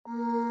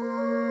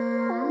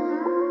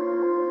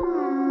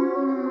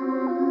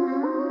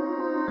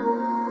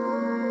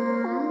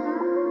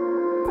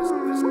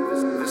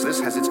This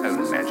has its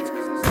own magic.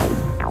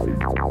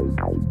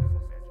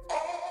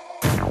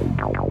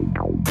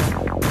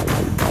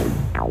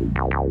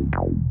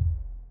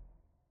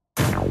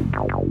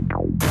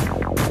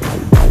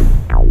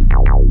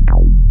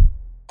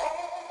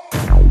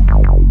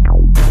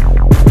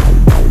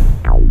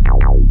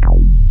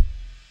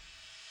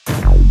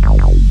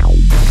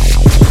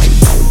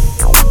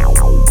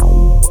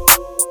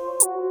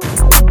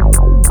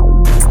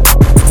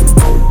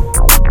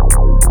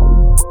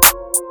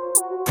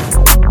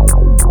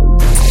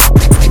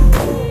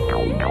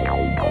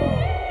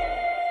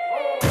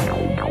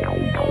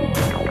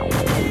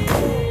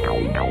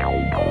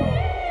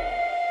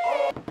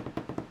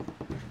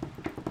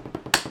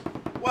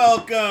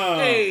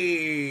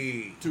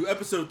 Welcome to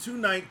episode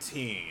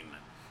 219.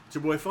 It's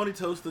your boy Phony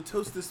Toast, the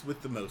toastest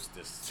with the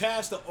mostest.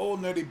 Taz, the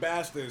old nerdy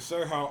bastard.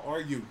 Sir, how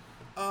are you?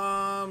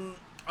 I'm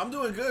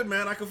doing good,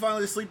 man. I can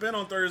finally sleep in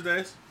on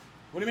Thursdays.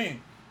 What do you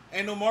mean?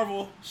 Ain't no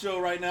Marvel show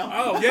right now.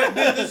 Oh, yeah,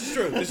 this is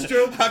true. This is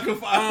true. I can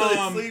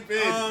finally sleep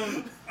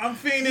in. I'm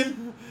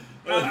fiending.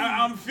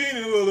 I'm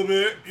fiending a little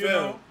bit, you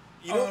know.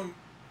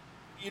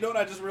 You know what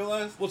I just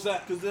realized? What's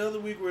that? Because the other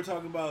week we were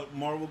talking about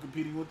Marvel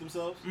competing with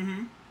themselves.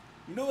 Mm-hmm.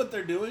 You know what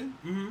they're doing?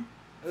 Mm-hmm.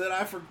 That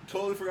I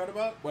totally forgot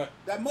about? What?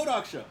 That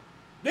MODOK show.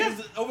 Yeah.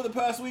 Because over the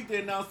past week,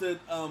 they announced that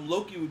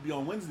Loki would be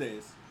on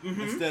Wednesdays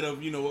instead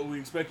of what we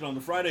expected on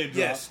the Friday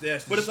drop.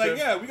 Yes. But it's like,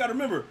 yeah, we got to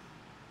remember,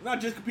 we're not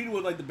just competing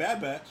with like the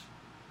Bad Batch.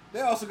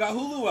 They also got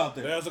Hulu out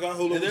there. They also got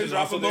Hulu, and they're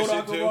dropping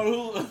MODOK on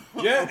Hulu.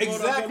 Yeah, MODOK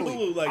exactly. on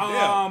Hulu. Like,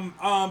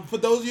 yeah. For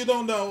those of you who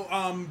don't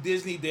know,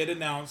 Disney did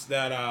announce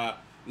that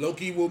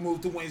Loki will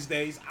move to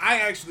Wednesdays. I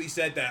actually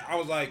said that. I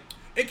was like,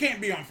 it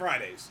can't be on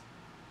Fridays.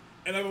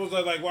 And everyone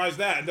was like, why is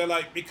that? And they're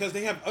like, because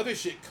they have other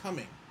shit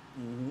coming.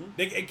 Mm-hmm.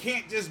 It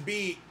can't just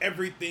be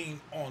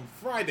everything on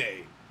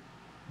Friday.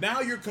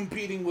 Now you're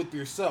competing with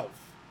yourself.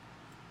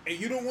 And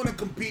you don't want to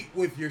compete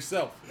with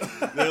yourself.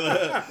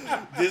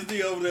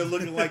 Disney over there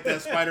looking like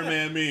that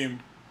Spider-Man meme.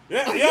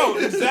 Yeah,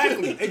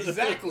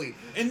 exactly.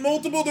 In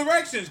multiple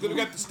directions. Because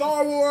we got the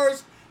Star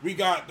Wars, we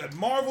got the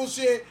Marvel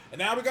shit, and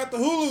now we got the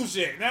Hulu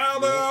shit. Now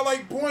they're all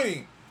like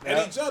pointing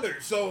at each other.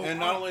 So, and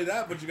not only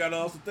that, but you got to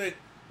also think,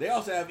 they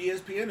also have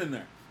ESPN in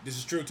there. This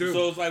is true too.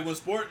 So it's like when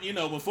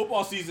when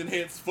football season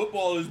hits,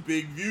 football is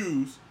big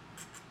views.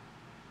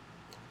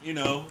 I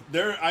know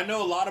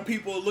a lot of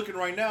people are looking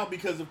right now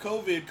because of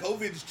COVID.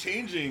 COVID's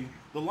changing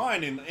the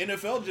line, and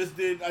NFL just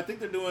did. I think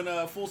they're doing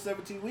a full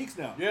 17 weeks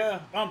now.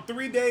 Yeah,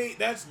 3 days.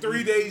 That's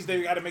 3 days.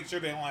 They got to make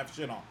sure they don't have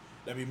shit on.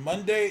 That'd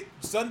be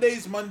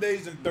Sundays,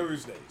 Mondays, and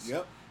Thursdays.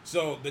 Yep.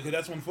 So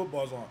that's when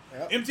football's on.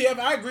 Yep. MTF,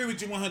 I agree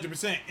with you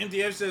 100%.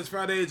 MTF says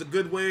Friday is a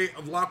good way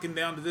of locking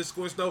down the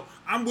discourse, though.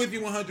 I'm with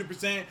you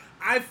 100%.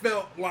 I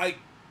felt like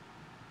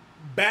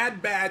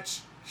Bad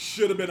Batch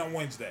should have been on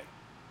Wednesday.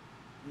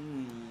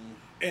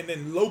 And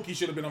then Loki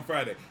should have been on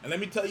Friday. And let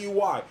me tell you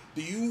why.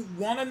 Do you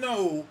want to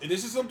know, and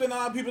this is something a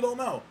lot of people don't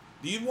know,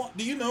 do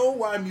you know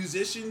why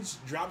musicians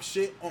drop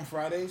shit on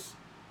Fridays?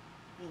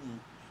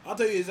 I'll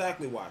tell you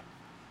exactly why.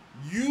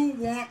 You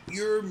want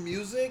your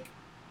music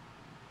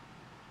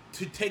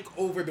to take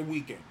over the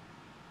weekend.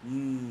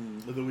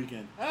 The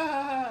weekend.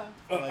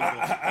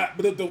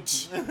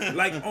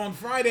 Like on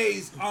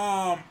Fridays,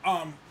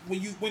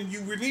 when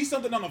you release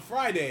something on a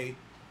Friday,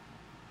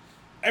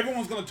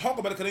 everyone's gonna talk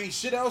about it because there ain't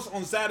shit else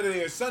on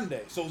Saturday or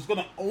Sunday. So it's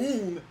gonna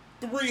own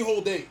 3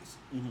 whole days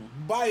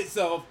by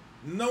itself.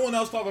 No one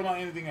else talking about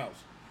anything else.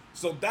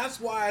 So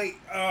that's why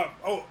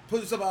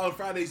putting stuff out on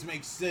Fridays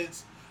makes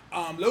sense.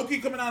 Loki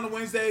coming out on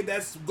Wednesday,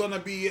 that's gonna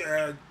be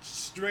a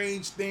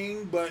strange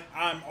thing, but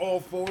I'm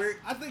all for it.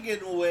 I think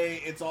in a way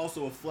it's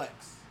also a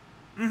flex.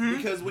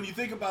 Because when you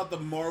think about the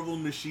Marvel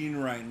machine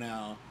right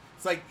now,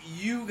 it's like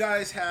you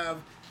guys have,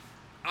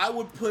 I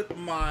would put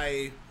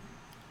my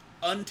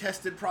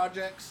untested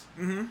projects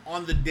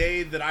on the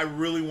day that I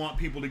really want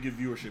people to give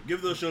viewership.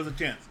 Give those shows a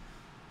chance.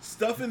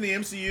 Stuff in the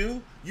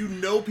MCU,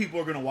 people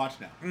are gonna watch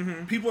now.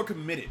 People are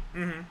committed.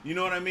 You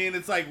know what I mean?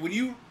 It's like when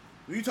you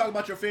talk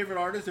about your favorite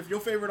artist, if your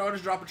favorite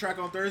artist drop a track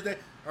on Thursday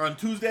or on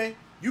Tuesday,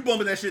 you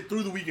bumping that shit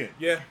through the weekend.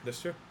 Yeah,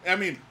 that's true. I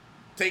mean,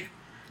 take,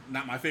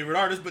 not my favorite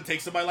artist, but take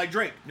somebody like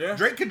Drake. Yeah.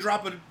 Drake could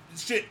drop a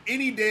shit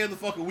any day of the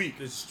fucking week.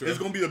 It's true. It's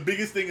going to be the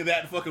biggest thing of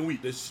that fucking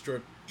week. This is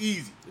true.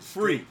 Easy. It's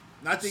free.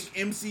 And I think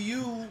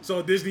MCU...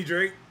 So Disney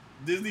Drake?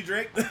 Disney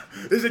Drake?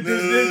 Is it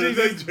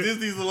Disney?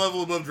 Disney's a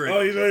level above Drake.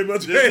 Oh, he's already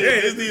above Drake.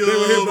 Disney's a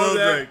level above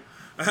Drake.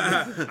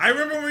 I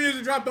remember when we used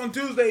to drop on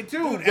Tuesday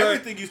too. Dude,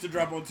 everything used to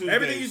drop on Tuesday.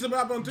 Everything used to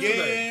drop on Tuesday.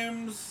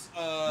 Games,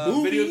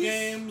 video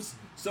games,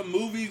 some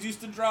movies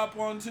used to drop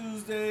on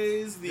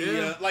Tuesdays.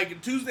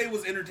 Tuesday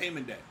was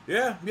entertainment day.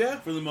 Yeah.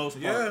 For the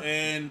most part.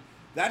 And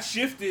that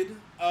shifted.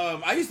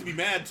 I used to be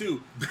mad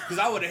too because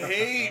I would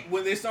hate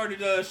when they started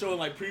showing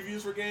like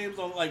previews for games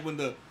on like when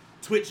the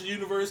Twitch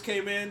universe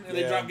came in and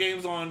they dropped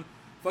games on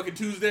fucking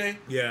Tuesday.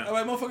 Yeah. I'm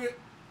like, motherfucker,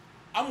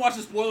 I'm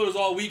watching spoilers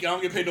all week. I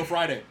don't get paid no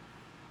Friday.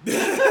 No,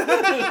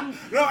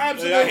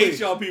 absolutely. I hate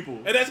y'all people.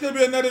 And that's going to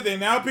be another thing.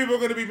 Now people are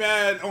going to be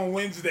mad on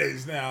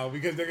Wednesdays now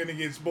because they're going to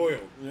get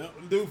spoiled. Yeah.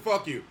 Dude,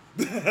 fuck you.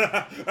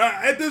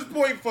 At this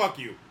point, fuck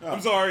you.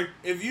 I'm sorry.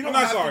 If you I'm don't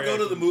not have sorry, to go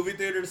to actually. the movie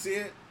theater to see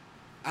it,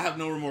 I have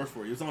no remorse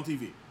for you. It's on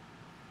TV.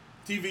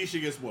 TV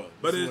should get spoiled.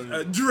 But That's it's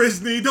what it is.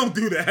 Disney. Don't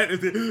do that,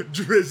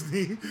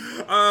 Disney.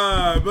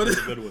 But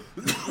it's, Good one.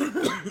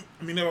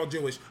 I mean, they're all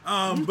Jewish.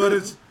 But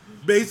it's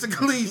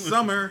basically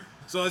summer,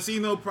 so I see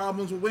no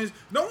problems with Wednesday.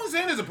 No one's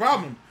saying there's a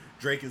problem.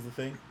 Drake is the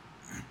thing.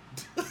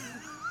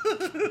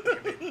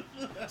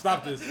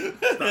 Stop this.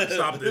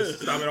 Stop this.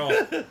 Stop it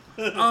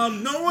all.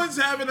 No one's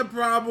having a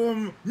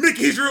problem.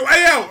 Mickey's Room.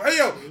 Hey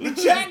yo. The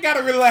chat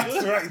gotta relax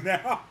right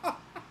now.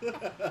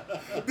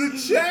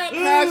 The chat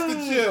has to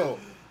chill.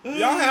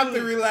 Y'all have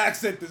to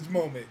relax at this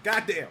moment.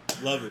 Goddamn.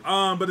 Love it.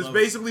 But it's Love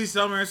basically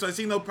summer, so I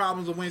see no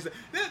problems on Wednesday.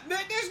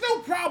 There's no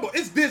problem.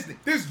 It's Disney.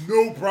 There's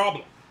no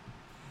problem.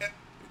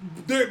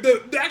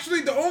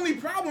 Actually, the only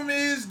problem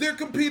is they're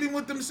competing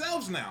with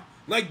themselves now.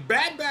 Like,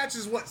 Bad Batch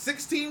is,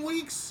 16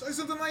 weeks or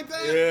something like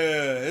that?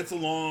 Yeah, it's a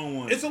long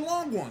one. It's a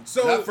long one.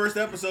 So that first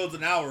episode's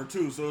an hour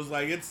too, so it's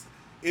like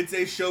it's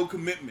a show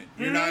commitment.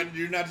 You're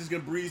not just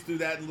gonna breeze through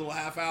that in a little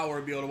half hour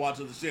and be able to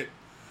watch other shit.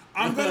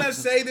 I'm going to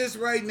say this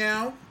right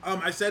now.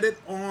 I said it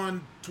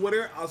on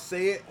Twitter. I'll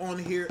say it on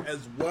here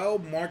as well.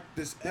 Mark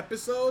this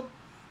episode.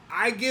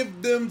 I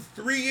give them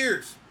 3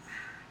 years.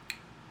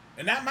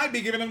 And that might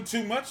be giving them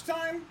too much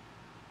time.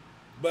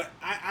 But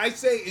I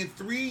say in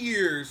 3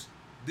 years,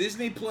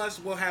 Disney Plus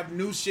will have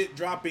new shit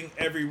dropping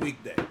every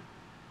weekday.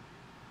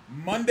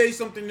 Monday,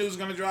 something new is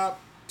going to drop.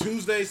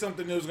 Tuesday,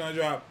 something new is going to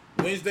drop.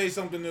 Wednesday,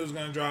 something new is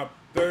going to drop.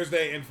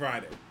 Thursday and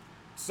Friday.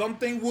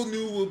 Something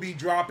new will be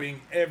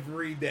dropping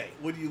every day.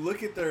 When you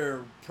look at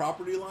their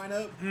property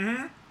lineup,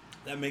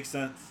 that makes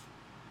sense.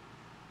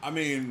 I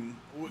mean,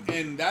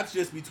 and that's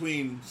just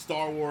between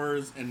Star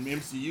Wars and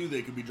MCU.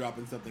 They could be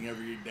dropping something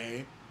every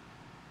day.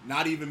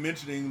 Not even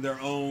mentioning their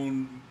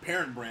own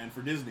parent brand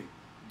for Disney,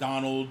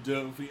 Donald.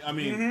 I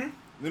mean,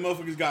 the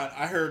motherfuckers got.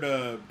 I heard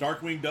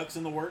Darkwing Duck's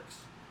in the works.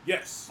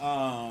 Yes.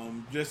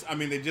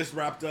 They just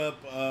wrapped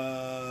up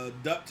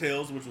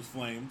DuckTales, which was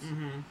Flames.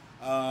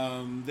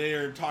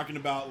 They're talking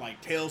about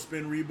like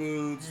Tailspin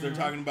reboots. They're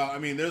talking about. I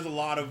mean, there's a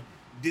lot of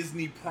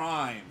Disney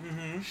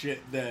Prime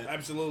shit that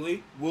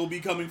Absolutely will be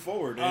coming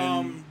forward.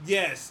 And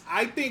yes,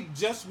 I think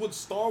just with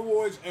Star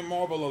Wars and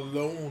Marvel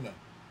alone,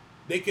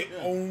 they could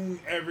own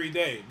every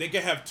day. They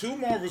could have 2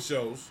 Marvel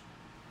shows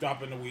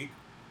dropping a week,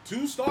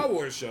 2 Star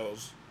Wars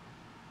shows,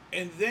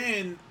 and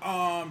then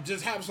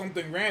just have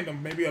something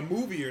random, maybe a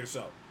movie or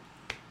so.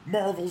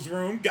 Marvel's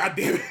Room,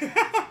 goddamn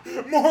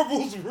it,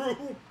 Marvel's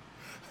Room.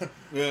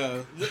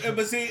 yeah,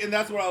 but see, and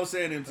that's what I was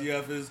saying.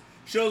 MTF is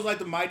shows like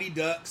the Mighty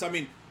Ducks. I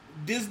mean,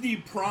 Disney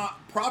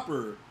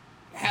proper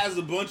has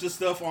a bunch of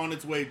stuff on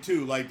its way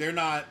too. Like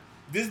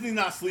Disney's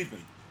not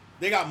sleeping.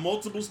 They got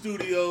multiple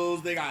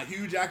studios. They got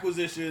huge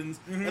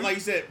acquisitions, and like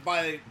you said,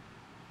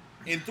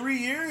 in 3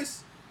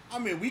 years, I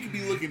mean, we could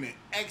be looking at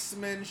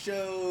X-Men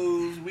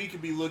shows. We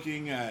could be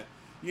looking at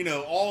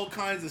all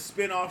kinds of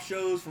spin-off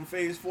shows from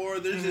Phase 4.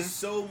 There's just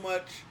so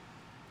much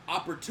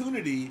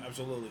opportunity.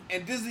 Absolutely.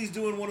 And Disney's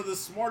doing one of the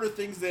smarter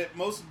things that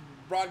most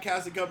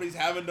broadcasting companies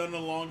haven't done in a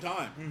long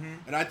time.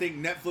 And I think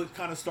Netflix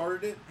kind of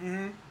started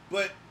it.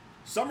 But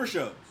summer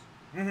shows.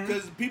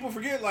 Because people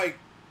forget, like,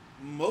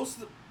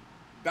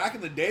 back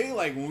in the day,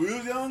 like when we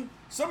was young,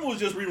 summer was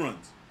just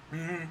reruns.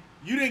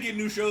 You didn't get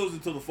new shows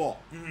until the fall.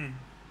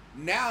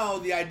 Now,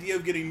 the idea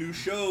of getting new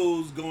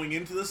shows going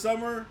into the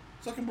summer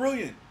is fucking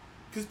brilliant.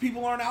 Because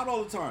people aren't out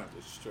all the time.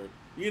 That's true.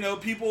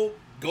 People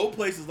go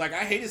places. Like,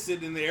 I hated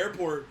sitting in the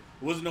airport.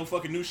 There wasn't no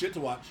fucking new shit to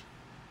watch.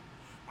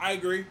 I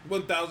agree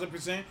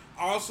 1,000%.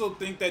 I also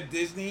think that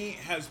Disney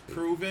has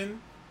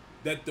proven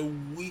that the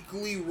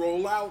weekly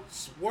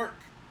rollouts work.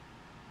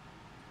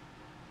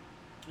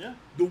 Yeah.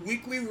 The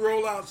weekly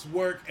rollouts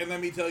work, and let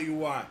me tell you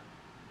why.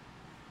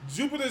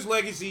 Jupiter's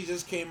Legacy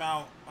just came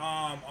out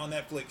on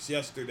Netflix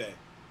yesterday.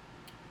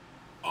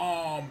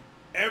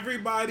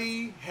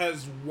 Everybody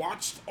has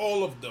watched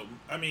all of them.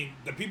 I mean,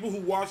 the people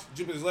who watched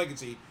Jupiter's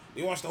Legacy,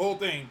 they watched the whole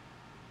thing.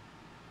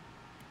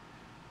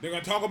 They're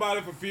going to talk about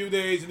it for a few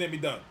days and then be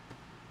done.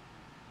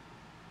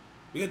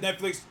 Because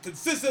Netflix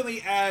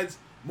consistently adds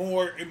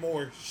more and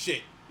more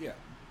shit. Yeah.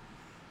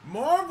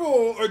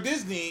 Marvel or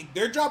Disney,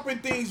 they're dropping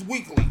things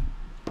weekly.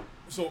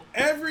 So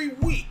every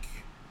week,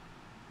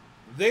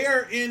 they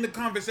are in the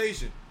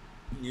conversation.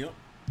 Yep.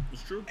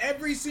 It's true.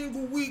 Every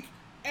single week,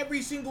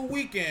 every single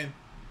weekend,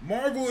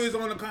 Marvel is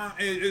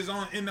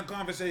in the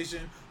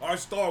conversation, or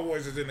Star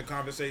Wars is in the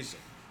conversation.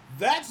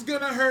 That's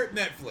gonna hurt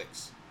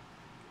Netflix.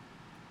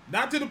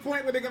 Not to the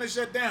point where they're gonna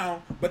shut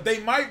down, but they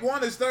might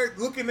want to start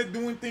looking at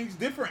doing things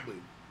differently.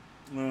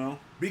 Well,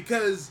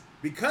 Because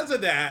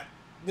of that,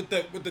 with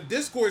the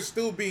discourse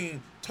still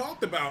being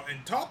talked about,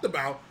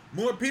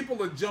 more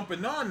people are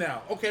jumping on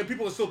now. Okay,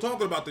 people are still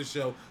talking about this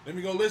show. Let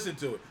me go listen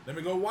to it. Let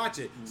me go watch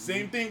it.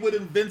 Same thing with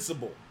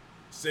Invincible.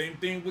 Same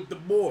thing with The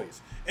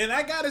Boys. And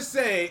I gotta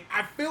say,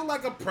 I feel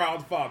like a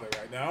proud father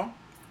right now.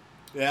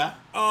 yeah.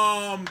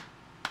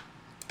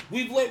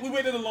 We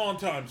waited a long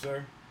time,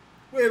 sir.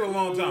 Waited a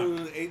long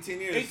time. 18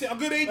 years. A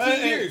good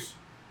 18 years.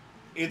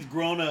 it's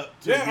grown up.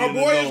 To Yeah, be our an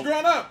boy is adult.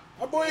 grown up.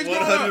 Our boy is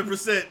grown up.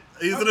 100%.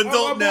 He's an adult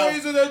our now. boy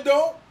is an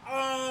adult.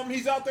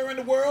 He's out there in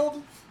the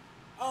world.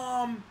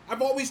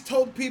 I've always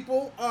told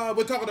people,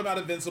 we're talking about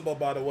Invincible,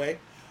 by the way.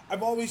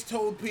 I've always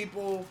told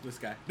people, This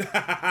guy.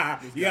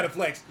 you gotta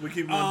flex. We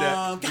keep him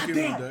on deck. We keep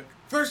him on Goddamn. deck.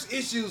 First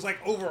issue's like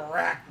over a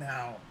rack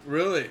now.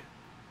 Really?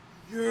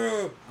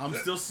 Yeah. I'm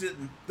still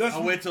sitting. That's-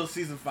 I'll wait till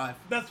season 5.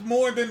 That's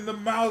more than the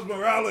Miles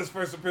Morales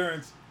first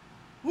appearance.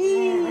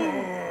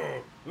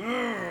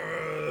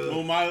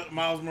 Well,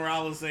 Miles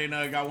Morales saying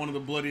got one of the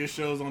bloodiest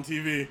shows on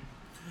TV.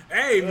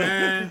 Hey,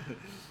 man.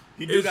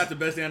 He do got the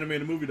best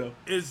animated movie though.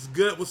 It's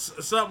good.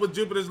 What's up with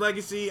Jupiter's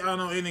Legacy? I don't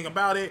know anything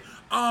about it.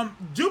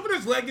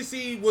 Jupiter's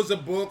Legacy was a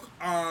book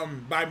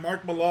by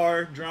Mark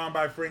Millar, drawn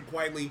by Frank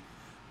Quitely,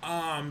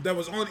 that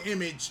was on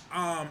Image.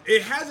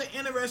 It has an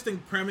interesting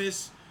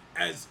premise,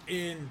 as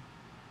in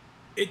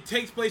it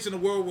takes place in a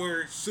world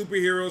where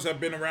superheroes have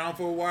been around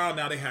for a while.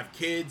 Now they have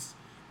kids,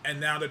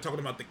 and now they're talking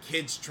about the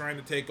kids trying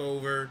to take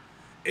over.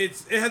 It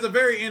has a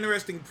very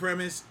interesting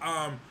premise.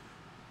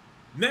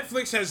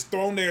 Netflix has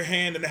thrown their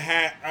hand in the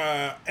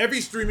hat.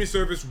 Every streaming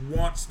service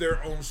wants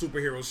their own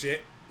superhero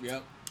shit.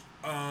 Yep.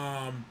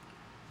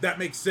 That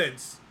makes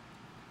sense.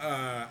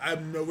 I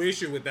have no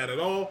issue with that at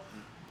all.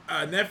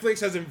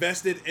 Netflix has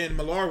invested in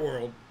Millar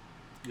World,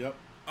 Yep.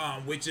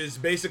 which is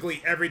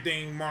basically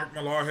everything Mark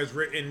Millar has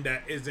written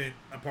that isn't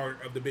a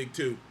part of the big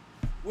two.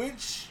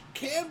 Which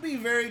can be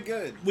very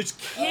good. Which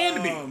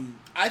can be.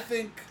 I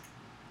think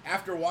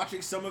after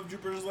watching some of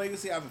Jupiter's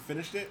Legacy, I haven't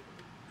finished it.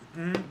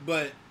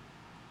 But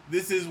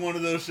this is one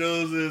of those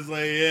shows that's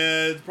like,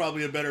 yeah, it's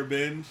probably a better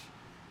binge.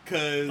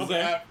 Because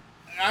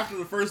after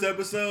the first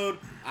episode,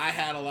 I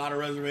had a lot of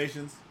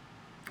reservations.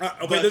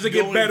 Okay, But does it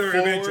get going better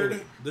forward-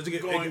 eventually? Does it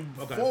get Going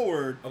okay.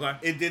 forward, Okay.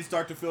 it did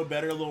start to feel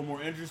better, a little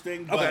more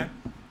interesting. But Okay.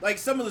 like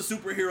some of the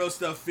superhero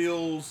stuff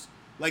feels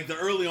like the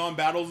early on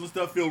battles and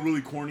stuff feel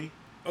really corny.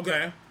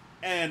 Okay.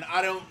 And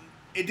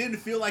it didn't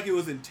feel like it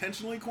was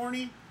intentionally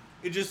corny.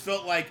 It just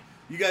felt like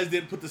you guys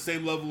didn't put the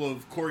same level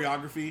of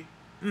choreography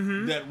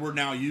that we're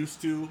now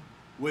used to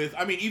with,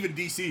 I mean, even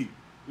DC.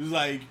 It was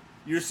like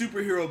your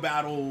superhero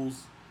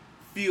battles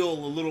feel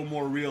a little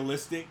more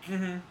realistic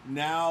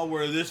now,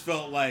 where this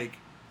felt like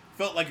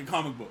a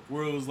comic book,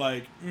 where it was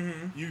like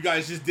you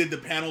guys just did the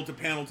panel to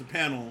panel to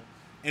panel,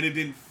 and it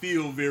didn't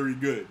feel very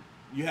good.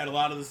 You had a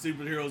lot of the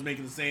superheroes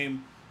making the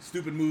same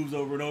stupid moves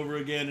over and over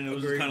again, and it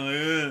was just kind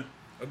of like,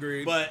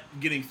 Agreed. But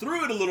getting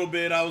through it a little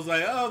bit, I was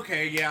like, oh,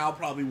 okay, yeah, I'll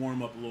probably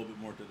warm up a little bit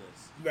more to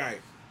this. Right.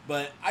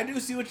 But I do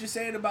see what you're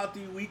saying about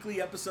the weekly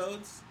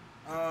episodes.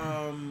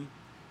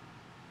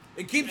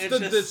 It keeps It's the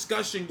just-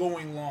 discussion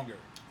going longer.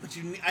 But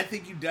I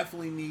think you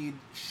definitely need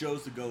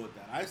shows to go with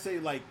that. I say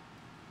like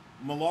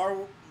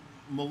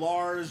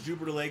Millar's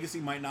Jupiter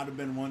Legacy might not have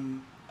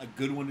been a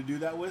good one to do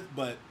that with,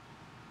 but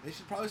they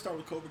should probably start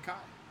with Cobra Kai.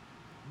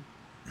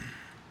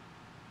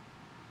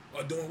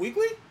 Doing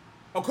weekly?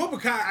 Oh, Cobra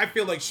Kai, I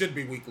feel like should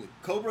be weekly.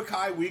 Cobra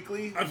Kai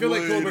weekly. I feel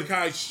like Cobra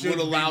Kai should would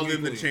allow be them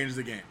to weekly. change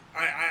the game.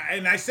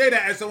 And I say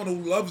that as someone who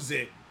loves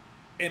it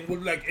and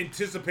would like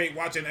anticipate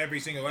watching every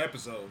single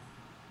episode.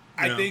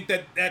 Yeah. I think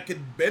that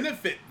could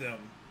benefit them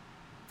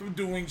from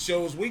doing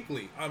shows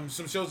weekly.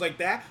 Some shows like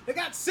that, they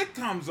got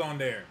sitcoms on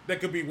there that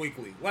could be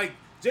weekly. Like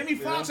Jamie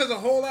Foxx has a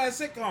whole ass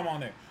sitcom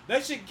on there.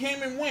 That shit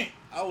came and went.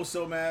 I was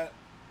so mad.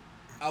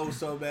 I was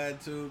so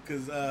bad too,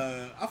 because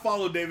I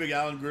follow David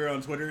Allen Greer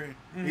on Twitter.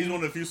 He's one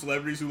of the few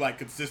celebrities who like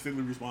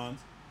consistently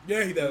responds.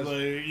 Yeah, he does.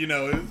 Like, you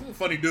know, he's a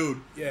funny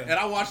dude. Yeah. And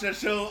I watched that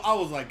show. I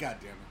was like, God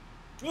damn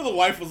it. Well, the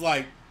wife was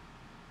like,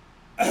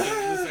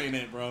 this ain't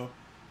it, bro.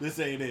 This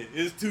ain't it.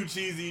 It's too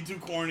cheesy, too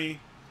corny.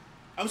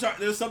 I'm sorry.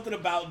 There's something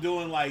about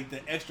doing like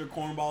the extra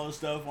cornball and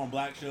stuff on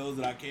black shows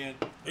that I can't.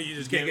 You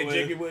just can't get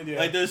jiggy with. Yeah.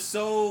 Like it's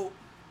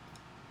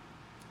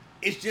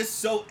just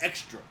so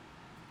extra.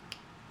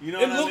 You know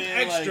It what looked I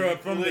mean? extra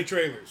Like, from the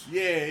trailers.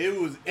 Yeah, it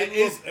was. It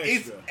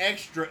It's looked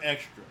extra,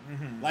 extra.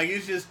 Like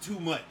it's just too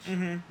much.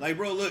 Like,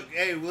 bro, look,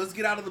 hey, let's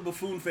get out of the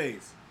buffoon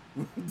phase.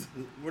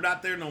 We're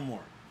not there no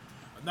more.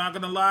 Not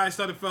gonna lie, I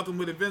started fucking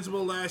with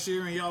Invincible last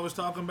year, and y'all was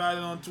talking about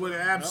it on Twitter.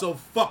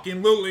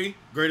 Absolutely,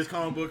 Greatest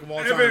comic book of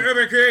all time.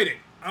 ever created.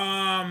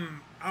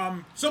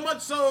 So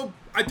much so,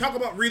 I talk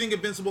about reading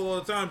Invincible all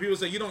the time. People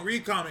say you don't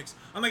read comics.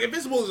 I'm like,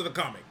 Invincible isn't a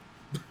comic.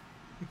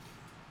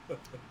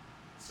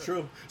 It's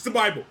true. It's the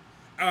Bible.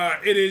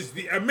 It is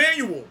a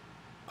manual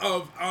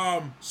of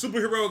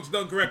superheroics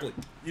done correctly.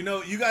 You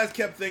know, you guys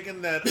kept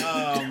thinking that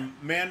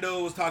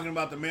Mando was talking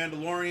about the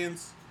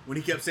Mandalorians when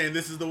he kept saying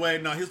this is the way.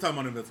 No, he was talking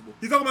about Invincible.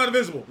 He's talking about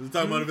Invincible. He was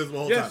talking about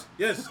Invincible the whole time.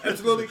 Yes,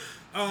 absolutely.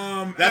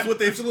 That's what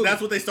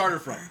they started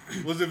from.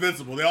 Was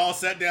Invincible. They all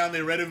sat down,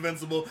 they read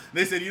Invincible, and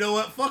they said, you know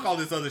what? Fuck all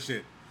this other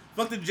shit.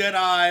 Fuck the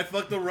Jedi,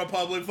 fuck the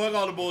Republic, fuck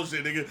all the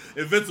bullshit, nigga.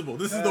 Invincible.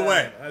 This is the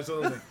way.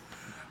 Absolutely.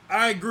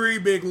 I agree,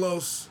 Big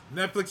Los.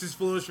 Netflix is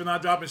foolish for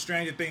not dropping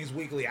Stranger Things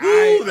weekly.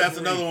 Ooh, that's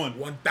another one.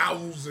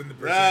 1,000%.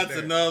 That's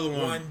another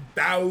one.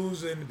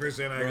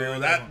 1,000% I agree Bro,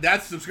 with that one.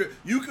 that's subscription.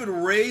 You could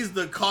raise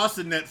the cost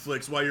of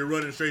Netflix while you're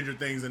running Stranger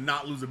Things and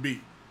not lose a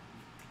beat.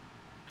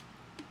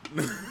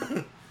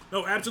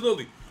 No,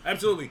 absolutely.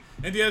 Absolutely.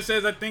 NDF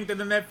says, I think that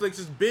the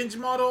Netflix's binge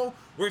model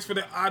works for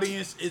the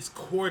audience it's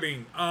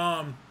courting.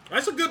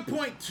 That's a good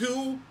point,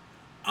 too.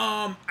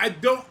 I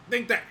don't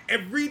think that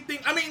everything...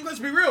 I mean, let's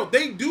be real.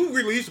 They do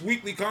release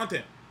weekly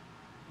content.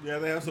 Yeah,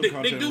 they have some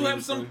content. They do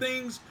have some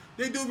things...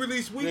 They do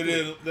release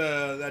weekly.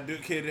 That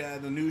dude kid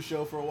had the news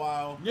show for a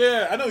while.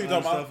 Yeah, I know you're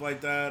talking about. Stuff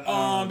like that.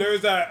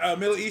 There's that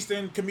Middle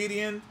Eastern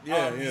comedian.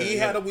 He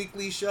had a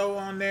weekly show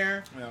on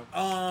there.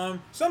 Yeah.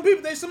 Some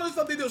people, some of the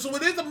stuff they do. So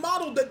it is a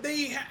model that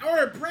they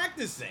are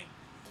practicing,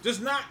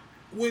 just not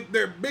with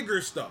their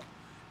bigger stuff.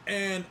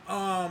 And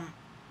I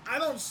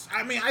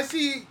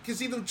can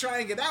see them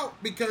trying it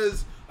out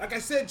because, like I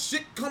said,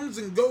 shit comes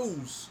and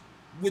goes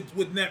with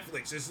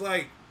Netflix. It's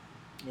like.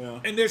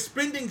 Yeah. And they're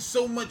spending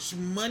so much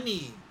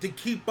money to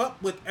keep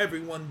up with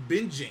everyone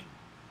binging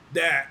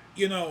that,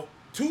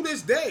 to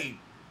this day,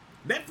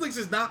 Netflix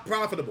is not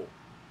profitable.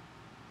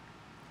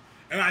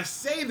 And I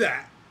say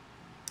that,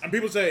 and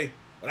people say,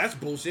 well, that's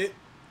bullshit.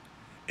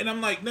 And I'm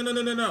like, no.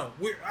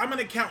 I'm an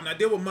accountant. I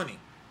deal with money.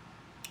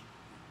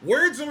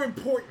 Words are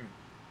important.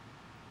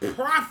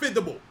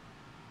 Profitable.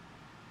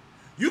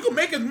 You can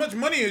make as much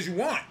money as you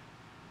want.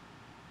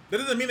 That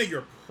doesn't mean that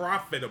you're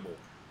profitable.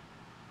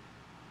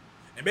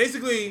 And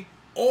basically,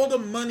 all the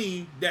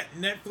money that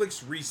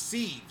Netflix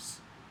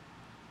receives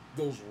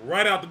goes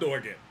right out the door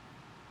again.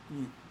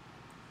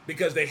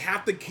 Because they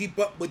have to keep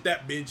up with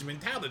that binge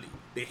mentality.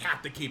 They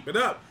have to keep it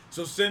up.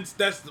 So since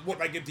that's what,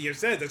 like MTF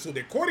says, that's who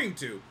they're courting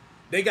to,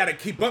 they got to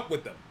keep up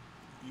with them.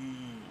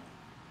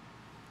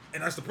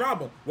 And that's the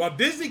problem. While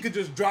Disney could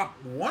just drop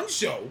one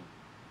show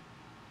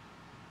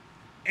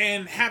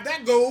and have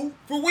that go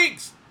for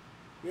weeks.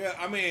 Yeah,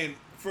 I mean,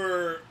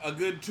 for a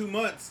good 2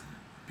 months...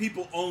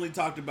 people only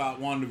talked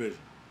about WandaVision.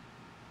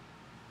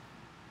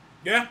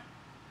 Yeah.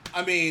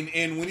 I mean,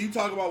 and when you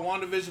talk about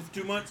WandaVision for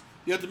 2 months,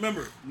 you have to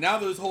remember, now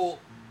there's whole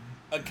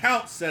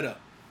accounts set up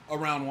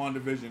around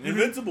WandaVision. Mm-hmm.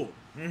 Invincible.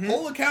 Mm-hmm.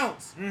 Whole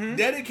accounts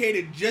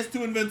dedicated just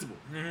to Invincible.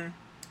 Mm-hmm.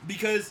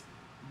 Because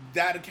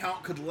that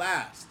account could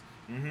last.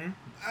 Mm-hmm.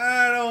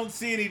 I don't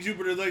see any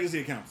Jupiter's Legacy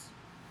accounts.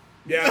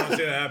 Yeah, I don't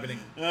see that happening.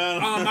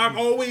 I've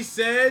always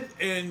said,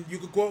 and you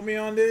can quote me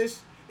on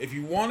this, if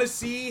you want to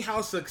see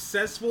how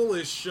successful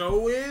a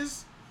show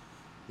is,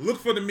 look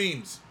for the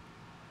memes.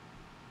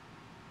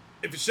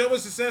 If a show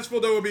is successful,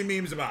 there will be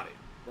memes about it.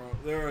 Bro,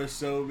 there are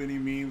so many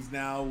memes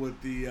now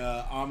with the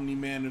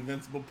Omni-Man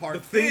Invincible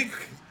Part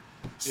 6.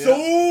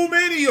 So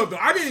many of them.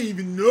 I didn't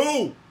even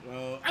know.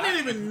 I didn't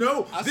even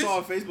know. I saw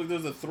on Facebook there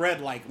was a thread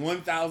like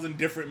 1,000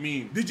 different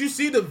memes. Did you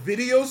see the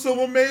video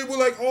someone made with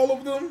like all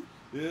of them?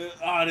 Yeah,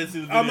 I didn't see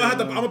the video. I'm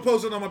gonna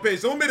post it on my page.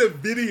 Someone made a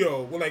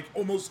video with like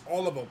almost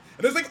all of them,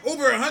 and there's like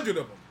over 100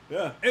 of them.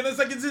 Yeah, and it's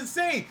like it's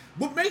insane.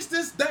 What makes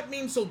that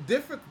meme so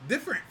different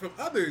from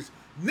others?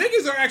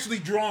 Niggas are actually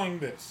drawing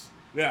this.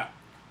 Yeah,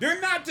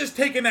 they're not just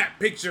taking that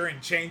picture and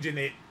changing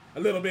it a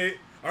little bit,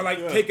 or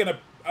like taking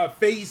a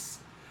face.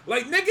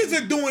 Like, niggas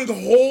are doing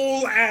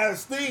whole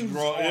ass things.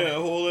 Bro,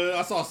 yeah,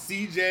 I saw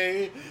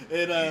CJ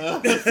and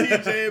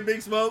CJ and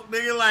Big Smoke.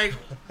 Nigga, like,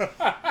 the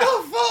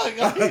fuck?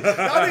 Y'all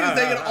niggas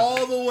taking it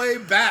all the way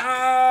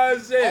back.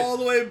 Shit. All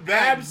the way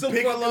back.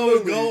 Absolutely. Piccolo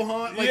and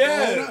Gohan. Like,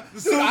 yeah.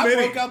 Dude, I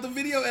broke out the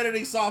video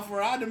editing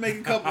software. I had to make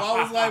a couple.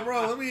 I was like,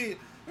 bro, let me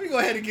go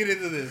ahead and get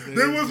into this. Dude.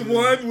 There was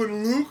one with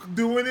Luke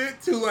doing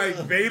it to like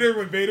Vader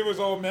when Vader was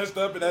all messed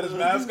up and had his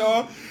mask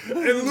off,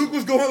 and Luke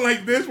was going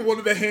like this, but one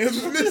of the hands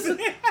was missing.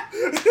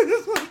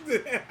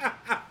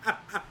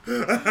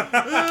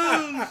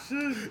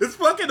 It's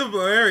fucking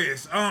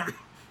hilarious.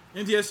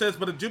 NTS says,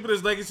 but if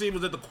Jupiter's Legacy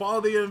was at the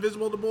quality of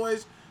Invisible the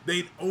Boys,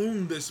 they'd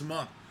own this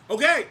month.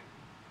 Okay,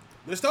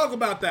 let's talk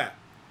about that.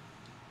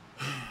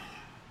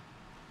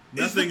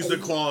 Nothing's the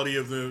quality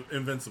of the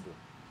Invincible.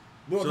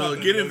 Well, so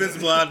get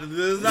Invincible out.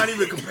 Let's not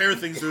even compare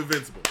things to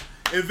Invincible.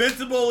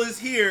 Invincible is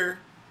here.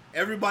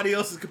 Everybody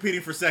else is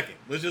competing for second.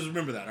 Let's just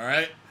remember that, all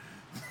right?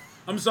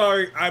 I'm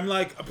sorry. I'm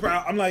like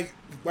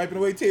wiping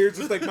away tears.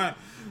 It's like my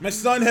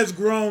son has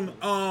grown.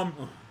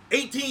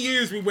 18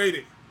 years we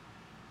waited.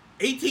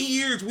 18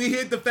 years we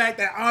hid the fact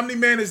that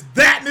Omni-Man is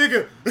that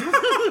nigga.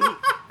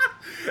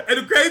 And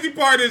the crazy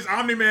part is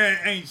Omni-Man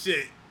ain't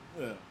shit.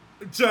 Yeah.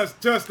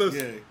 Just us.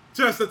 Yeah.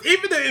 Just as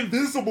even the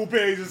Invincible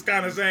page is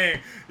kind of saying,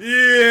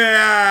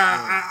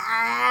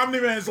 yeah,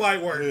 Omni-Man's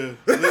light work. Yeah.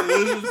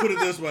 Let's just put it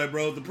this way,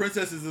 bro. The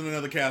princess is in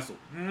another castle.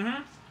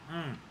 Mm-hmm.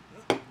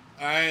 All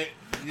right.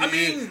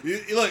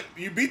 Look,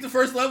 you beat the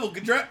first level.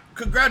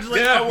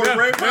 Congratulations. We're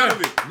very proud of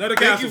you. Another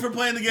Thank castle. you for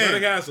playing the game. Another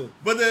castle.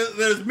 But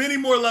there's many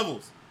more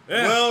levels.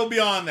 Yeah. Well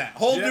beyond that.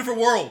 Whole different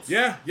worlds.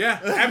 Yeah,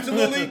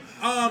 absolutely.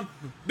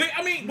 When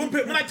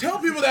I tell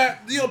people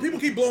that, people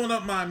keep blowing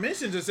up my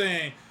mentions and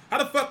saying, how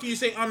the fuck can you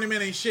say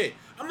Omni-Man ain't shit?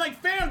 I'm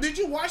like, fam, did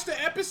you watch the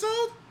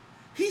episode?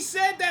 He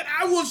said that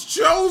I was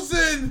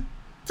chosen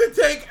to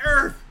take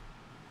Earth.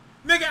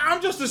 Nigga,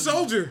 I'm just a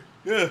soldier.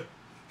 Yeah.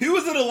 He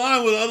was in a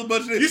line with a other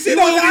bunch of niggas. You see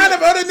the line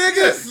of other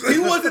niggas? He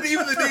wasn't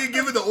even the nigga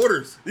giving the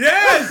orders.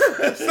 Yes!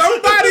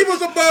 Somebody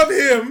was above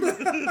him.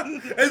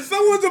 And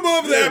someone's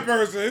above that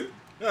person.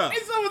 Yeah.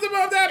 It's always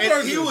about that And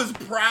person. he was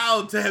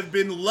proud to have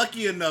been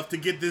lucky enough to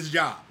get this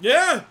job.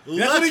 Yeah. That's what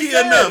he Lucky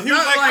said. enough. He was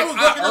not like, I was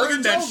looking I over earned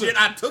his that shoulder.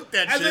 shit. I took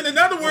that As shit. in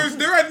other words,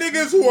 there are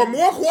niggas who are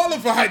more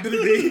qualified than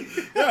me.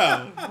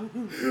 Yeah.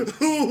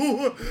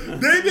 Who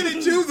they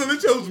didn't choose them, it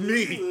chose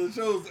me. It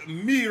shows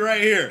me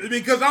right here.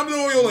 Because I'm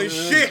loyal as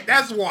shit.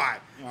 That's why.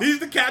 He's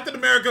the Captain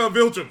America of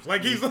Viltrums.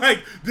 Like, he's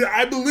like,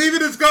 I believe in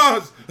his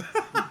cause.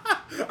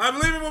 I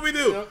believe in what we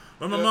do. Yep.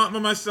 But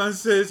my son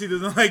says he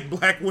doesn't like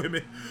black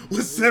women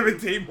with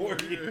 17 more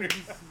years.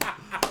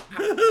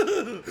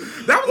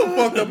 That was a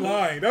fucked up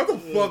line. That was a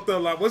fucked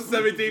up line. What's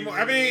 17 more?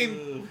 I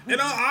mean, in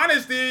all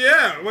honesty,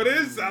 yeah. What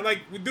is?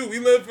 We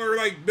live for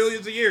like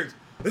billions of years.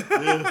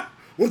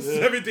 What's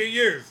 17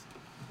 years?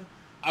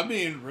 I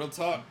mean, real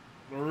talk.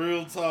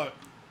 Real talk.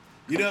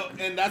 You know,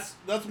 and that's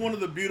one of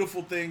the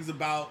beautiful things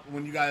about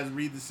when you guys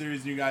read the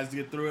series and you guys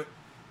get through it.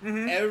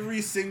 Mm-hmm.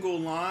 Every single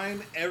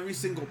line, every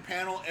single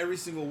panel, every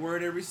single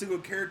word, every single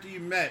character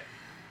you met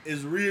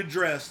is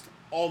readdressed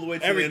all the way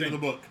to the end of the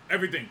book.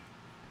 Everything.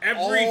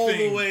 All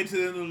the way to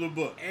the end of the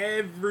book.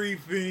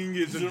 Everything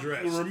is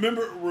addressed.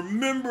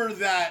 Remember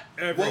that.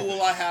 Everything. What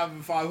will I have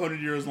in 500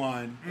 years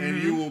line,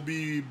 and you will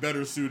be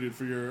better suited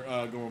for your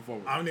going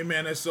forward.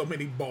 Omni-Man has so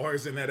many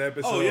bars in that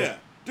episode. Oh yeah,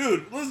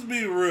 dude. Let's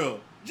be real.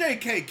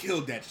 J.K.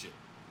 killed that shit.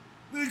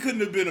 There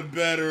couldn't have been a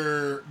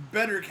better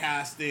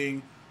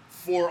casting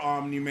for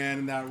Omni-Man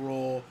in that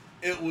role.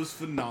 It was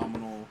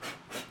phenomenal.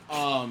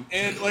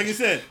 And like I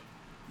said,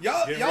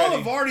 y'all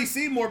have already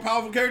seen more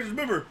powerful characters.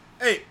 Remember,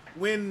 hey,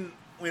 when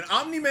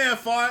Omni-Man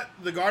fought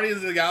the Guardians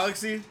of the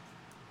Galaxy,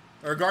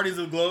 or Guardians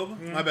of the Globe,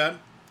 my bad,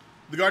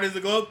 the Guardians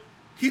of the Globe,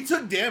 he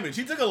took damage.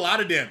 He took a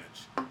lot of damage.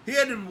 He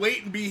had to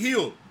wait and be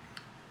healed.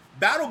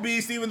 Battle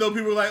Beast, even though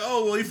people were like,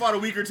 oh, well, he fought a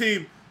weaker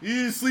team,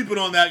 you sleeping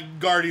on that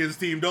Guardians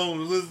team.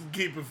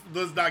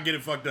 Let's not get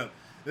it fucked up.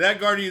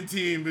 That Guardian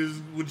team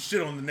would shit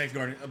on the next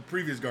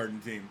previous Guardian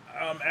team.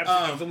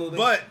 Absolutely.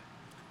 But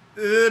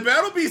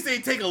Battle Beast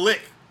ain't take a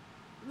lick.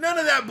 None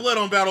of that blood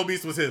on Battle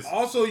Beast was his.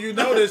 Also, you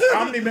notice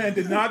Omni-Man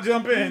did not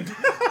jump in.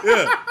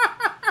 Yeah.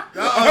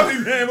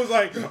 Omni-Man was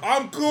like,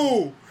 I'm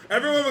cool.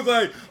 Everyone was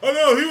like, oh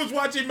no, he was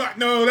watching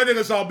no, that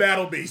nigga saw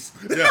Battle Beast.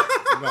 Yeah.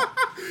 No.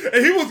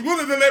 And he was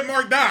willing to let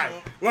Mark die.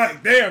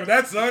 Like, damn,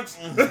 that sucks.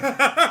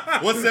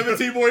 What's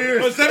 17 more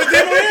years? What's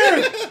 17 more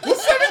years?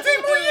 What's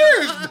 17 more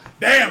years?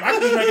 Damn, I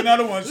could just make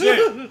another one.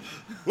 Shit.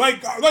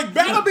 Like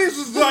Battle Beast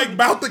was like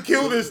about to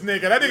kill this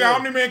nigga. That nigga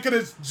Omni-Man could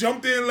have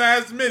jumped in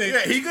last minute.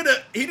 Yeah, he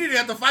didn't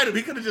have to fight him.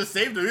 He could have just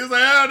saved him. He was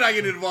like, I'm not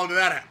getting involved in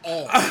that at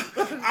all.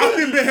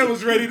 Omni-Man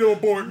was ready to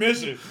abort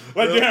mission.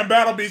 Like, damn,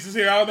 Battle Beast is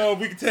here. I don't know if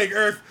we can take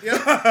Earth.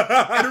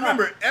 Yeah. And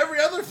remember, every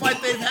other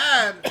fight they've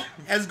had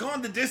has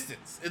gone the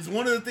distance. It's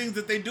one of the things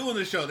that they do in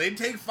the show. They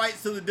take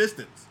fights to the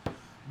distance.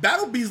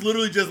 Battle Beast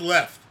literally just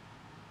left.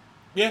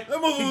 Yeah,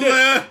 That movie he was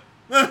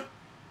did.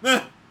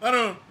 like, I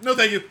don't know. No,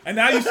 thank you. And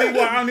now you see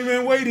why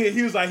Omni-Man waited.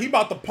 He was like, he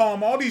about to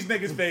palm all these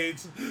niggas'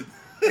 fades and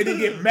then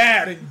get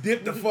mad and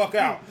dip the fuck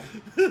out.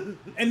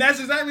 And that's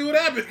exactly what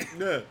happened.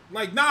 Yeah.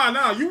 Like,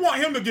 nah, you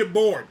want him to get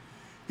bored.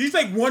 He's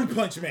like One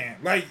Punch Man.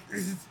 Like,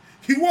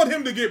 you want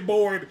him to get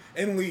bored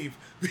and leave.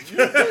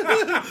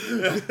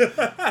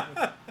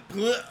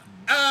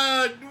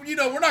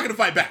 We're not gonna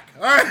fight back.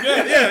 All right.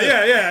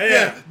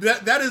 Yeah.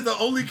 That is the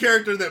only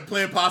character that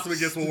Plan Possum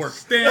gets will work.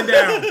 Stand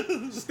down.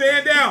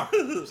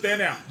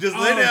 Just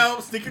lay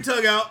down, stick your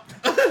tongue out.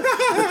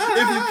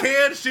 If you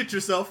can, shit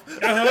yourself.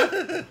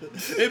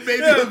 It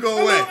maybe will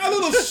go away. A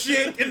little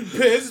shit and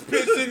piss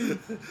and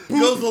poop.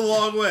 Goes a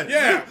long way.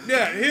 Yeah.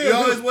 You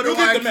always wonder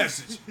why get the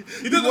message.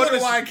 He doesn't wonder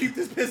why I keep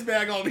this piss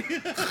bag on me.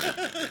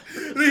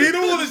 He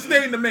don't want to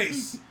stay in the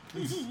mace.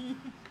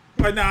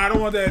 Like, nah, I don't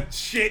want that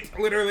shit,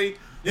 literally.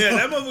 Yeah,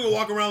 that motherfucker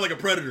walk around like a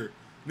predator.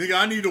 Nigga,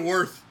 I need the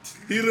worth.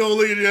 He don't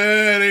look at you,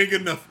 it ain't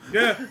good enough.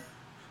 Yeah.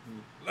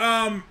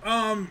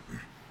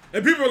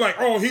 And people are like,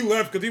 oh, he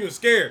left because he was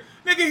scared.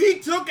 Nigga, he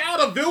took out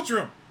a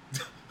Viltrum.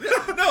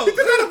 No. He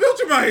took out a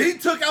Viltrumite. He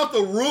took out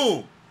the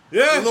room.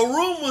 Yeah. The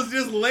room was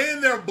just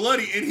laying there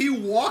bloody, and he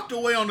walked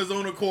away on his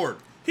own accord.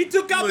 He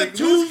took out Like, the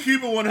two. let's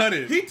keep it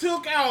 100. He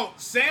took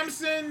out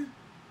Samson,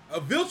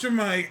 a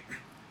Viltrumite,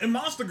 and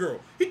Monster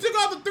Girl. He took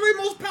out the three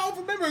most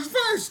powerful members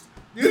first.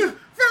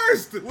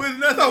 First. With nothing.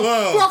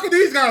 What the fuck are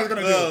these guys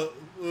gonna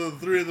do?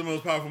 Three of the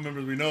most powerful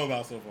members we know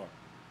about so far.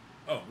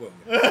 Oh, well.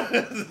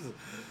 Yeah.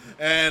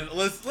 And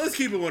let's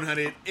keep it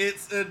 100.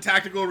 It's a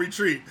tactical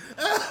retreat.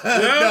 Yeah.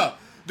 No,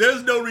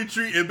 there's no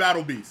retreat in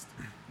Battle Beast.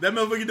 That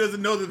motherfucker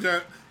doesn't know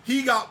that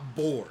he got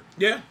bored.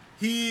 Yeah.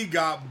 He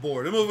got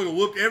bored. That motherfucker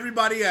whooped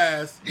everybody's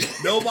ass.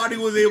 Nobody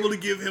was able to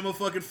give him a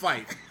fucking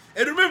fight.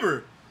 And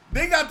remember,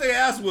 they got their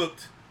ass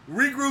whooped,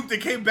 regrouped,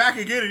 and came back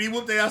again, and he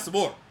whooped their ass some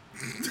more.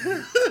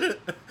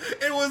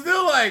 It was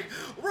still like,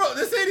 bro,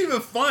 this ain't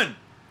even fun.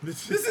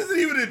 This isn't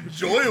even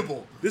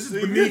enjoyable. This is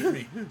beneath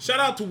me. Shout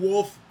out to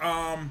Wolf,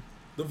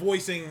 the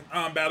voicing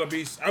Battle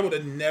Beast. I would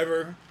have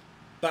never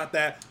thought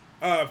that.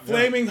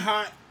 Flaming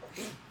hot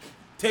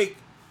take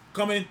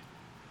coming.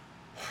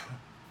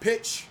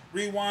 Pitch,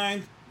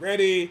 rewind,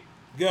 ready,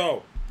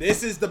 go.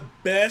 This is the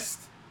best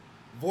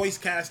voice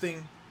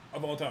casting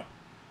of all time.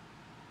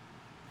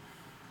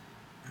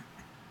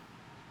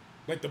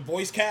 Like the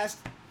voice cast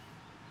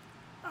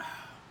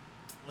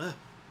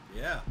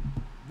Yeah.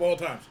 of all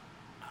times.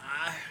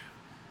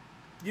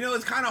 You know,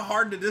 it's kind of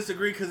hard to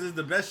disagree because it's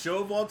the best show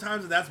of all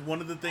times, and that's one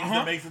of the things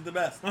that makes it the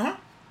best.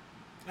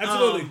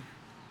 Absolutely.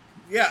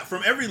 Yeah,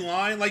 from every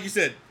line, like you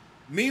said,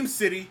 meme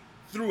city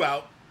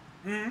throughout.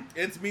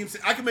 It's meme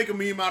city. I can make a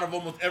meme out of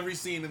almost every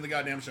scene in the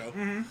goddamn show.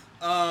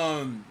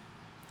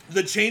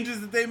 The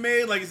changes that they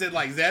made, like I said,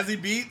 like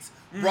Zazie Beetz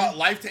brought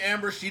life to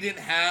Amber she didn't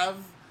have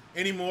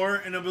anymore,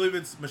 and I believe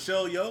it's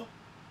Michelle Yeoh.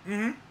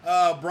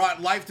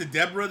 Brought life to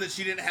Deborah that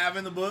she didn't have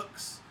in the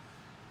books.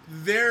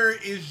 There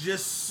is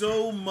just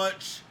so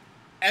much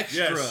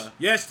extra.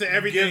 Yes to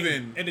everything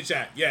given in the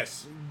chat.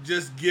 Yes.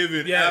 Just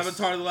given. Yes.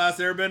 Avatar: The Last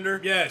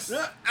Airbender. Yes.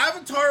 Yeah,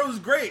 Avatar was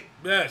great.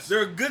 Yes.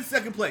 They're a good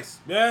second place.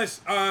 Yes.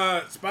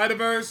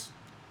 Spider-Verse.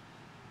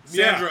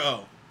 Sandra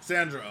Oh.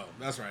 Sandra Oh.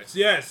 That's right.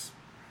 Yes.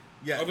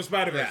 Yeah. Over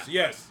Spider-Verse.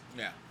 Yeah. Yes.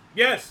 Yeah.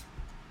 Yes.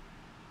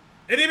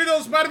 And even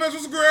though Spider-Verse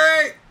was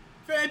great,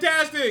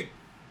 fantastic.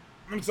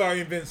 I'm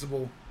sorry,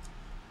 Invincible.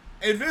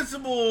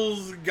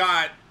 Invincible's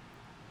got.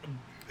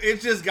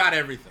 It's just got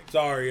everything.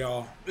 Sorry,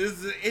 y'all.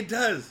 It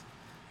does.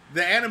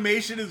 The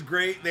animation is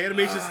great. The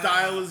animation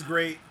style is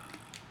great.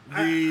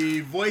 The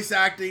voice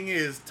acting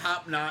is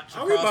top notch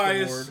Are we across the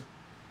biased? board.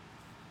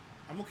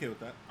 I'm okay with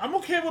that. I'm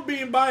okay with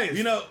being biased.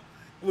 You know,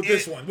 with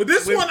this one. With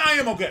this one, I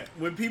am okay.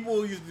 When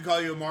people used to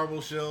call you a Marvel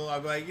shill,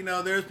 I'd be like, you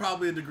know, there's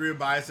probably a degree of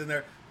bias in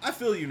there. I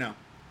feel you now.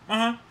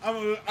 I'm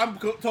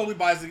totally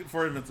biased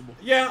for Invincible.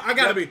 Yeah, I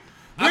gotta be.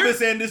 I've been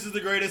saying this is the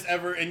greatest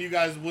ever, and you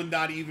guys would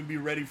not even be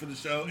ready for the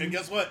show. And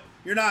guess what?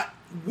 You're not.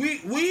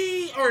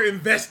 We are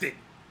invested.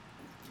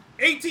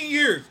 18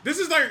 years. This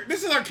is our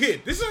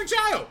kid. This is our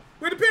child.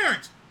 We're the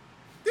parents.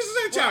 This is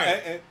our child.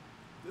 Hey.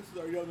 This is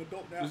our young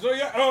adult now. This is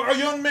our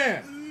young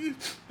man.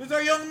 This is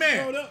our young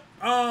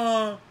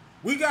man.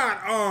 We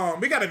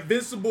got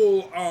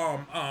Invincible.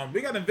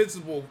 We got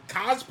Invincible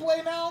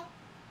cosplay now.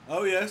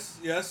 Oh yes.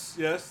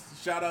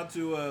 Shout out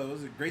to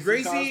was it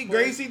Gracie? Cosplay?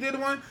 Gracie did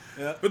one.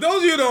 Yeah. But those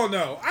of you who don't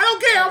know, I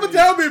don't care. I'm gonna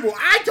tell people.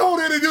 I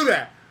told her to do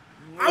that.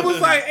 I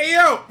was like, hey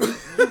yo,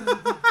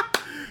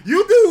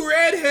 you do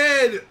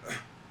redhead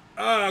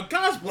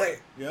cosplay.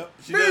 Yep.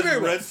 She does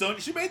Red Sonja.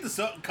 She made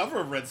the cover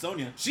of Red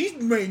Sonja. She's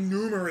made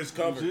numerous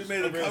covers. She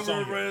made the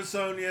cover of Red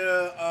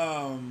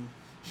Sonja.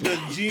 She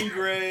does Jean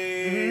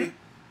Grey.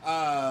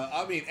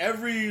 I mean,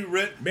 every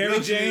Mary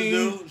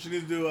Jane. She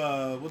needs to do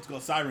what's it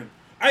called Siren.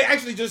 I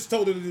actually just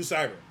told her to do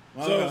Siren.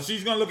 Okay. So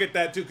she's going to look at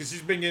that too because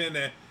she's been getting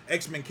the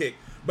X-Men kick.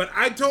 But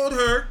I told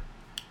her,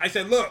 I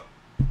said, look,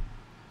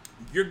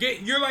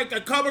 you're like a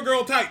cover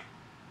girl type.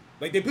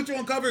 Like they put you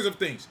on covers of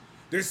things.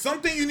 There's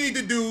something you need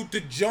to do to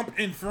jump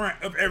in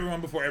front of everyone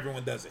before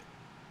everyone does it.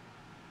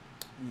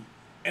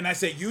 And I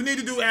said, you need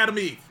to do Adam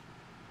Eve.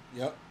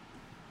 Yep.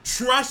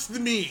 Trust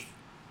me.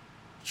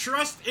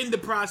 Trust in the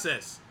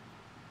process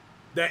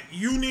that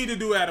you need to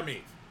do Adam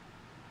Eve.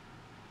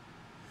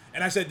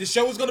 And I said, this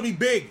show is going to be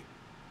big.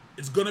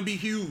 It's going to be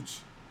huge.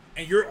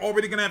 And you're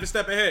already going to have a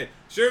step ahead.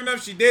 Sure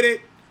enough, she did it.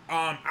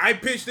 I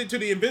pitched it to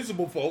the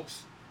Invincible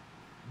folks.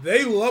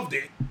 They loved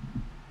it.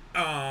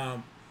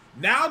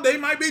 Now they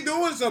might be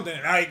doing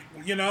something. Like,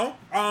 you know,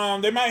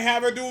 they might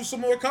have her do some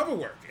more cover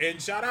work.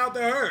 And shout out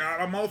to her.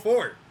 I'm all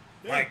for it.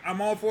 Yeah. Like,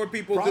 I'm all for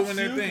people doing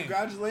their thing.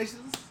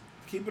 Congratulations.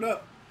 Keep it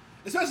up.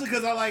 Especially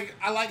because I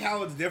like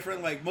how it's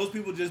different. Like, most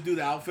people just do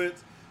the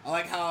outfits. I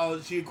like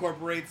how she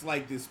incorporates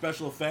like the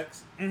special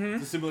effects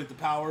to simulate the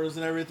powers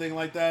and everything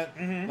like that.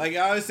 Like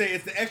I always say,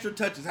 it's the extra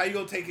touches. How you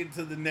gonna take it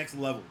to the next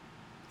level?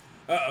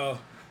 Well,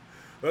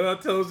 I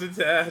told you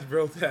Taz,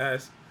 bro,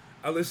 Taz.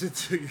 I listened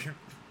to you.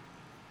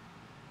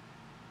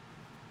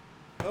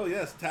 Oh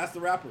yes, Taz the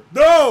rapper.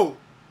 No.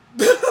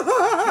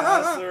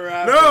 Taz the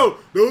rapper. No,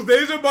 those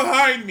days are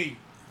behind me.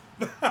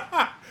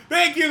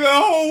 Thank you,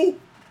 though.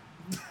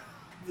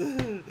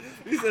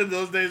 He said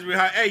those days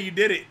behind. Hey, you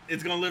did it.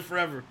 It's gonna live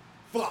forever.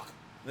 Fuck.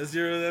 That's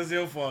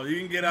your fault. You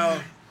can get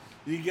out.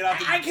 You can get out.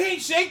 I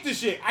can't shake the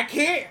shit. I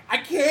can't. I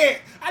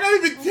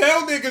don't even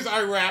tell niggas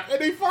I rap,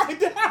 and they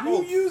find out.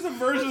 You use a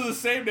version of the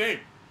same name.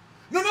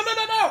 No.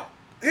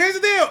 Here's the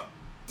deal.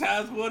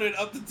 Taz Wood and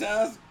Up to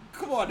Taz.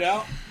 Come on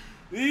now.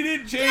 He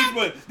didn't change,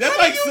 but that's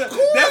like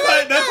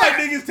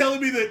niggas telling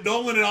me that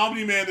Nolan and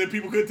Omni Man that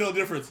people couldn't tell the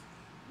difference.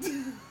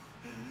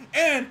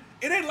 And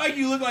it ain't like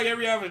you look like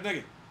every average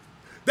nigga.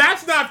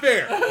 That's not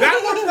fair.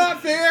 That one's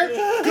not fair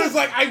because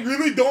like I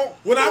really don't.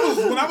 When I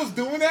was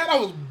doing that, I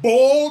was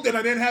bald and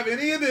I didn't have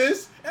any of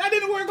this, and I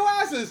didn't wear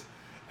glasses.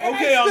 And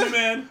okay, Omni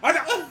Man.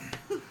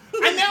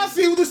 I now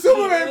see the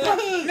Superman.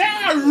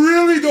 Now I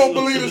really don't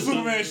believe the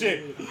Superman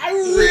shit.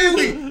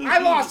 I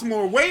lost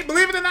more weight.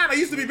 Believe it or not, I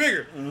used to be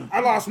bigger. I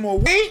lost more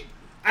weight.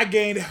 I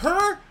gained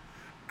hair.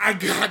 I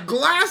got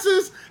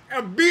glasses,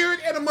 a beard,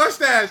 and a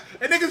mustache.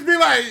 And niggas be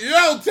like,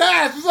 yo,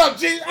 Taz, what's up,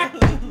 G?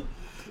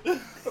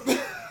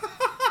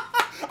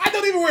 I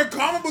don't even wear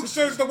comic book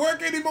shirts to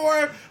work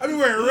anymore. I be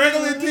wearing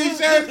regular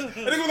t-shirts.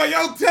 And they go like,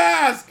 yo,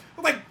 Taz.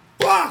 I'm like,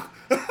 fuck.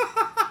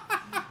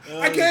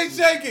 I can't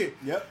shake it.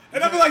 Yep.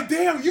 And I'll be like,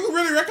 damn, you can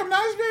really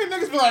recognize me? And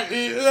niggas be like,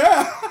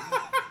 yeah.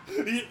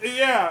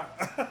 Yeah.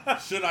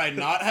 Should I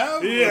not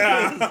have?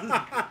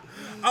 Yeah.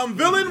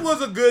 Villain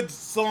was a good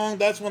song.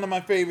 That's one of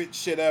my favorite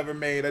shit I ever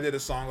made. I did a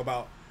song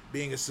about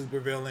being a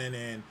supervillain,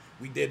 and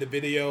we did the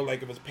video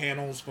like it was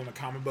panels from the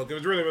comic book. It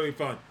was really, really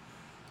fun.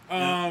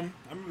 I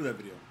remember that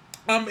video.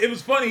 It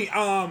was funny.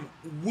 I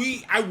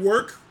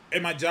work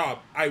at my job.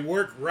 I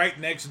work right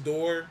next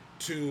door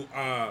to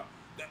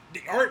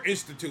the Art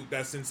Institute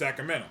that's in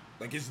Sacramento.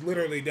 Like, it's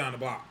literally down the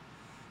block.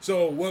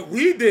 So what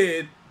we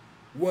did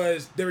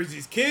was there was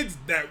these kids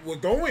that were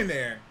going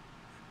there,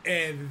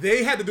 and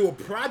they had to do a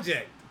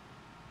project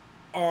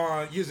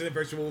on using the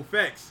virtual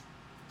effects.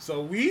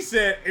 So we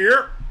said,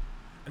 here,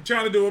 I'm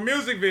trying to do a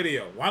music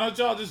video. Why don't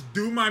y'all just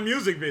do my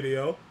music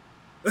video?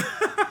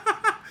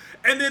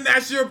 And then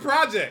that's your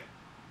project.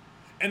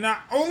 And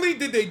not only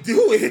did they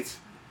do it,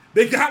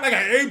 they got like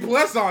an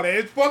A+ on it.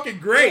 It's fucking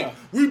great. Yeah.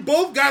 We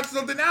both got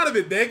something out of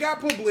it. They got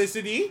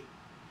publicity,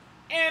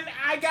 and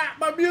I got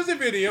my music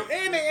video,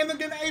 and they ended up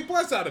getting an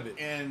A+ out of it.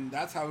 And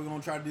that's how we're going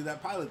to try to do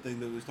that pilot thing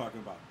that we was talking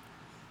about.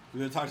 We're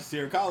going to talk to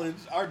Sierra College,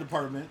 our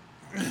department,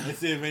 and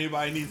see if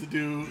anybody needs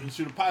to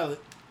shoot a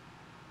pilot,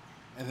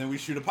 and then we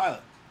shoot a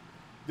pilot.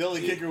 The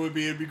only kicker would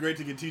be, it'd be great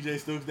to get TJ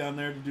Stokes down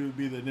there to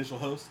be the initial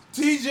host.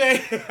 TJ!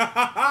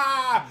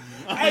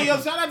 Hey, yo,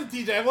 shout out to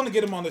TJ. I want to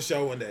get him on the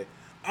show one day.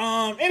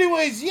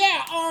 Anyways,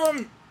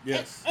 yeah,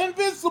 yes.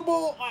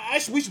 Invincible.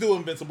 We should do an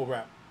Invincible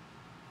rap.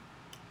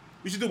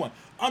 We should do one.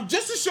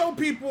 Just to show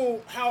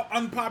people how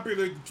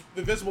unpopular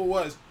Invincible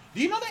was.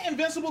 Do you know that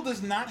Invincible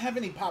does not have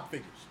any pop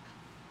figures?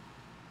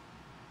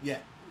 Yeah.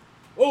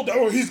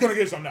 Oh, he's gonna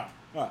get some now.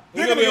 Right.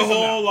 There's gonna be a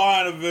whole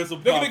line of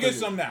Invincible. They're gonna get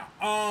some now.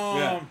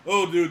 Yeah.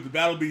 Oh, dude, the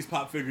Battle Beast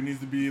pop figure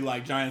needs to be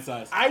like giant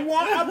size. I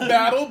want a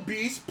Battle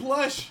Beast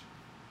plush.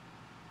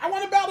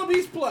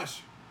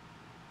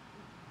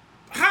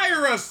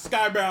 Hire us,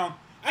 Skybound.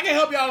 I can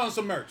help y'all on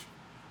some merch.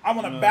 I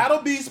want a Battle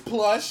Beast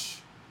plush.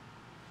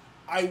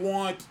 I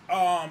want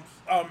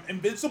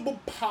Invincible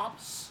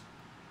pops.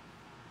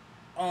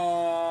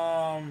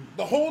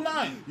 The whole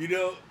nine. You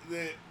know,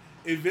 the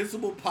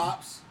Invincible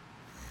pops,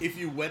 if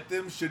you wet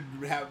them, should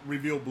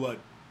reveal blood.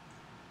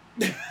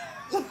 It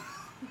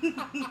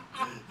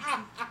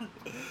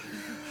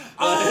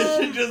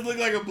should just look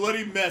like a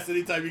bloody mess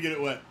anytime you get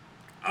it wet.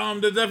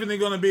 There's definitely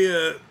gonna be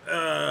him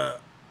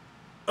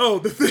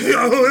going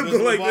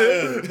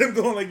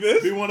like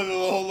this. Be one of the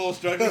whole little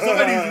structures.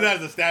 Somebody needs to do that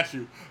as a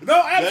statue.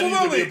 No, absolutely.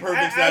 That needs to be a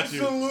perfect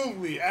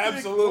statue.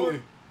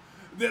 Absolutely.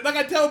 Like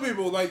I tell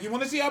people, like, you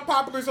want to see how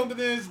popular something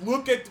is,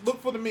 look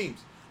for the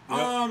memes.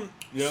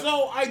 Yep.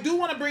 So I do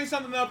want to bring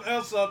something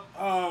else up.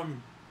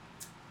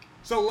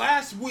 So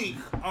last week,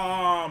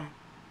 I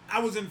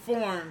was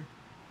informed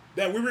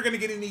that we were going to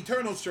get an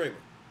Eternals trailer.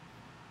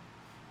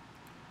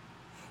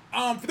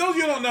 For those of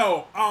you who don't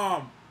know,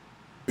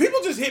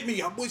 people just hit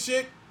me up with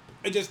shit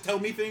and just tell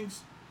me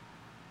things.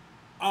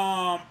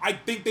 I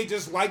think they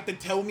just like to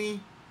tell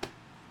me.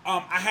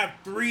 I have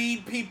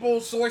 3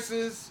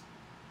 sources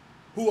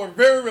who are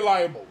very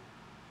reliable.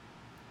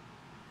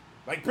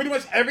 Like, pretty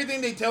much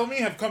everything they tell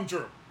me have come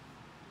true.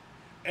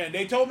 And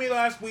they told me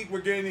last week we're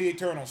getting the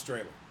Eternals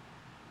trailer.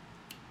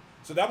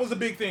 So that was a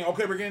big thing.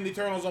 Okay, we're getting the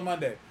Eternals on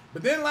Monday.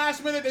 But then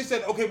last minute they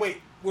said, okay,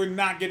 wait, we're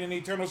not getting the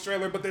Eternals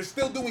trailer, but they're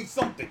still doing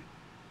something.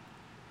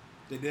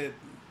 They did.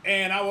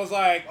 And I was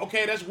like,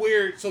 okay, that's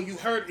weird. So you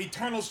heard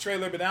Eternals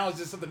trailer, but now it's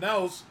just something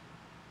else.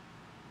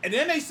 And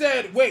then they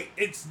said, wait,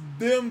 it's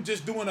them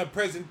just doing a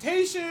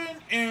presentation,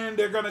 and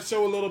they're going to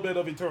show a little bit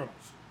of Eternals.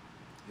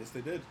 Yes,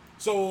 they did.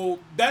 So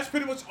that's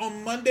pretty much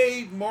on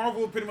Monday.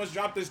 Marvel pretty much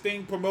dropped this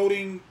thing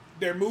promoting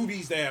their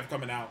movies they have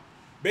coming out.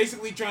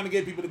 Basically trying to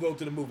get people to go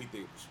to the movie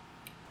theaters.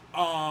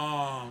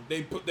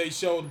 They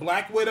showed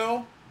Black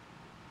Widow.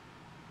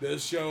 They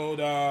showed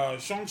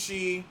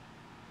Shang-Chi.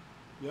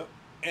 Yep.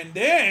 And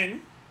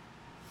then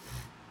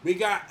we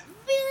got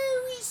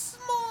very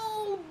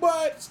small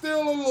but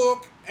still a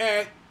look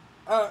at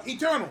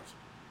Eternals.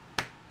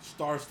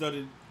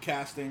 Star-studded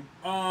casting.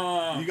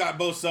 You got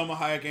both Selma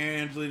Hayek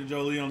and Angelina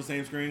Jolie on the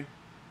same screen.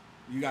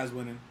 You guys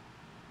winning.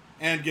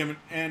 And Gemma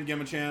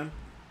Chan.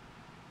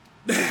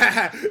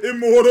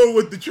 Immortal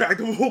with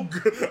detractable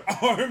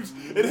arms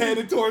and head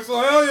and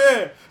torso. Hell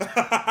yeah.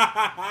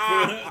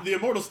 The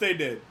Immortal stay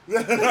dead.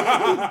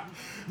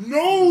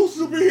 No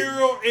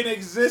superhero in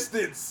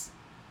existence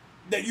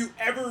that you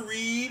ever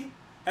read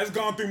has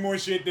gone through more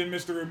shit than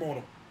Mr.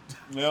 Immortal.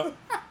 Yep.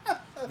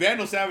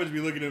 Vandal Savage be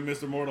looking at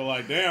Mr. Immortal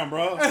like, damn,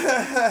 bro.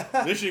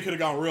 This shit could have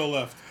gone real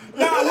left.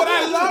 Now, what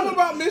I love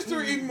about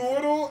Mr.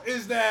 Immortal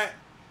is that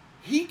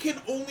he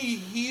can only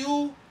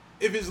heal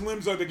if his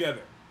limbs are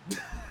together.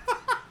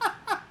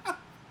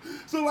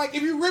 So, like,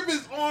 if you rip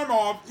his arm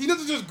off, he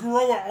doesn't just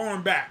grow an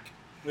arm back.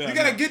 Yeah, you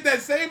gotta get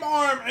that same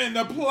arm and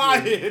apply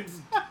it.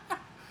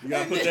 You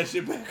gotta put that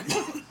shit back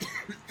on.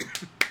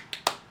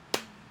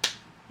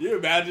 You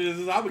imagine this?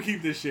 I'm gonna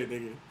keep this shit,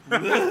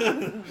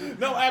 nigga.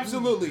 No,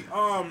 absolutely.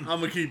 I'm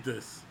gonna keep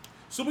this.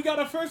 So we got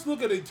our first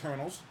look at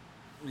Eternals.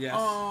 Yes.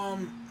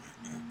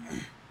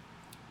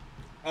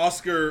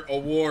 Oscar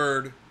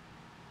award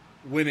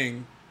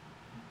winning.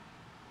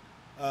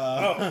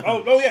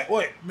 Yeah.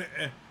 Wait,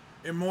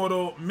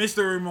 Immortal,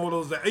 Mr.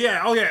 Immortal's that?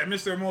 Yeah. Oh yeah,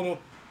 Mr. Immortal.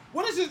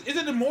 What is it? Is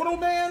it Immortal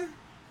Man?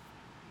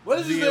 What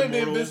is his name? The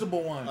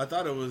Invisible One. I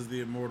thought it was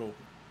the Immortal.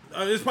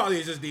 This probably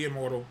is just the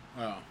Immortal.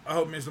 Oh. I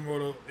hope Mr.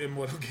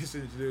 Immortal gets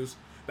introduced.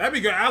 That'd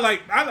be good.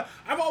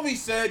 I've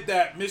always said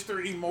that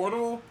Mr.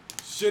 Immortal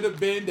should have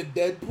been the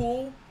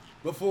Deadpool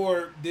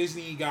before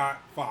Disney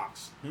got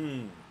Fox.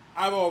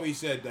 I've always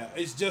said that.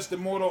 It's just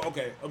Immortal.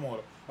 Okay,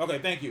 Immortal. Okay,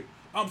 thank you.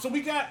 So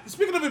we got,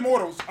 speaking of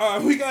Immortals,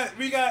 we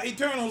got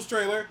Eternals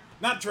trailer.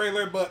 Not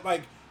trailer, but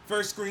like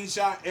first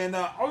screenshot. And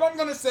all I'm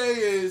gonna say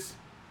is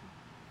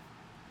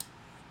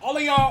all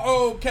of y'all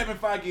owe Kevin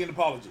Feige an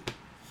apology.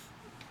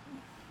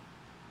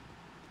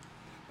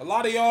 A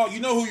lot of y'all, you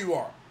know who you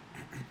are.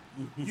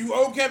 You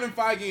owe Kevin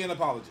Feige an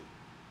apology.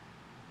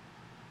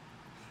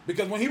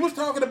 Because when he was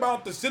talking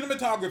about the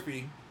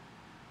cinematography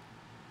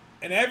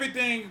and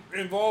everything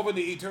involving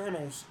the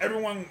Eternals,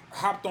 everyone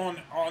hopped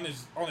on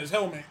his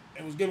helmet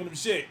and was giving him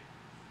shit.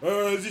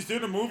 Has he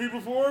seen a movie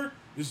before?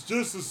 It's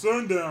just a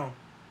sundown.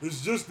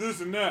 It's just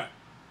this and that.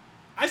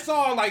 I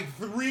saw like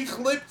 3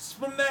 clips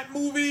from that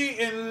movie,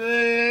 and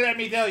let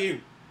me tell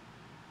you,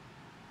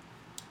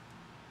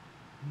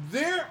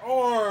 there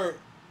are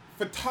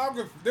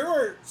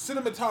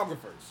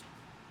cinematographers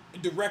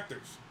and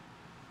directors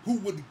who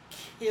would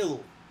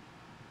kill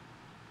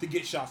to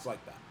get shots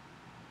like that.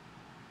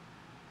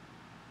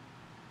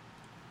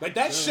 Like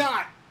that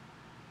shot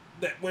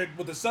that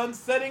with the sun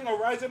setting or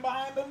rising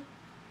behind them.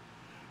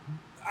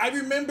 I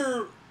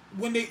remember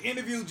when they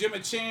interviewed Gemma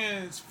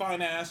Chan's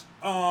fine ass.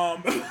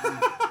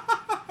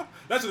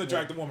 That's an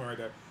attractive woman right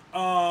there.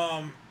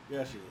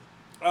 Yeah, she is.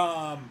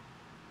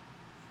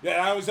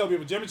 Yeah, I always tell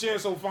people Gemma Chan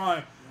is so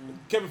fine.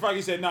 Kevin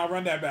Feige said, "Nah,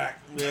 run that back."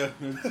 Yeah,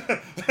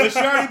 but she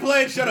already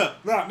played. Shut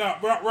up. No,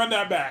 run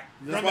that back.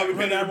 That's why we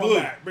Bring painted her that one blue.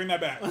 back. Bring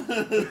that back.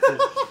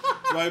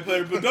 Why you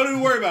played her blue? Don't even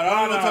worry about it.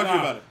 I don't want to talk to you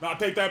about it. No,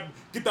 take that.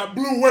 Get that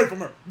blue away from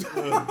her. She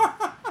good.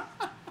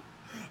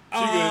 She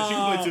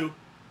can play too.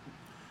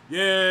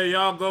 Yeah,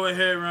 y'all go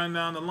ahead, run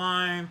down the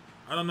line.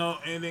 I don't know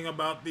anything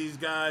about these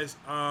guys.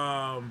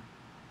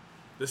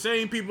 The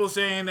same people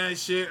saying that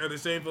shit are the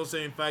same people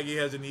saying Feige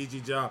has an easy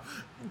job.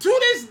 To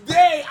this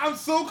day, I'm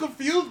so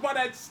confused by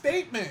that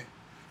statement.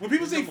 When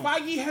people say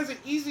Feige has an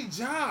easy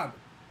job,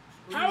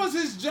 how is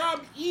his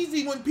job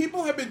easy when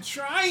people have been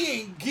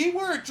trying,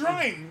 keyword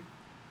trying,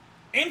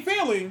 and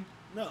failing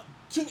to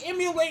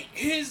emulate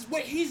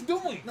what he's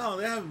doing? No,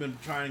 they haven't been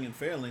trying and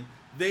failing.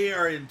 They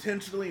are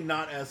intentionally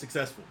not as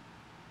successful.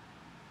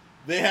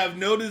 They have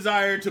no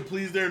desire to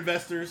please their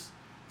investors,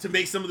 to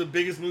make some of the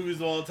biggest movies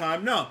of all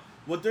time. No.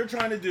 What they're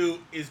trying to do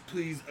is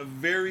please a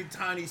very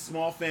tiny,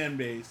 small fan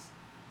base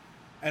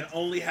and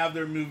only have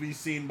their movies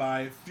seen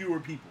by fewer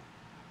people.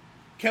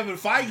 Kevin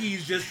Feige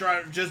is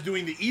just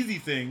doing the easy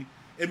thing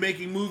and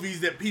making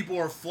movies that people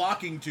are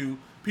flocking to,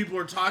 people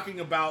are talking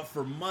about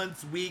for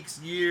months,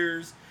 weeks,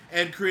 years,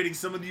 and creating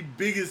some of the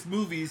biggest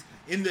movies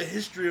in the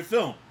history of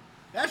film.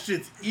 That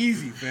shit's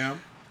easy,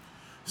 fam.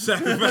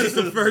 Sacrifice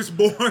the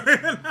firstborn.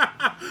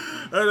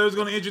 They was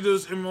going to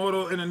introduce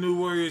Immortal in the New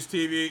Warriors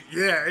TV.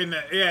 And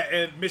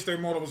Mr.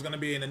 Immortal was going to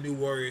be in the New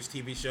Warriors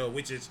TV show,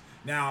 which is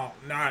now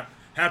not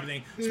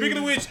happening. Speaking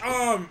of which,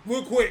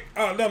 real quick,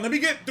 let me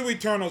get through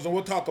Eternals and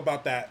we'll talk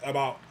about that.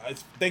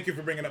 Thank you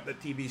for bringing up the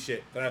TV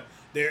shit.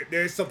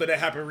 There's something that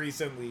happened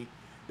recently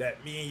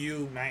that me and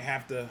you might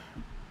have to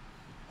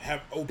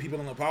owe people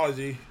an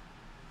apology.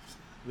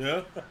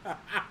 Yeah.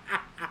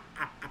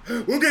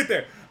 We'll get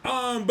there.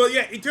 But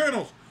yeah,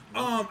 Eternals.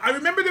 I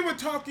remember they were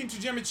talking to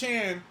Gemma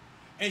Chan,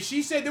 and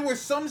she said there were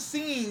some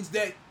scenes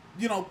that,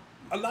 a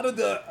lot of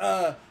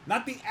the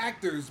not the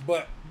actors,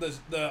 but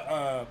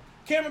the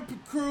camera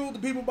crew, the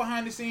people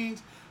behind the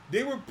scenes,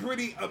 they were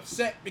pretty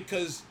upset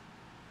because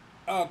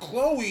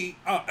Oscar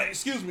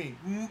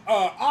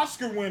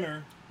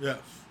winner. Yes.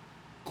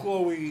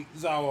 Chloe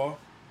Zhao.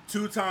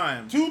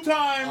 Two-time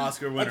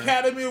Oscar winner.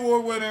 Academy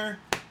Award winner.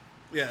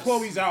 Yes.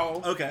 Chloe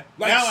Zhao. Okay.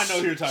 Now I know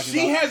who you're talking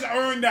about. She has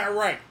earned that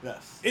right.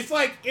 Yes. It's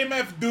like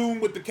MF Doom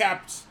with the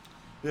caps.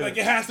 Yeah. Like,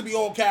 it has to be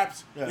all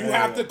caps. Yeah, you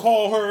have to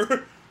call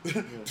her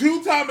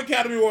two-time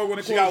Academy Award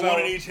winner. She got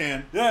one in each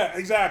hand. Yeah,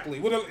 exactly.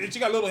 And she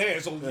got little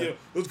hands, so it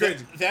was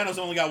crazy. Thanos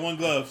only got one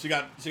glove. She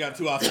got 2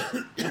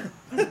 Oscars.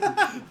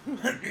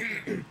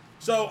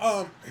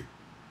 So,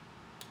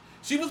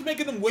 she was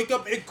making them wake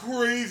up at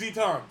crazy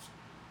times.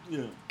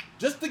 Yeah.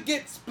 Just to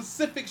get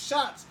specific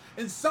shots.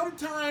 And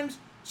sometimes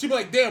she'd be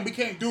like, damn, we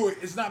can't do it.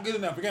 It's not good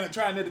enough. We're going to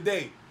try another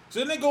day. So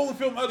then they go and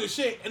film other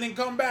shit and then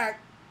come back,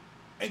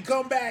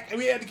 and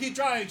we had to keep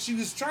trying. She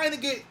was trying to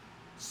get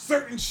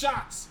certain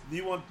shots.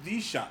 You want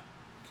these shots.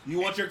 You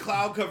want your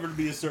cloud cover to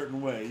be a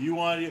certain way. You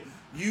want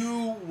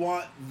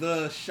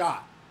the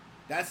shot.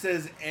 That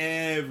says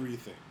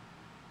everything.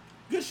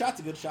 Good shot's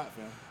a good shot,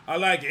 fam. I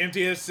like it.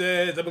 MTS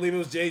says, I believe it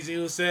was Jay-Z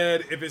who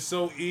said, if it's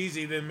so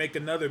easy, then make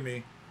another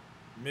me.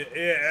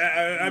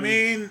 Yeah, I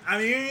mean...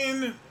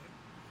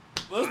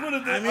 Let's put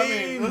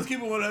it. Let's keep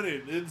it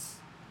 100.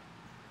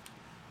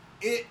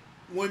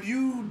 when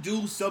you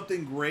do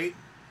something great,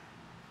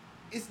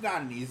 it's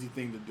not an easy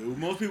thing to do.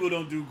 Most people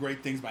don't do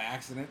great things by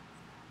accident,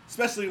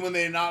 especially when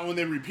they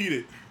repeat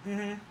it.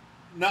 Mm-hmm.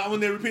 Not when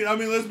they repeat it. I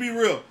mean, let's be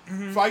real.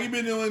 Mm-hmm. Feige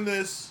been doing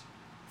this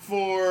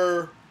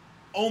for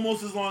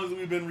almost as long as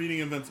we've been reading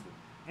Invincible.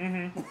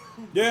 Mm-hmm.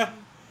 Yeah.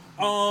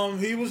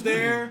 He was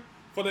there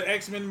for the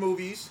X-Men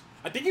movies.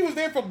 I think he was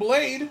there for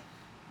Blade.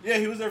 Yeah,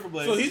 he was there for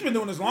Blade. So he's been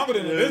doing this longer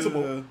than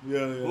Invincible.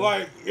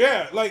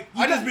 Yeah.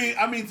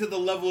 I mean to the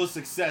level of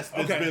success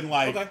that's been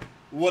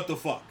what the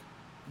fuck?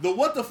 The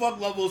what the fuck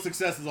level of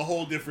success is a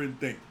whole different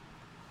thing.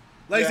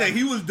 Like I said,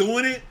 he was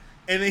doing it,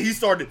 and then he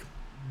started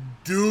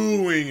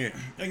doing it.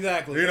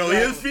 Exactly.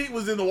 His feet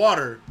was in the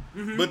water,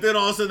 but then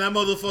all of a sudden that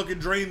motherfucker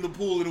drained the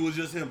pool, and it was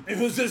just him. It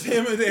was just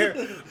him in there.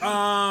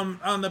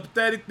 The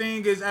pathetic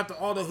thing is, after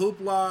all the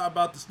hoopla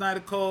about the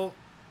Snyder Code,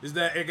 is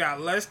that it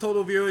got less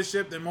total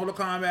viewership than Mortal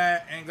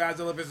Kombat and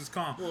Godzilla vs.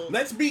 Kong. Well,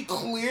 let's be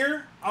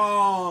clear.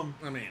 Mortal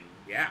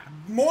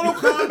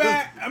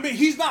Kombat,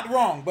 he's not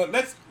wrong, but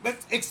let's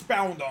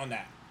expound on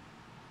that.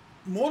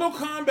 Mortal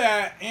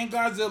Kombat and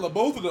Godzilla,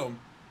 both of them,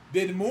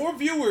 did more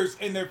viewers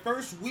in their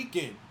first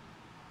weekend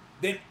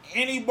than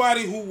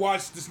anybody who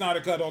watched the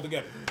Snyder Cut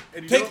altogether.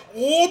 And take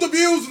all the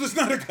views of the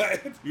Snyder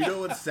Cut. You know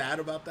what's sad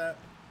about that?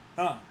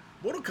 Huh?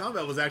 Mortal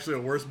Kombat was actually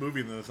a worse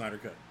movie than the Snyder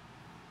Cut.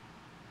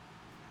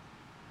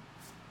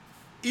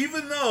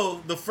 Even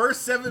though the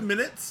first 7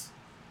 minutes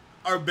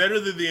are better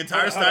than the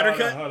entire Snyder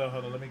Cut. Hold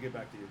on. Let me get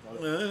back to you.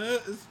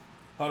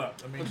 Hold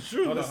up. It's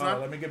true. Hold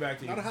on. Let me get back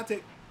to you. Not a hot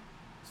take.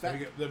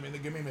 Give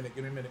me a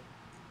minute.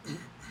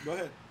 Go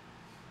ahead.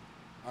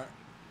 All right.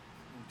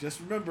 Just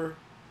remember,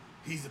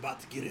 he's about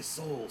to get his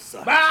soul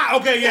sucked.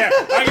 Okay, yeah.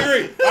 I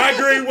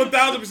agree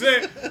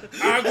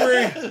 1,000%. I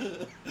agree.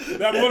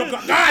 That Mortal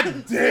Kombat.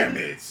 God damn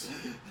it.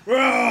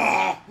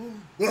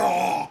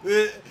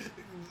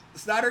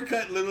 Snyder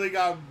Cut literally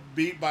got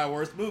beat by a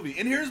worse movie.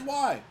 And here's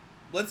why.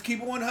 Let's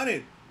keep it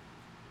 100.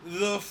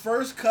 The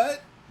first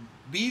cut,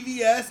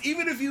 BVS,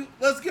 even if you...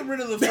 Let's get rid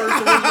of the first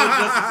original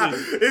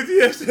Justice League.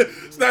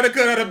 If Snyder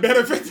Cut had a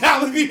better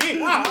fatality.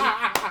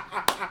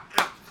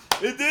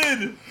 It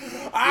did.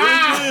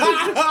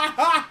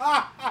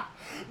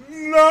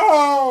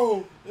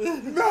 No.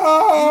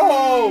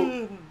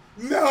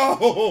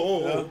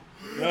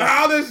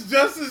 How does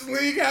Justice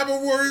League have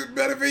a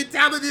better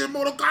fatality than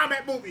Mortal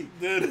Kombat movie?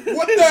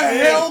 What the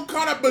hell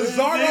kind of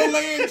Bizarro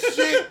Land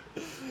shit?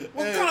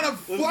 What kind of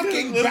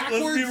fucking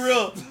backwards? Let's be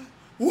real.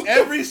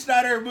 Every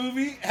Snyder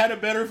movie had a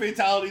better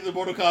fatality than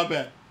Mortal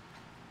Kombat.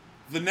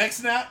 The next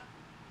snap?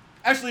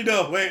 Actually,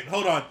 no. Wait,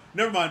 hold on.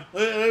 Never mind.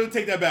 Let me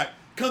take that back.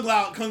 Kung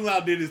Lao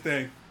did his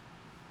thing.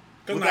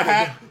 With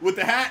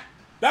the hat.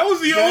 That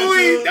was the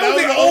only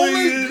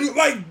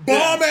like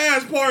bomb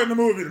ass part in the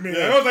movie to me.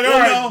 Yeah. I was like, all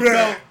right,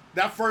 no.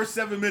 That first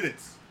 7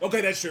 minutes.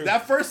 Okay, that's true.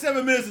 That first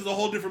 7 minutes is a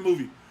whole different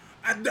movie.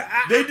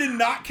 They did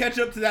not catch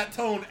up to that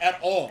tone at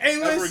all. Hey,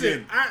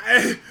 listen.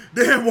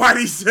 Damn, why'd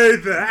he say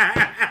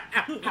that?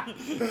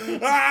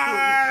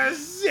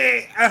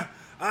 Shit.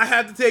 I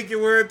have to take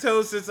your word,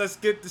 Toe, since I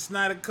skipped the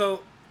Snyder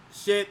Cut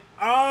shit.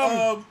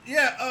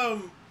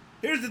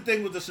 Here's the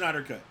thing with the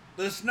Snyder Cut.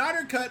 The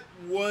Snyder Cut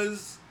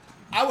was,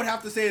 I would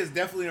have to say, is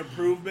definitely an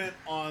improvement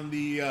on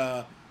the,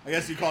 I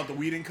guess you call it the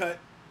Whedon Cut.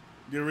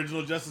 The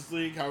original Justice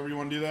League, however you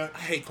want to do that. I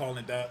hate calling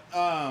it that.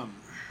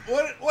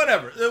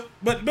 Whatever.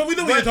 But we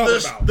know what you're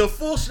talking about. The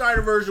full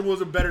Snyder version was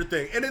a better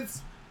thing. And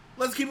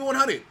let's keep it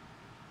 100.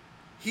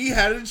 He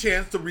had a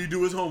chance to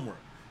redo his homework.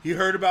 He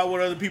heard about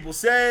what other people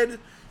said.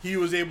 He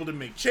was able to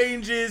make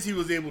changes. He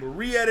was able to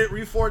re-edit,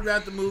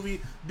 reformat the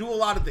movie, do a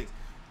lot of things.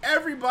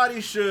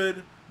 Everybody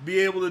should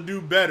be able to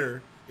do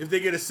better if they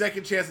get a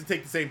second chance to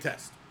take the same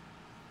test.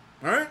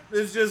 All right?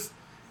 It's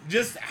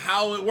just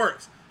how it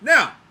works.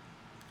 Now,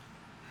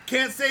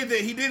 can't say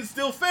that he didn't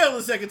still fail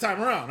the second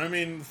time around. I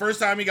mean, the first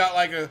time he got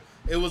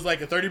it was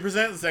like a 30%.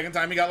 The second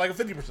time he got like a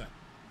 50%.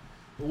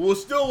 Well,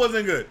 still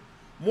wasn't good.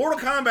 Mortal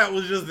Kombat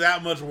was just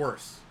that much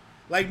worse.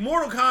 Like,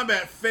 Mortal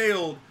Kombat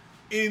failed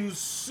in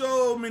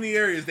so many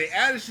areas. They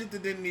added shit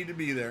that didn't need to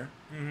be there.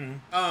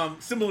 Mm-hmm.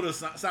 Similar to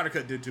Snyder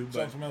Cut did too.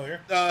 Sounds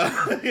familiar. Yeah,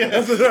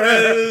 that's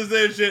the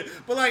same shit.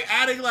 But like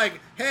adding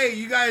hey,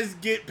 you guys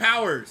get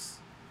powers.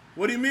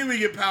 What do you mean we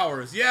get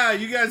powers? Yeah,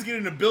 you guys get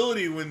an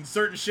ability when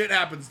certain shit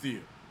happens to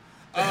you.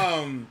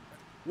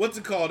 What's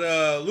it called?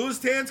 Louis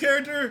Tan's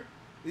character?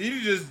 You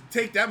just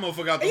take that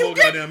motherfucker out the whole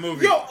goddamn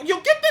movie. Yo,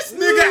 get this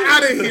nigga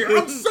out of here.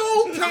 I'm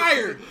so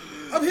tired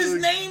of his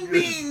name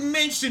being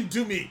mentioned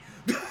to me.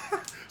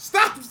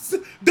 Stop.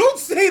 Don't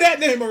say that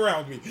name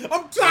around me.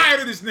 I'm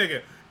tired of this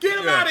nigga. Get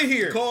him out of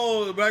here.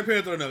 Cole, Black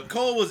Panther, no.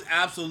 Cole was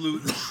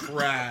absolute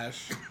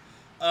trash.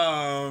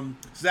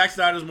 Zack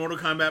Snyder's Mortal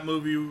Kombat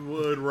movie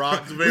would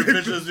rock.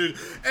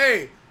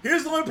 Hey,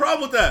 here's the only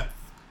problem with that.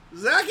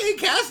 Zack ain't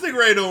casting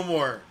Ray no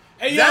more.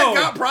 Hey, Zack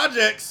got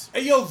projects.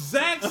 Hey,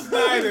 Zack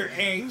Snyder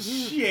ain't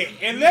shit.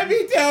 And let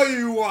me tell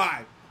you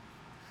why.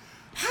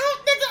 How,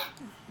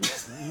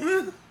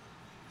 nigga?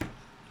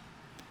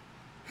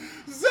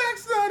 Zack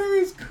Snyder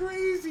is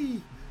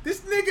crazy.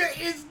 This nigga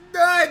is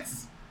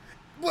nuts.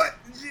 But,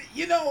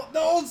 you know, the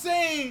old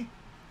saying,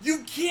 you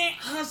can't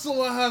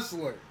hustle a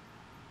hustler.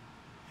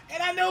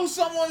 And I know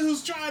someone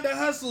who's trying to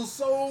hustle,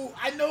 so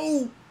I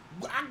know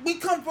we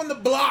come from the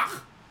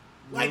block.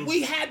 Like,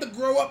 we had to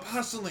grow up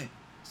hustling.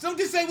 Some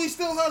can say we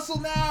still hustle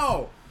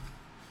now.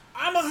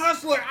 I'm a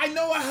hustler. I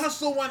know I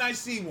hustle when I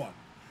see one.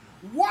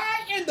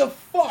 Why in the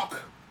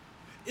fuck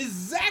is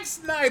Zack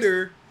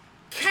Snyder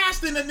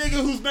casting a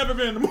nigga who's never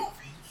been in a movie?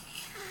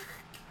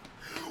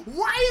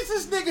 Why is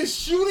this nigga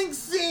shooting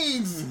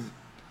scenes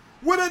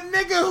with a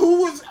nigga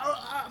who was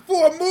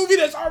for a movie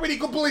that's already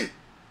complete?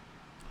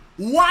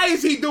 Why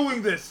is he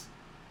doing this?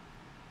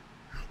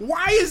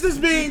 Why is this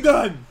being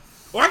done?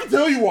 Well, I can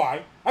tell you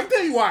why.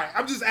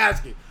 I'm just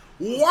asking.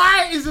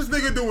 Why is this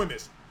nigga doing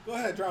this? Go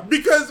ahead, drop it.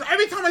 Because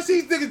every time I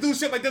see these niggas do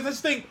shit like this, I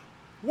just think,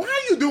 why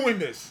are you doing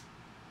this?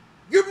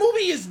 Your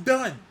movie is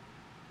done.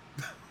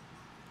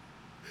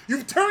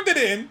 You've turned it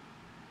in.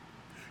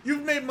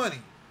 You've made money.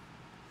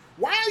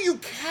 Why are you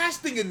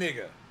casting a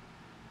nigga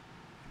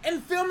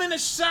and filming a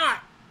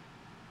shot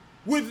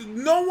with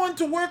no one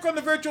to work on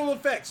the virtual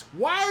effects?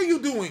 Why are you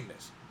doing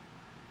this?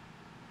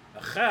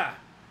 Aha.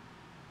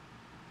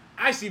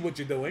 I see what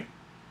you're doing.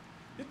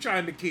 You're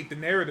trying to keep the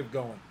narrative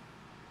going.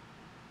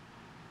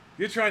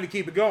 You're trying to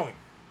keep it going.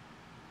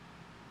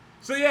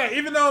 So yeah,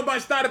 even though my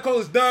article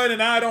is done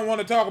and I don't want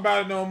to talk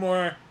about it no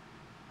more,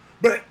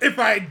 but if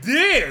I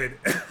did,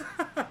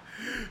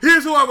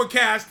 here's who I would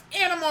cast,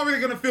 and I'm already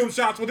going to film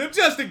shots with him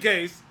just in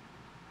case.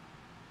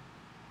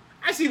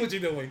 I see what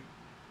you're doing.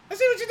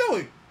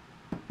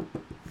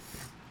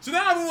 So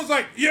now everyone's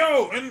like,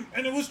 yo, and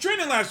it was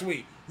trending last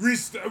week.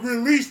 Release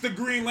the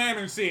Green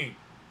Lantern scene.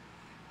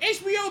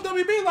 HBO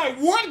WB like,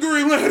 what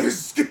Green Lantern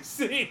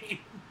scene?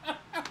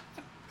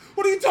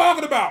 What are you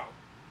talking about?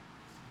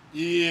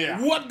 Yeah.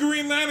 What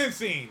Green Lantern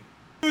scene?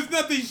 There's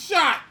nothing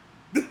shot.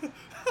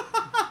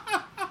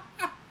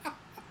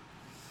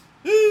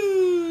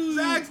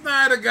 Zack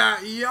Snyder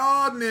got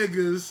y'all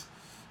niggas.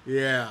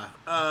 Yeah.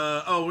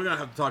 We're gonna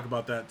have to talk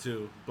about that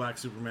too. Black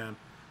Superman.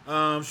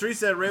 Shree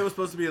said Ray was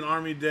supposed to be an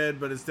Army Dead,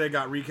 but instead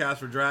got recast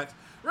for Drax.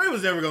 Ray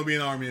was never gonna be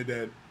an Army of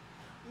Dead.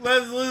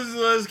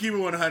 Let's keep it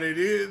 100.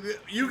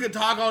 You could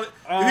talk on it.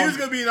 If he was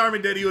gonna be an Army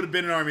of Dead, he would have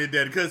been an Army of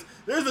Dead because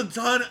there's a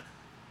ton of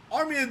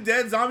Army of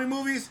Dead zombie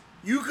movies.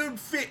 You could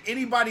fit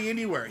anybody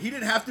anywhere. He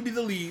didn't have to be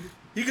the lead.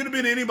 He could have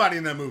been anybody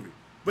in that movie,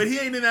 but he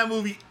ain't in that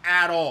movie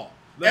at all.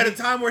 At a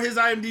time where his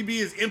IMDb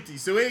is empty,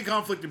 so it ain't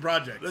conflicting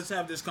projects. Let's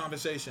have this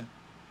conversation.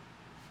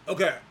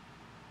 Okay.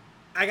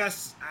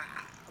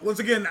 Once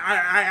again,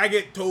 I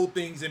get told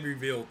things and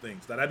revealed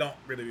things that I don't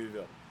really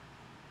reveal.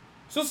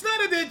 So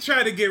Snyder did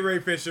try to get Ray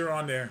Fisher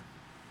on there.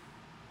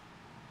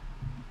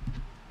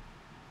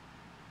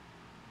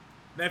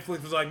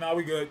 Netflix was like, nah,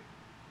 we good.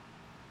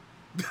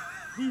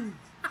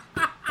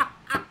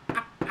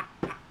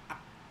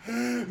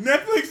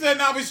 Netflix said,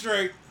 nah, we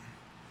straight.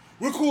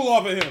 We're cool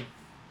off of him.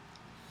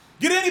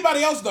 Get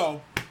anybody else,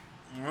 though.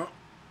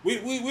 We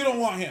don't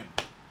want him.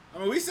 I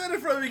mean, we said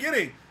it from the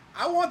beginning.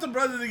 I want the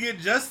brother to get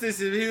justice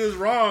if he was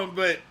wrong,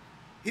 but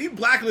he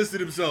blacklisted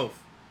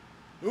himself.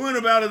 We went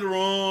about it the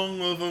wrong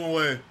motherfucking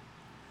way.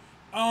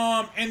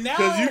 And now...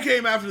 Because you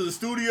came after the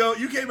studio.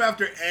 You came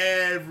after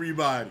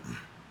everybody.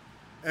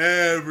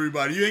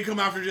 Everybody. You ain't come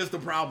after just the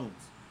problems.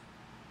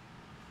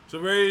 So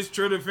Ray's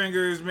trigger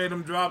fingers made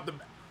him drop the...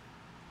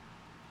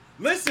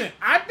 Listen,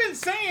 I've been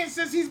saying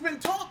since he's been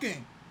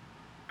talking.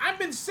 I've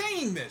been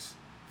saying this.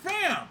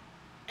 Fam,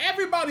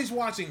 everybody's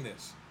watching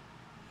this.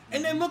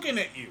 And they're looking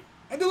at you.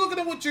 And they're looking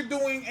at what you're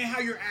doing and how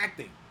you're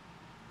acting.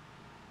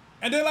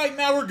 And they're like,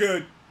 nah, we're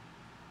good.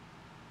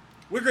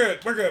 We're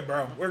good,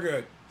 bro. We're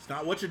good. It's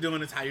not what you're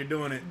doing, it's how you're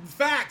doing it.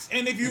 Facts.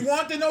 And if you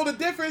want to know the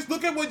difference,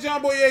 look at what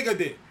John Boyega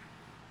did.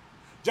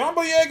 John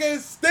Boyega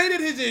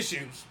stated his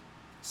issues.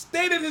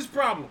 Stated his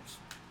problems.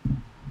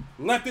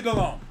 Left it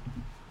alone.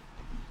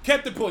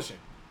 Kept it pushing.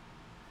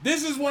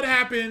 This is what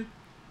happened.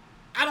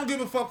 I don't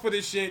give a fuck for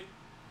this shit.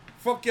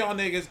 Fuck y'all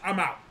niggas. I'm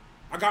out.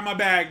 I got my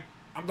bag.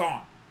 I'm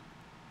gone.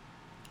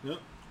 Yep.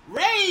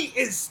 Ray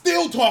is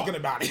still talking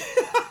about it.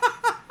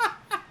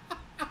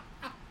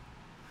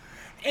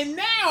 And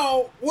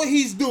now what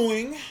he's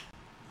doing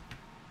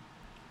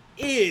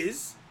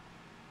is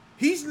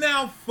he's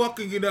now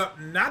fucking it up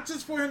not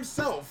just for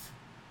himself.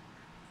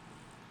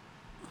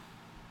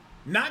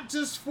 Not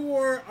just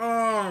for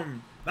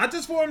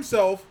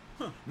himself,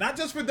 not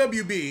just for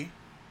WB,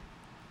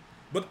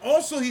 but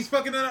also he's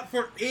fucking it up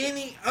for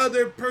any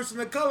other person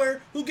of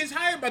color who gets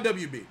hired by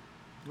WB.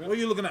 What are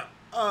you looking at?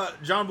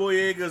 John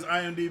Boyega's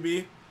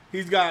IMDb.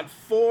 He's got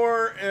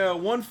 4,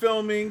 1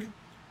 filming,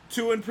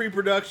 2 in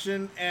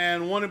pre-production,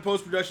 and 1 in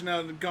post-production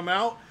now to come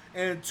out,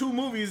 and 2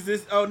 movies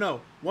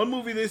 1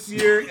 movie this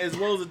year as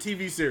well as a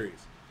TV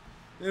series.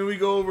 Then we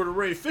go over to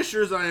Ray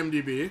Fisher's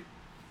IMDb.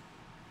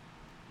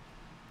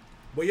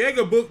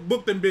 Boyega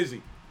booked and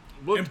busy.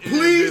 And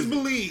please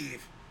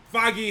believe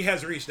Feige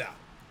has reached out.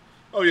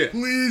 Oh, yeah.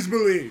 Please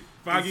believe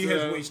Feige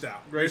has reached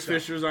out. Ray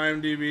Fisher's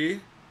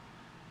IMDb.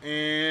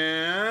 And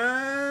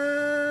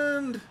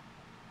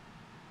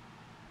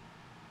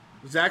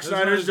Zack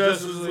Snyder's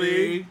Justice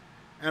League.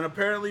 and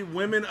apparently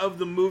Women of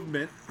the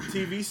Movement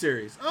TV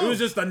series. It was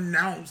just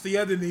announced. He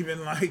didn't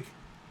even like.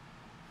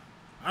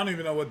 I don't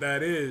even know what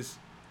that is.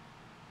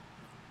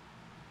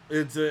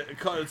 It's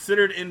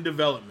considered in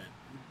development.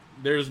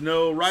 There's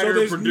no writer,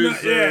 there's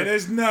producer.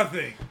 there's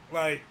nothing.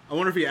 Like, I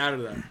wonder if he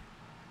added that.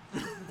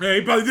 yeah,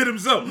 he probably did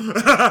himself.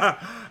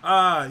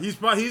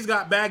 He's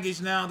got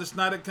baggage now. The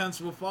Snyder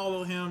Cunts will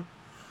follow him.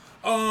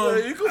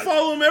 You can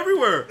follow him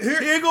everywhere. He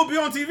ain't gonna be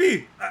on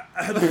TV.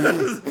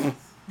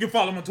 You can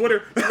follow him on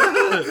Twitter. You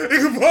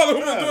can follow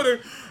him on Twitter.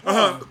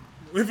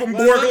 From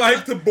Borg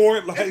life to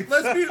Borg life.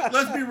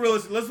 Let's be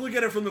realistic. Let's look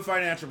at it from the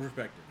financial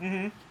perspective.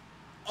 Mm-hmm.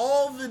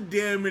 All the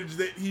damage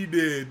that he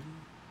did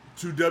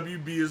to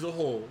WB as a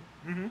whole,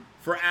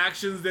 for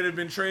actions that have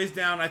been traced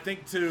down, I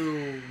think,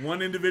 to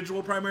one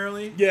individual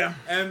primarily. Yeah.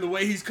 And the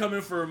way he's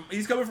coming from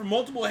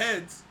multiple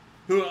heads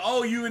who,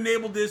 oh, you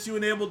enabled this, you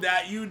enabled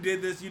that, you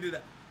did this, you did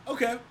that.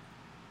 Okay,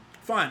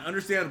 fine,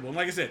 understandable. And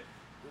like I said,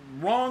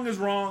 wrong is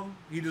wrong.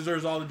 He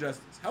deserves all the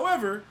justice.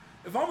 However,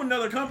 if I'm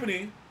another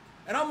company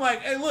and I'm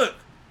like, hey, look,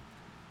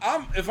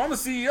 if I'm a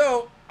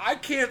CEO, I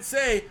can't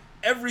say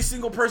every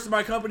single person in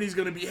my company is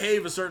going to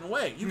behave a certain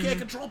way. You can't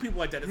control people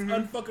like that. It's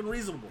unfucking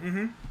reasonable.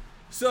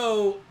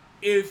 So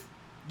if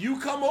you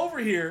come over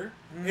here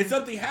and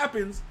something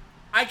happens,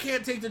 I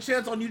can't take the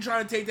chance on you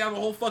trying to take down the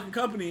whole fucking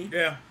company.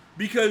 Yeah.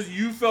 Because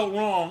you felt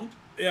wronged.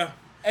 Yeah.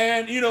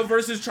 And,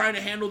 versus trying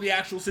to handle the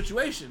actual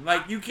situation.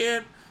 Like, you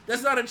can't,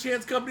 that's not a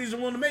chance companies are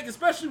willing to make,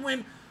 especially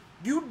when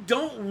you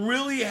don't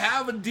really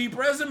have a deep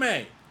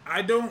resume.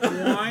 I don't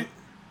want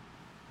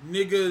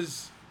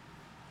niggas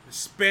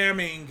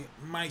spamming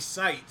my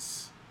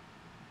sites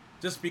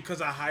just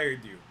because I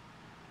hired you.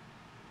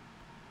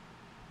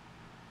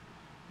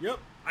 Yep.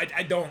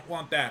 I don't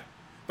want that.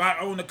 If I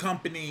own a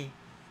company,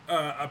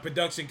 a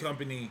production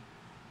company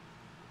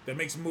that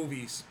makes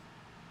movies,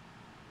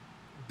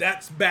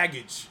 that's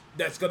baggage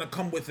that's gonna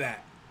come with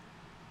that.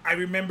 I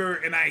remember,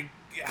 and I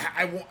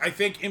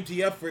thank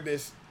MTF for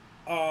this,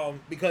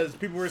 because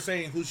people were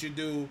saying who should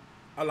do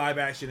a live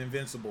action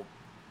Invincible,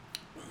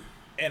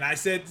 and I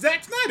said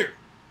Zack Snyder.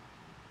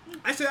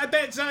 I said I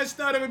think Zack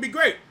Snyder would be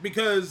great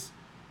because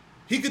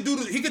he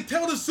could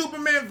tell the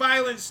Superman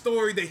violence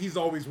story that he's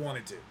always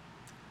wanted to.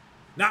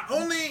 Not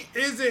only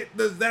is it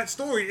that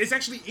story, it's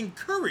actually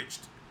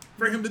encouraged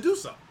for him to do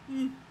so.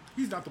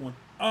 He's not the one.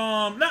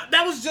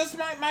 That was just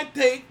my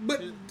take,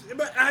 but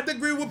I had to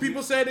agree with what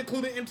people said,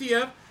 including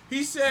MTF.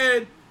 He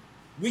said,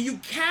 when you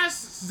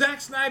cast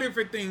Zack Snyder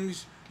for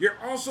things, you're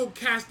also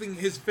casting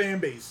his fan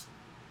base.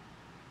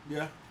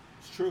 Yeah,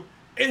 it's true.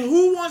 And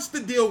who wants to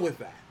deal with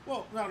that?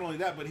 Well, not only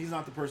that, but he's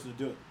not the person to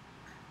do it.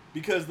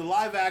 Because the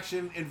live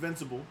action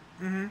Invincible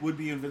would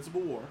be Invincible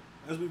War,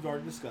 as we've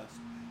already discussed.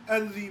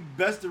 And the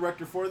best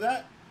director for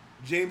that,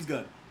 James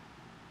Gunn.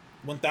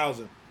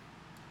 1,000.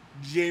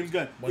 James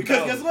Gunn. 1,000.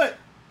 Because guess what?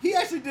 He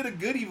actually did a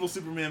good Evil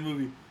Superman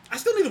movie. I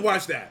still need to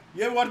watch that.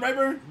 You ever watch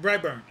Brightburn?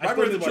 Brightburn.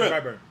 Brightburn's a trip.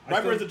 Brightburn.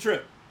 Brightburn's a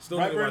trip.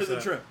 Brightburn is a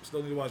trip.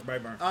 Still need to watch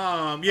Brightburn.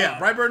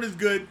 Brightburn is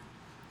good.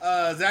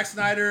 Zack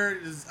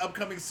Snyder's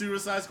upcoming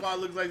Suicide Squad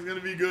looks like it's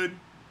gonna be good.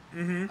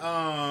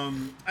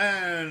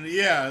 And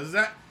yeah,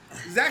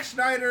 Zack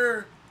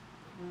Snyder.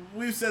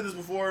 We've said this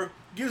before.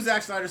 Give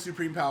Zack Snyder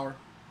supreme power.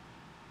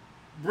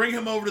 Bring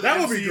him over to the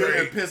MCU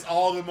and piss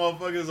all the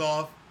motherfuckers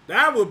off.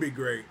 That would be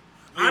great.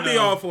 I'd be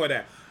all for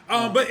that.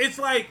 But it's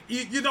like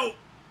you know,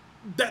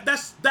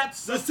 that's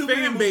too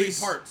many fan moving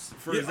base parts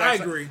for Yeah, Zack I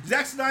Snyder. agree.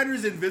 Zack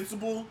Snyder's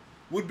Invincible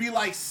would be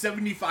like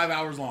 75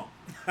 hours long.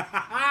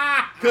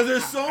 Because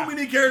there's so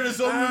many characters,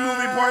 so many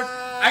moving parts.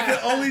 I can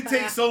only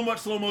take so much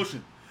slow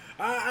motion.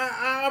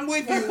 I'm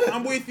with you.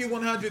 I'm with you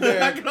 100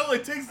 there. I can only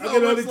take so I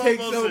can much only slow take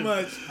motion. so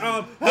much.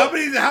 How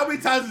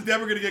many times is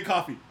Deborah gonna get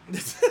coffee?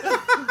 She's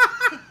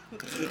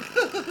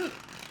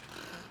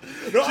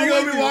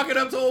gonna be walking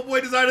up to old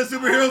boy designer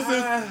superhero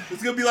suits.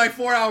 It's gonna be like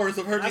 4 hours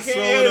of her just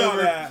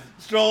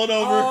strolling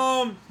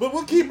over. But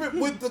we'll keep it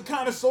with the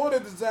kind of sort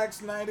of the Zack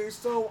Snyder.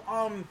 So,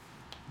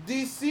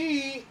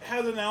 DC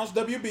has announced,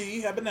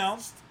 WB have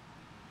announced,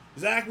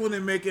 Zack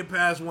wouldn't make it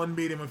past one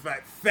meeting. In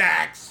fact,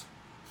 facts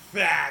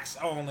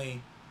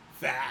only,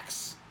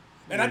 facts.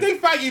 And I think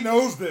Feige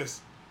knows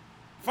this.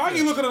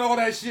 Feige looking at all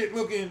that shit,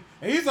 and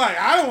he's like,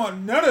 I don't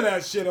want none of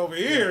that shit over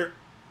here.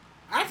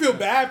 I feel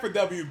bad for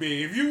WB.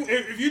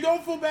 If you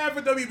don't feel bad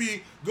for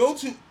WB, go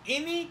to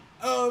any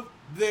of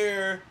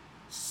their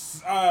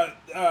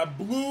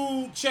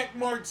blue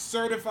checkmark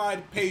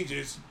certified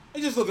pages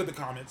and just look at the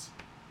comments.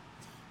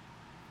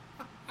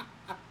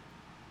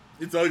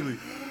 It's ugly.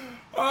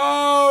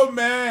 Oh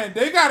man,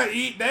 they gotta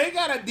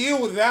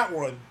deal with that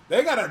one.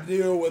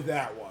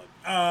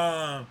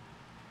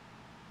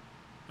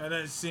 And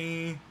then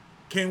see,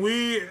 can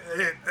we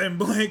and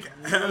Blink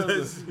have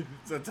this?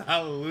 It's a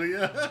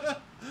hallelujah.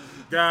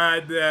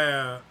 God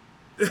damn.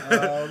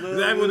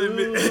 That would have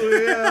been.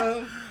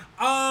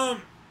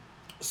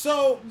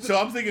 So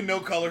I'm thinking no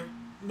color.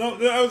 No,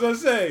 I was gonna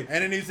say.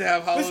 And it needs to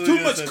have hallelujah. There's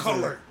too much censored.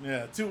 color.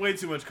 Yeah, way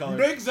too much color.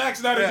 Make Zack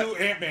Snyder do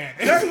Ant-Man.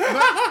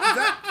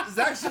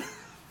 Zack.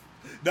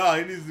 No,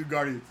 he needs to do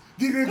Guardians.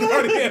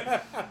 Guardian.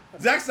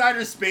 Zack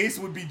Snyder's space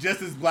would be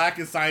just as black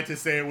as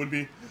scientists say it would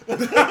be. No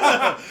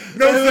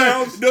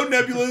sounds. No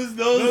nebulas,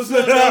 no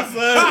sun,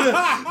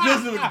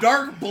 just a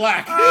dark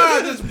black.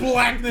 Just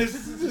blackness,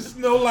 just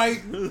no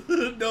light.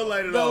 No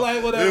light at No all.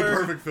 light, whatever. A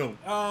perfect film.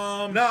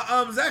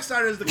 Zack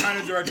Snyder is the kind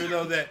of director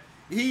though that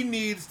he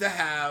needs to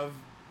have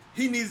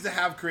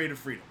creative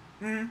freedom.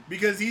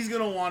 Because he's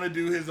gonna want to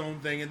do his own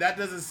thing, and that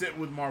doesn't sit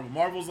with Marvel.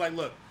 Marvel's like,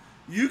 look,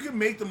 you can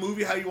make the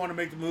movie how you want to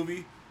make the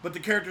movie, but the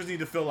characters need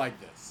to feel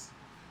like this.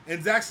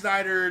 And Zack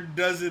Snyder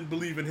doesn't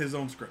believe in his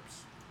own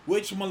scripts.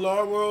 Which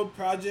Millar World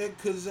project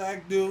could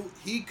Zack do?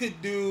 He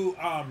could do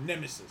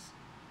Nemesis.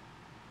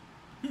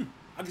 I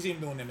can see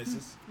him doing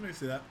Nemesis. Let me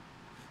see that.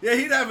 Yeah,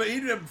 he'd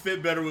have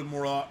fit better with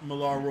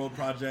Millar World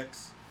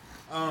projects.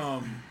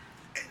 And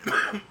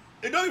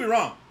don't get me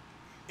wrong.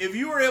 If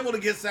you were able to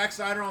get Zack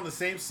Snyder on the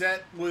same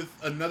set with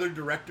another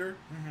director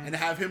and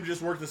have him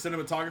just work the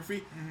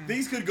cinematography,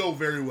 these could go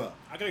very well.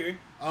 I can agree.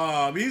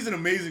 He's an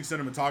amazing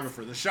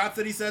cinematographer. The shots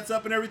that he sets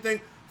up and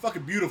everything,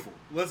 fucking beautiful.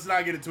 Let's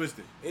not get it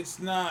twisted. It's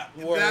not.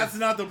 That's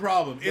not the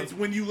problem. It's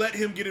when you let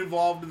him get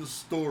involved in the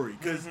story.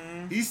 Because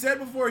he said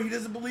before he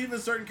doesn't believe in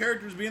certain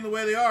characters being the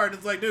way they are. And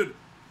it's like, dude,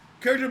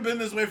 characters have been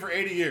this way for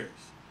 80 years.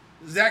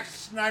 Zack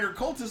Snyder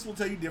cultists will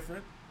tell you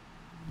different,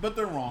 but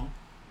they're wrong.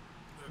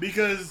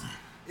 Because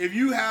if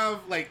you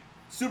have, like,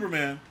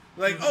 Superman,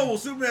 like, oh, well,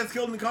 Superman's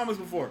killed in the comics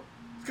before.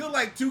 He's killed,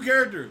 like, 2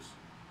 characters.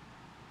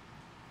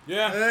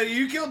 Yeah.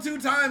 You kill 2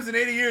 times in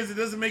 80 years, it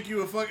doesn't make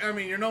you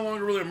you're no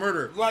longer really a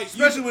murderer. Like,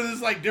 especially when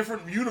it's, like,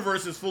 different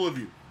universes full of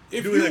you.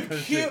 If doing you that kind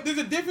of kill, shit. there's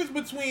a difference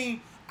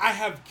between I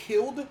have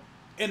killed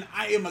and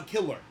I am a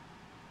killer.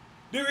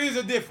 There is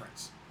a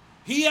difference.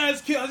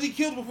 Has he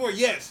killed before?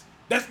 Yes.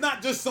 That's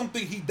not just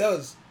something he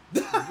does.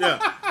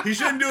 Yeah. He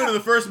shouldn't do it in the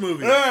first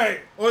movie. All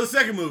right. Or the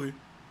second movie.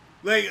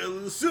 Like,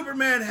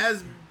 Superman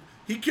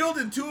he killed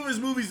in 2 of his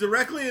movies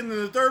directly, and in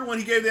the third one,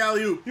 he gave the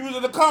alley-oop. He was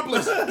an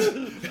accomplice.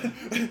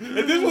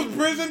 If this was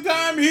prison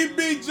time, he'd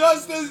be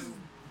just as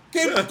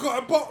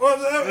capable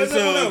as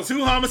everyone else.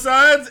 2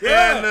 homicides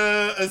Yeah. and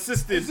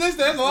assisted. That's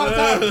a lot of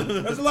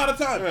time. That's a lot of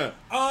time. Yeah.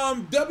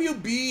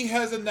 WB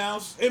has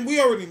announced, and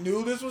we already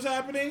knew this was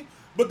happening,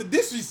 but the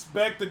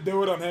disrespect to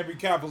do it on Henry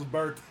Cavill's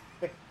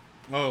birthday.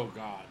 Oh,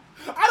 God.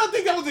 I don't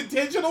think that was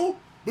intentional,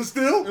 but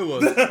still. It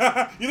was.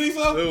 You think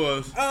so? It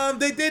was.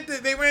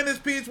 They ran this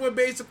piece where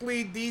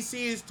basically DC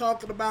is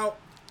talking about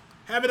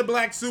having a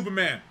black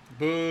Superman.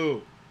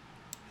 Boo.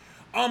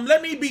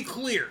 Let me be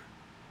clear.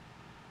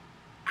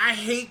 I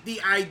hate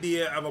the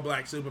idea of a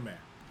black Superman.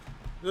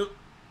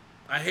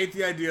 I hate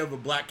the idea of a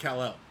black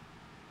Kal-El.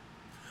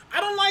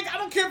 I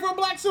don't care for a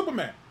black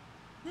Superman.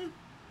 And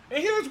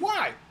here's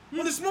why.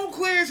 When the smoke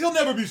clears, he'll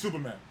never be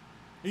Superman.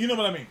 And you know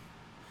what I mean?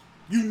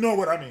 You know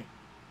what I mean.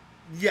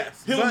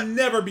 Yes. He'll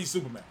never be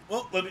Superman.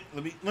 Well,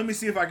 let me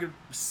see if I can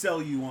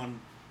sell you on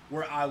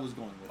where I was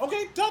going with it.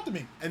 Okay, talk to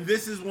me. And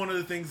this is one of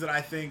the things that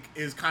I think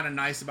is kind of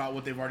nice about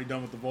what they've already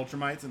done with the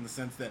Vultramites, in the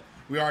sense that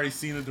we already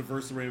seen a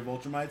diverse array of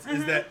Vultramites,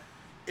 is that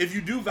if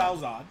you do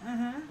Val-Zod,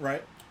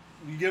 right,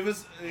 you give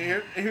us,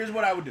 here's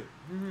what I would do.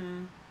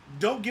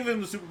 Don't give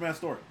him the Superman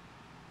story.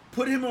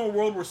 Put him in a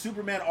world where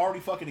Superman already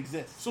fucking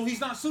exists. So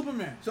he's not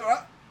Superman. So,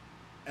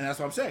 and that's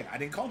what I'm saying. I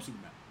didn't call him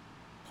Superman.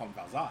 I called him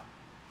Val-Zod.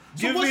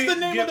 So what's the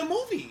name of the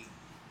movie?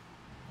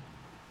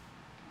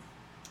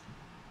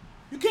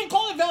 You can't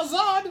call it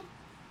Val-Zod.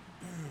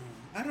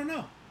 I don't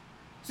know.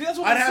 See, that's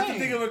what I'd I'm have saying.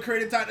 to think of a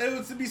creative title.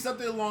 It would be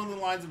something along the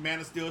lines of Man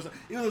of Steel or something.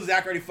 Even though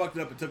Zach already fucked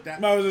it up and took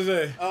that. I was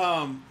gonna say.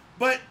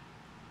 But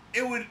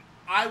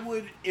I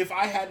would, if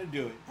I had to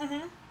do it,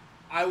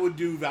 I would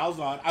do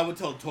Val-Zod. I would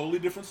tell a totally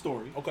different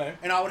story. Okay.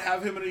 And I would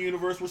have him in a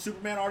universe where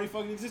Superman already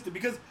fucking existed.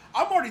 Because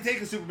I'm already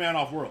taking Superman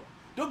off world.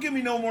 Don't give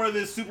me no more of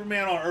this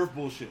Superman on Earth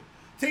bullshit.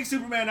 Take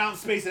Superman out in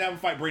space and have him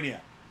fight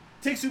Brainiac.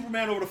 Take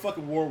Superman over to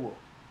fucking War World.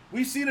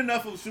 We've seen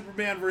enough of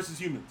Superman versus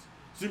humans.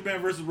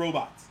 Superman versus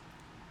robots.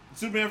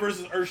 Superman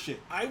versus Earth shit.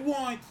 I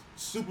want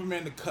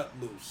Superman to cut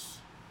loose.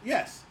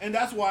 Yes, and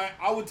that's why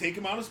I would take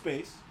him out of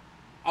space.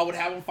 I would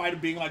have him fight a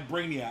being like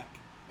Brainiac.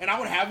 And I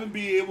would have him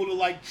be able to,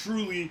 like,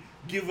 truly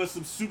give us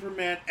some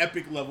Superman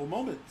epic level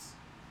moments.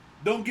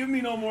 Don't give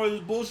me no more of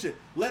this bullshit.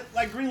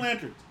 Like Green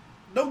Lanterns.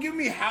 Don't give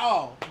me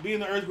Hal being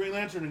the Earth Green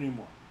Lantern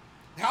anymore.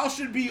 Hal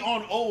should be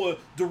on Oa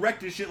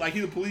directing shit like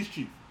he's a police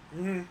chief.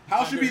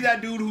 Hal should be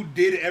that dude who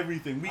did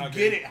everything. We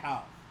get it,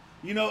 Hal.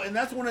 You know, and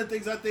that's one of the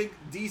things I think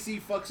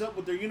DC fucks up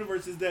with their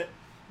universe, is that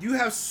you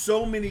have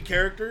so many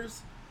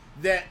characters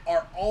that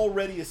are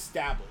already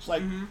established.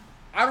 Like,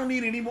 I don't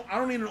need any more. I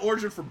don't need an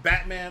origin for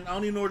Batman. I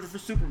don't need an origin for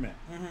Superman.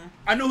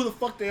 I know who the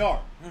fuck they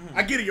are.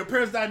 I get it. Your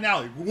parents died in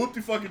alley. Whoop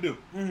de fucking do.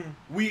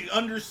 We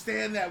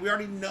understand that. We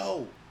already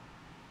know.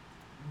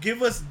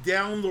 Give us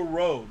down the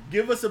road.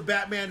 Give us a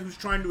Batman who's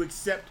trying to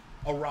accept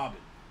a Robin.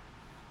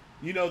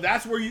 You know,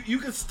 that's where you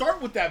can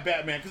start with that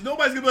Batman, because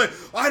nobody's going to be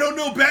like, I don't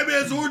know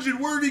Batman's origin.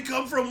 Where did he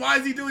come from? Why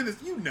is he doing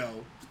this? You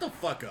know. Shut the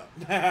fuck up.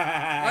 All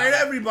right,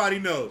 everybody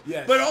knows.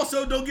 Yes. But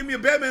also, don't give me a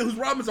Batman whose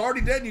Robin's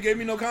already dead and you gave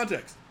me no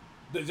context.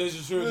 They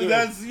just sure do.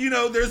 That's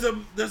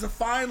there's a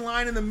fine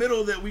line in the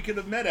middle that we could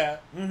have met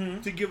at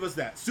to give us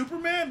that.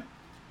 Superman,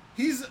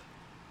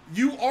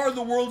 you are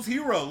the world's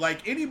hero.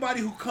 Like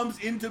anybody who comes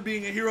into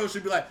being a hero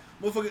should be like,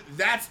 motherfucker,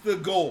 that's the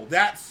goal.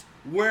 That's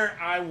where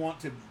I want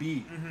to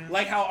be.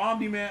 Like how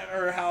Omni-Man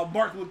or how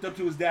Mark looked up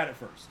to his dad at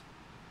first.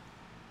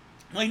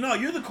 Like, no,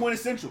 you're the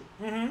quintessential.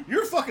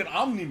 You're fucking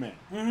Omni-Man.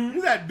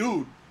 You're that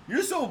dude.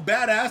 You're so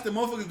badass that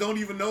motherfuckers don't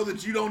even know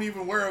that you don't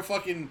even wear a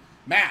fucking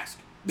mask.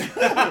 You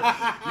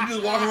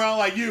just walking around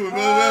like you. And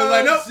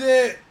like, nope,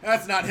 shit.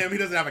 that's not him. He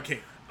doesn't have a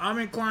cape. I'm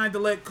inclined to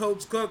let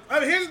Coates cook. I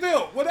mean, here's the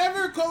deal.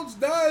 Whatever Coates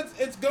does,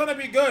 it's gonna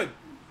be good.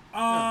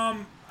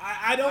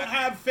 I don't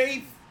have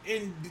faith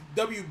in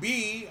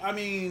WB. I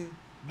mean,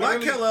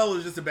 Black Kal-El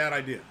is just a bad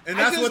idea. And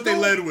that's what they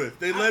led with.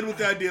 They led with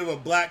the idea of a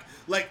black,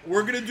 like,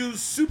 we're going to do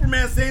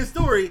Superman same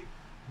story,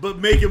 but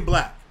make him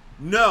black.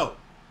 No.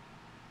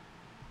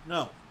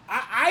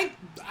 I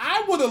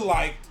would have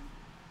liked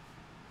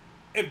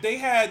if they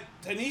had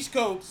Tanish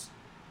Coates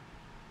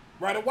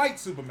write a white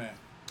Superman.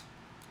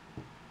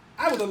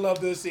 I would have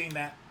loved to have seen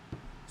that.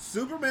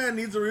 Superman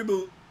needs a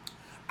reboot.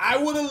 I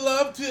would have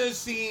loved to have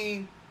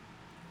seen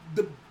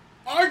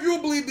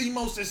arguably the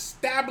most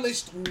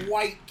established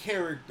white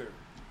character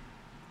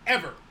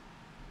ever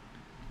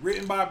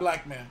written by a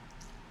black man.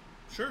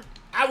 Sure.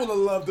 I would have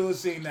loved to have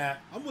seen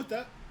that. I'm with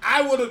that.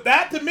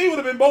 That to me would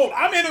have been bold.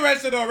 I'm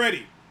interested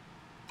already.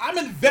 I'm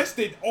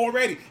invested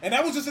already. And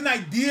that was just an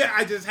idea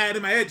I just had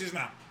in my head just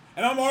now.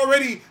 And I'm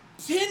already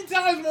 10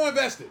 times more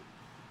invested.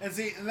 And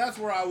see, and that's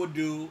where I would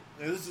do,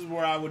 and this is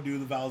where I would do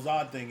the Val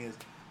Zod thing is,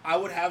 I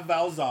would have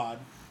Val Zod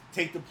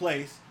take the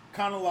place,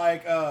 kind of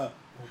like,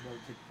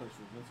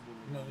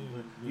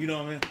 you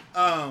know what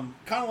I mean?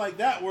 Kind of like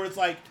that, where it's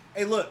like,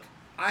 hey, look,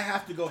 I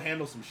have to go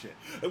handle some shit.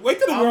 Wait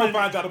till the world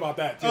finds out about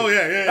that, too. Oh,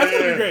 yeah. That's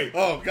going to be great.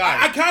 Oh, God.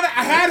 I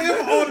had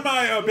him on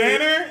my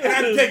banner, and I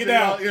had to take it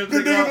down. Because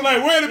niggas were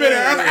like, wait a minute.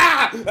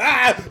 I was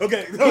like,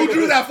 okay. Who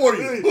drew that for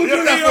you? Who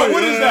drew that for you?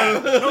 What is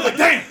that? I was like,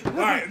 damn.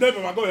 All right,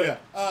 never mind. Go ahead.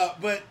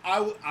 But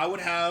I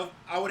would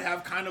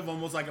have kind of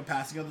almost like a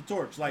passing of the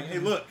torch. Like, hey,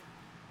 look,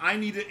 I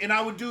need to, and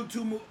I would do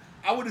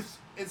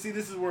and see,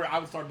 this is where I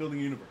would start building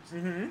a universe.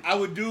 I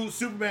would do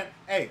Superman,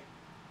 hey,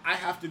 I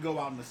have to go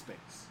out into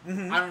space.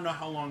 I don't know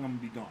how long I'm going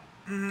to be gone.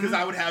 Because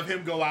I would have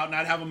him go out and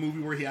I'd have a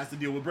movie where he has to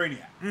deal with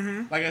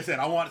Brainiac. Like I said,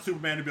 I want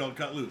Superman to be able to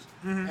cut loose.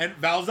 And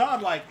Val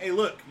Zod, like, hey,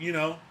 look,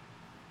 you've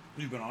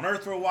been on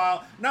Earth for a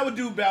while. And I would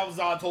do Val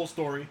Zod's whole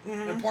story.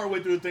 And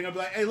partway through the thing, I'd be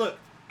like, hey, look,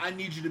 I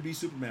need you to be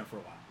Superman for a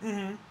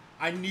while.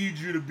 I need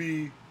you to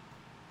be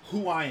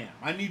who I am.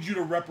 I need you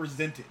to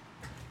represent it.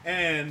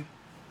 And,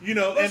 and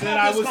then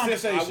I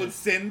would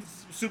send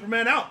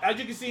Superman out. As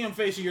you can see, I'm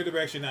facing your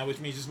direction now, which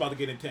means it's about to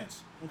get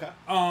intense. Okay.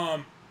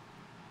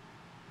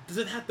 Does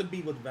it have to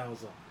be with Val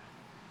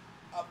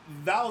Zod?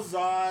 Val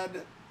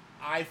Zod,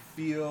 I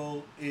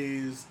feel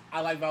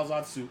I like Val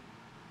Zod's suit.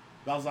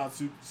 Val Zod's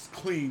suit's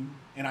clean,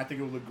 and I think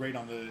it would look great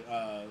on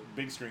the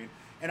big screen.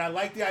 And I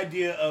like the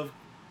idea of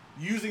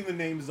using the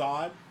name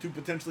Zod to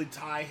potentially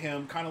tie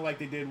him, kind of like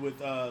they did with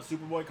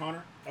Superboy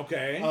Connor.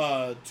 Okay.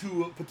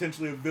 To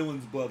potentially a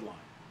villain's bloodline.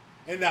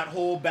 And that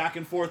whole back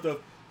and forth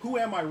of, who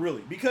am I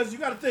really? Because you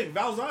got to think,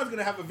 Val Zod's going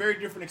to have a very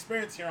different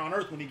experience here on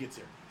Earth when he gets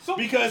here.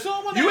 Because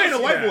you ain't a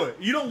white boy.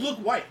 You don't look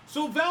white.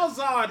 So Val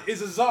Zod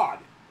is a Zod.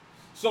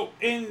 So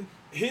in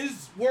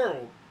his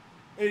world,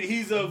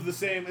 he's of the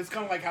same. It's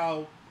kind of like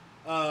how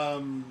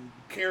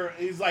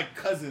he's like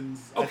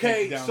cousins.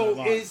 Okay,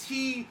 so is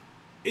he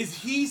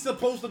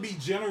supposed to be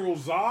General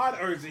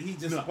Zod, or is he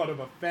just part of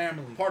a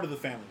family? Part of the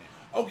family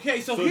name.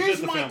 Okay, so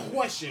here's my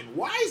question: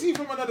 why is he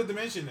from another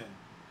dimension then?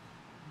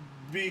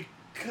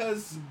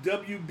 Because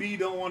WB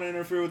don't want to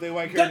interfere with their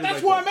white characters.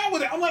 That's where I'm at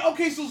with it. I'm like,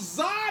 okay, so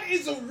Zod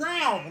is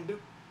around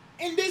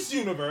in this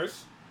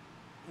universe.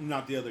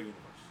 Not the other universe.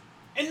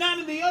 And not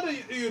in the other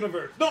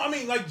universe. No, I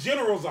mean like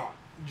General Zod.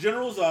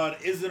 General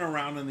Zod isn't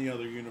around in the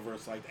other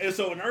universe like that. And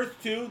so in Earth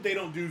 2, they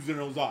don't do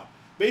General Zod.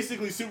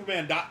 Basically,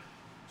 Superman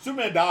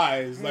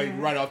dies like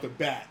right off the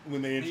bat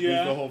when they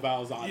introduce the whole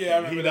Val Zod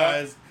thing. He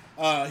dies.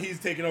 He's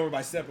taken over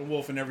by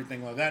Steppenwolf and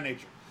everything of that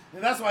nature.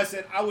 And that's why I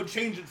said I would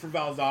change it for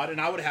Val Zod, and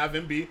I would have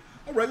him be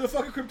a regular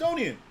fucking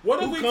Kryptonian.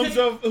 Who comes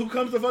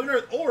to fucking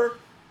Earth, or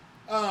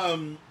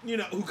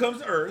who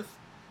comes to Earth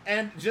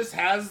and just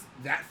has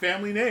that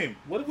family name.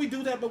 What if we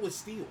do that but with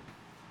Steel?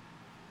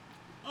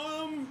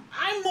 I'm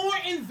more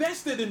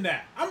invested in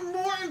that. I'm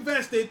more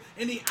invested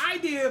in the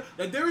idea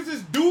that there is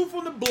this dude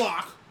from the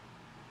block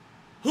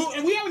who,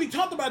 and we already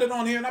talked about it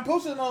on here, and I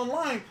posted it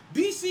online.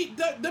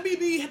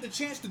 WB had the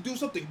chance to do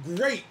something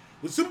great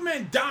when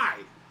Superman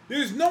died.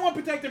 There's no one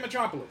protecting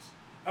Metropolis.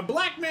 A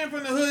black man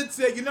from the hood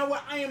said, you know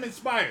what, I am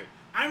inspired.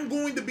 I'm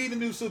going to be the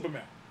new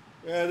Superman.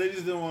 Yeah, they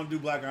just didn't want to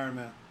do Black Iron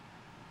Man.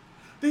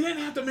 They didn't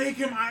have to make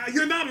him,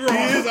 you're not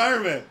wrong. He is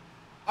Iron Man.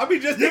 I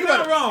mean, just think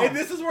about it. Wrong. And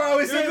this is where I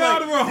always say,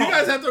 like, you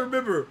guys have to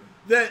remember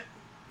that,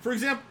 for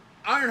example,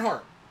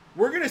 Ironheart.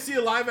 We're going to see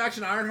a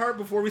live-action Ironheart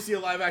before we see a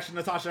live-action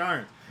Natasha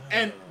Irons.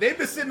 And they've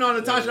been sitting on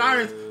Natasha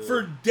Irons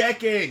for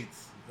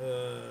decades.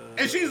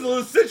 And she's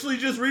essentially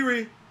just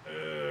Riri.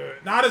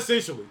 Not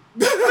essentially.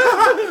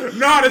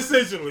 Not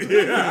essentially.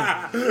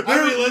 I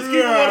mean, let's keep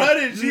it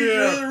 100. She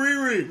just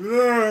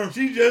Riri.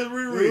 She just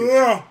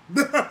Riri.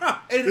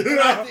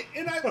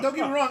 And I don't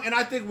get me wrong. And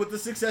I think with the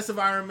success of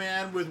Iron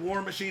Man, with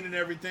War Machine and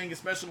everything,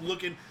 especially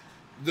looking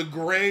the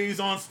grays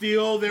on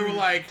Steel, they were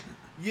like,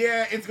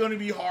 yeah, it's going to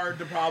be hard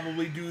to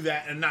probably do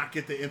that and not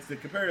get the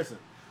instant comparison.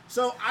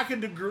 So I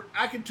can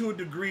to a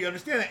degree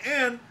understand that.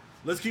 And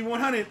let's keep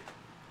 100.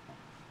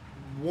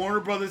 Warner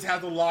Brothers has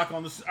the lock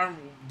on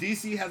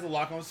DC has a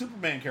lock on the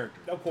Superman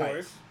character. Of course.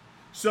 Types.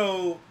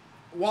 So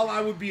while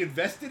I would be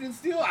invested in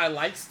Steel, I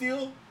like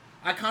Steel.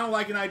 I kind of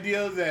like an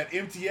idea that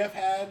MTF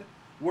had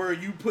where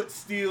you put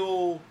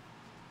Steel.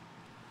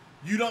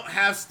 You don't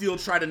have Steel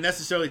try to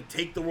necessarily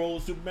take the role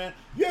of Superman.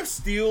 You have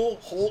Steel,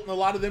 Holt, and a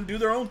lot of them do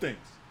their own things.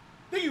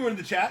 I think you were in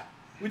the chat.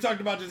 We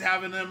talked about just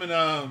having them in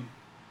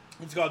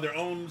what's it called, their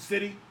own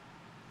city,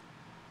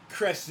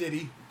 Crest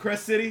City.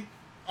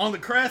 On the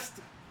crest.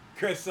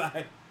 Crest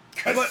side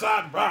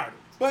riders.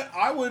 But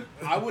I would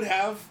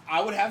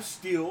have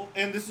Steel,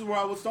 and this is where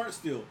I would start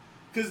Steel.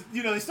 Because,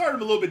 they started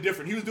him a little bit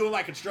different. He was doing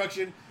like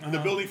construction, and the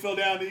building fell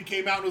down, and he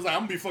came out and was like,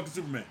 I'm gonna be fucking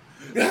Superman.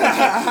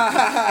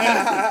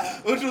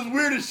 Which was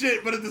weird as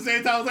shit, but at the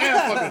same time I was like,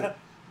 yeah, fuck it.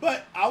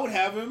 But I would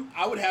have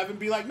him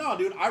be like, no,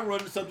 dude, I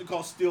run something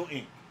called Steel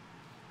Inc.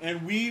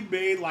 And we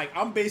made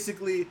I'm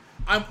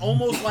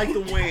almost like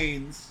the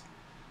Waynes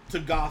to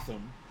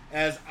Gotham,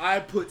 as I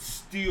put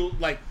Steel,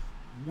 like,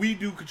 we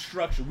do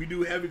construction, we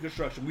do heavy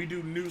construction, we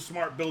do new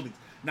smart buildings.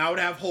 Now I would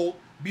have Holt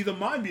be the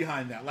mind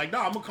behind that. Like, no,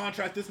 I'm gonna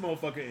contract this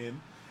motherfucker in,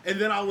 and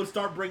then I would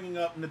start bringing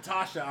up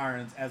Natasha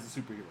Irons as a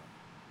superhero.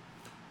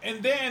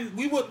 And then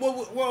we would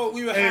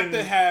have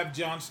to have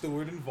Jon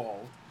Stewart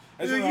involved.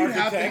 You'd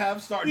have to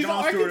have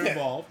Jon Stewart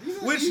involved.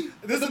 Which,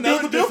 this is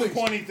another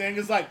disappointing thing,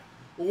 is like,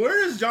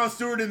 where is Jon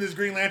Stewart in this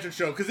Green Lantern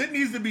show? Because it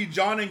needs to be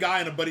John and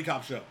Guy in a buddy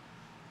cop show.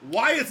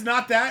 Why it's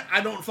not that,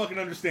 I don't fucking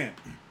understand.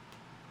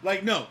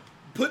 Like, no.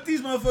 Put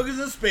these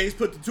motherfuckers in space,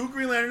 put the two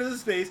Green Lanterns in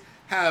space,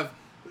 have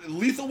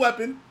Lethal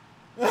Weapon,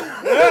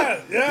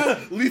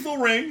 Lethal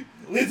Ring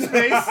in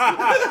space,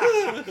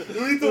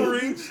 Lethal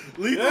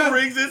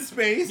Rings in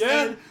space,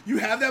 and you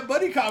have that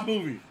buddy cop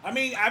movie. I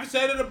mean, I've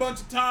said it a bunch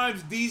of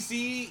times,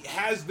 DC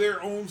has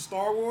their own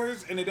Star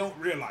Wars, and they don't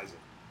realize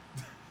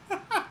it.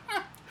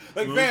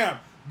 Like, fam,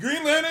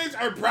 Green Lanterns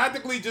are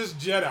practically just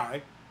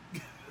Jedi.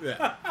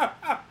 Yeah.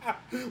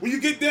 When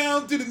you get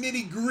down to the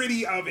nitty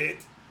gritty of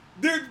it,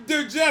 they're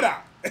Jedi.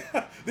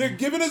 They're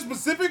given a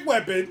specific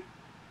weapon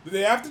that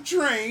they have to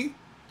train.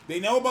 They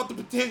know about the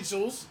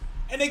potentials,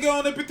 and they go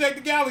on and protect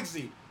the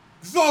galaxy.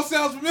 This all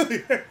sounds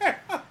familiar.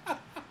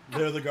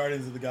 They're the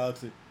Guardians of the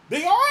Galaxy.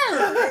 They are.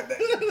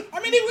 I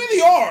mean, they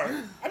really are.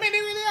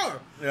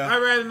 Yeah. I'd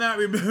rather not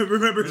remember.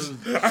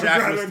 I'd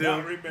rather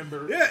not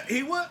remember. Yeah,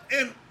 he was.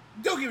 And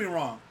don't get me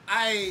wrong,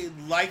 I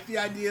like the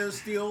idea of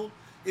Steel.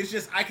 It's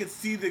just I could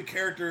see the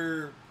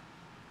character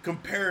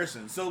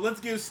comparison. So let's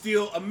give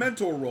Steel a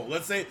mentor role.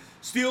 Let's say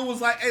Steel was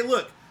like, hey,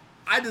 look,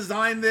 I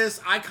designed this.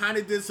 I kind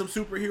of did some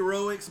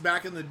superheroics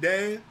back in the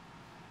day.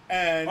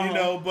 And,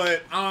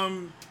 but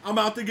I'm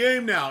out the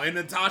game now. And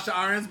Natasha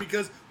Irons,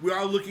 because we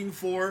are looking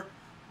for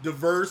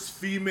diverse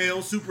female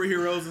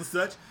superheroes and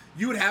such,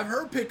 you would have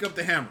her pick up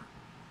the hammer.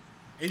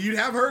 And you'd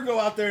have her go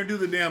out there and do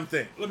the damn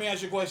thing. Let me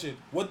ask you a question.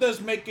 What does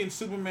making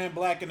Superman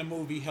black in the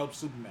movie help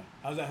Superman?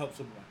 How does that help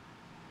Superman?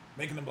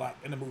 Making him black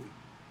in the movie.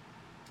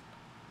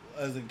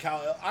 As in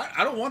Kal-El.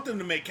 I don't want them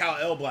to make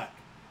Kal-El black.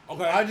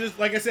 Okay. I just,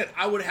 like I said,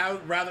 I would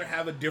rather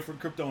have a different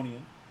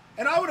Kryptonian.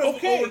 And I would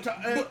have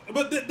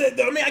but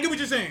I mean, I get what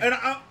you're saying. And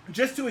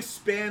just to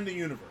expand the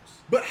universe.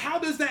 But how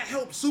does that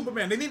help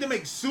Superman? They need to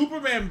make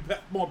Superman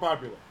more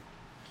popular.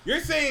 You're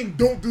saying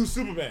don't do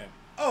Superman.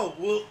 Oh,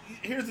 well,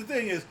 here's the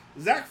thing is,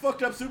 Zach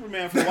fucked up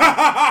Superman for a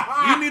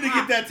while. You need to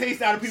get that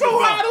taste out of people's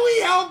mouth. So how do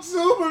we help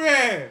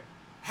Superman?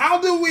 How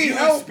do we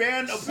help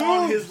expand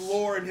upon his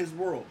lore and his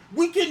world?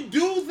 We can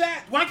do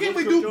that. Why can't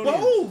we do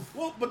both?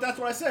 Well, but that's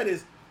what I said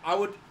is,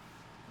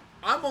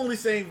 I'm only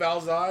saying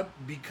Val-Zod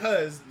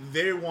because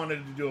they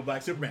wanted to do a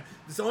black Superman.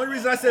 That's the only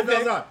reason I said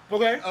Val-Zod.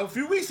 Okay. A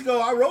few weeks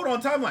ago, I wrote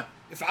on Timeline,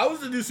 if I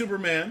was to do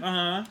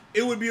Superman,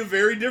 it would be a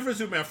very different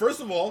Superman. First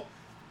of all,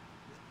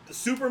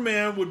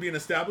 Superman would be an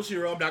established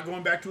hero. I'm not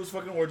going back to his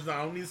fucking origins.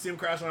 I don't need to see him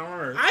crashing on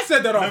Earth. I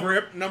said that off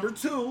rip. Number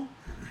two,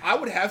 I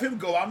would have him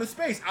go out into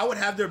space. I would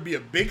have there be a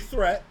big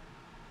threat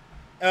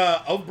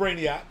of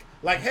Brainiac.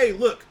 Like, hey,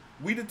 look,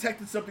 we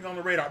detected something on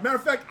the radar. Matter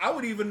of fact, I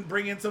would even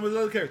bring in some of the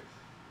other characters.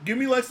 Give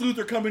me Lex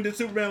Luthor coming to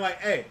Superman like,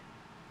 hey,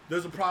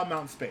 there's a problem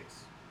out in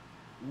space.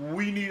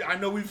 I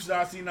know we've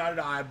not seen eye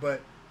to eye,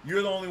 but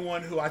you're the only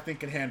one who I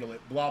think can handle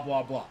it. Blah,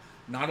 blah, blah.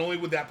 Not only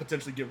would that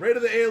potentially get rid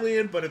of the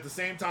alien, but at the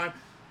same time,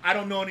 I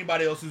don't know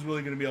anybody else who's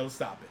really going to be able to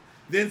stop it.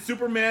 Then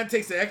Superman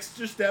takes the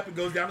extra step and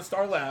goes down to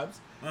Star Labs.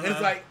 And it's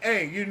like,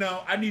 hey,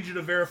 I need you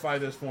to verify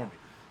this for me.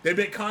 They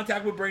make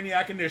contact with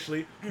Brainiac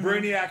initially.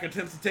 Brainiac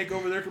attempts to take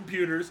over their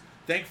computers.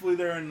 Thankfully,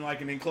 they're in like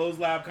an enclosed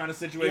lab kind of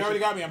situation. You already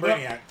got me on But,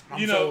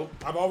 Brainiac.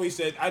 I've always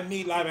said I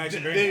need live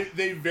action Brainiac.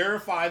 they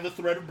verify the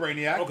threat of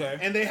Brainiac. Okay.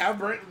 And they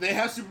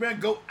have Superman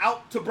go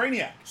out to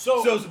Brainiac.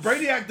 So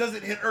Brainiac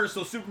doesn't hit Earth,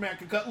 so Superman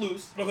can cut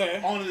loose.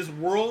 Okay. On this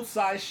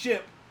world-sized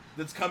ship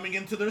that's coming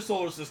into their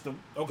solar system.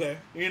 Okay.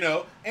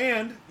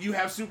 And you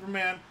have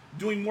Superman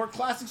doing more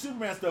classic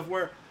Superman stuff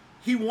where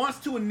he wants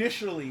to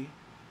initially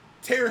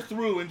tear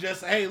through and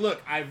just, hey,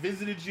 look, I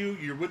visited you,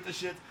 you're with the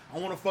shit, I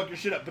want to fuck your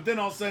shit up. But then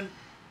all of a sudden,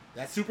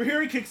 that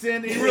superhero kicks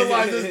in and he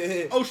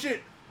realizes, oh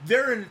shit,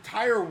 there are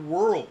entire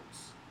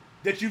worlds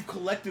that you've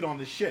collected on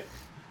this ship.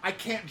 I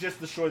can't just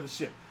destroy the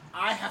ship.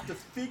 I have to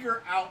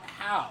figure out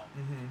how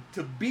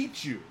to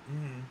beat you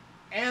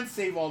and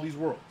save all these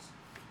worlds.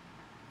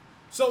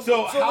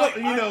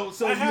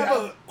 I have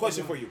a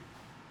question for you.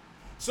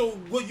 So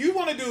what you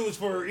want to do is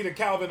for either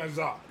Calvin or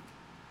Zod.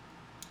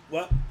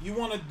 What you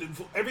want to do?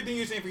 For everything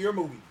you're saying for your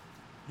movie,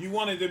 you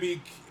want it to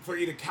be for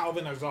either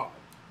Calvin or Zod.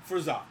 For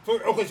Zod.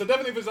 Okay, so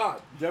definitely for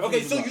Zod.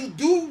 You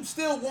do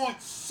still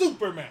want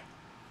Superman,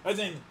 as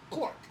in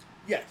Clark.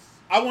 Yes,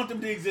 I want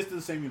them to exist in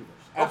the same universe.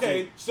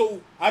 Absolutely. Okay,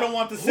 so I don't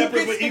want the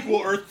separate but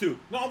equal Earth 2.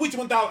 No, which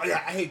 1,000?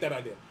 Yeah, I hate that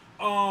idea.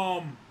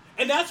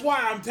 And that's why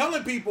I'm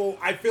telling people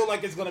I feel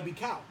like it's gonna be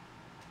Cal,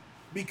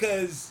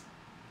 because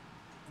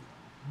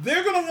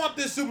they're gonna want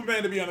this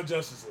Superman to be on the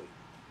Justice League.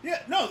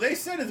 Yeah, no, they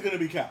said it's gonna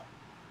be Cal,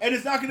 and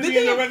it's not gonna be Did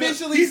in the they regular.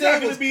 officially He's say not it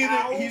gonna was be in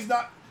Cal? He's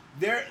not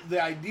there.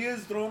 The idea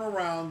is thrown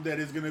around that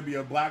it's gonna be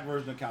a black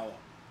version of Kal-El,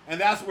 and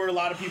that's where a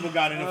lot of people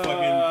got into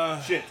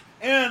fucking shit.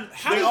 And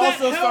how they does that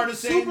also help started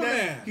saying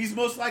Superman? that he's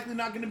most likely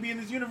not gonna be in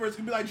this universe. It's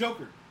gonna be like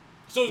Joker.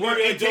 So it's where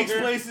gonna be it takes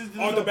Joker place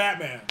on the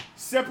Batman.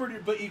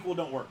 Separate but equal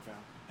don't work, fam.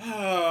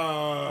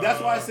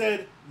 That's why I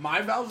said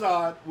my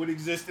Val-Zod would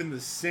exist in the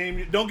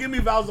same. Don't give me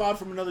Val-Zod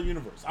from another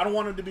universe. I don't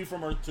want him to be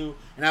from Earth 2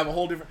 and have a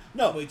whole different.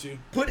 No,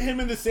 put him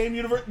in the same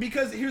universe,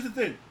 because here's the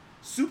thing: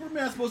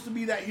 Superman's supposed to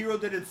be that hero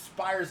that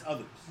inspires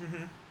others.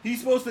 He's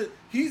supposed to.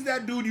 He's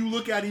that dude you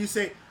look at and you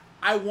say,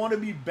 "I want to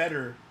be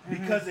better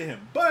because of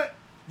him." But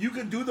you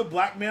could do the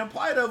black man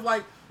plight of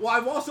like, "Well,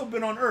 I've also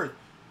been on Earth.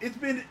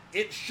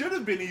 It should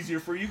have been easier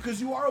for you because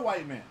you are a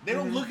white man. They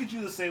don't look at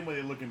you the same way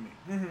they look at me.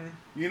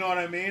 You know what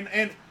I mean?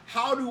 And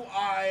how do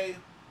I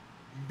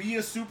be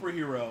a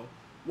superhero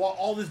while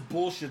all this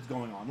bullshit's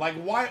going on? Like,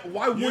 why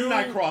wouldn't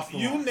I cross the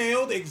line? You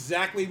nailed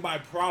exactly my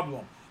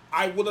problem.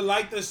 I would have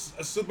liked a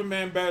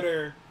Superman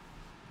better,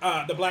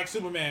 the black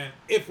Superman,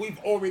 if we've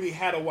already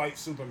had a white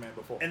Superman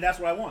before. And that's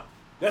what I want.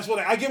 That's what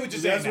I get what you're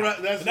saying now.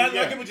 I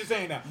get what you're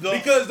saying now.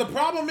 Because the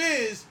problem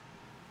is,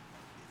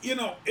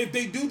 if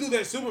they do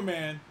that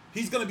Superman,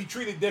 he's going to be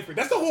treated different.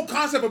 That's the whole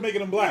concept of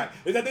making him black,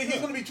 is that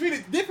he's going to be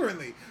treated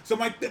differently. So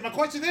my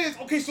question is,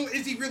 okay, so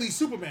is he really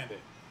Superman then?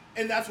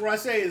 And that's what I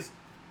say is,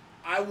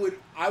 I would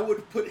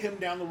put him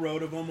down the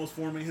road of almost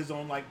forming his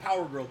own like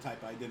Power Girl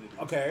type identity.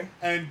 Okay.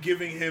 And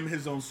giving him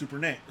his own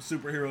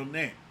superhero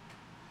name.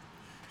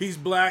 He's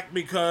black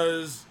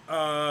because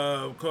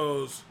they're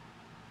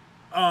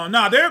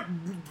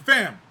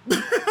fam.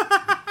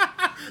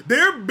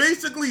 They're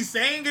basically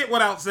saying it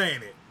without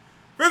saying it.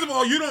 First of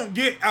all, you don't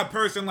get a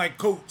person like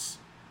Coates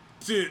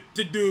to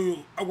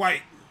do a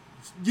white.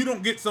 You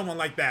don't get someone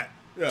like that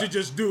to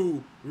just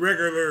do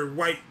regular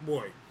white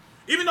boy.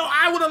 Even though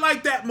I would have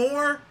liked that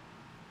more,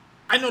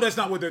 I know that's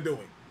not what they're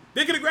doing.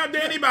 They could have grabbed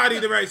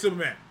anybody to write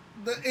Superman.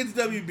 It's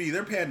WB.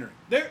 They're pandering.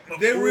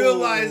 They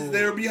realize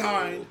they're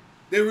behind.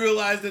 They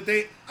realize that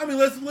they. I mean,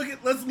 let's look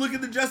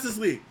at the Justice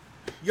League.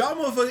 Y'all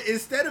motherfuckers,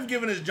 instead of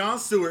giving us John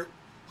Stewart,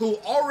 who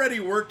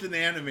already worked in the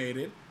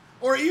animated,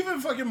 or even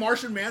fucking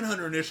Martian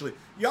Manhunter initially,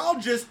 y'all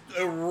just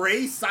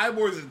erased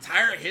Cyborg's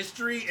entire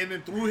history and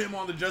then threw him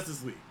on the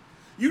Justice League.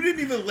 You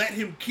didn't even let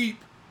him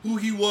keep who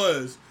he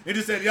was and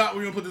just said, yeah,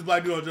 we're gonna put this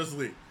black dude on Justice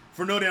League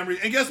for no damn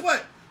reason. And guess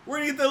what? We're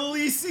gonna get the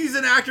least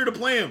seasoned actor to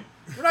play him.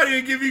 We're not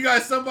even give you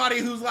guys somebody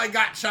who's like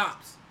got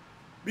chops.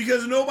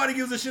 Because nobody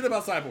gives a shit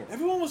about Cyborg.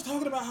 Everyone was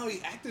talking about how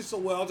he acted so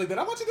well. I was like, did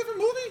I watch a different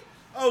movie?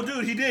 Oh,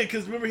 dude, he did.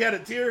 Because remember he had a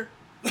tear?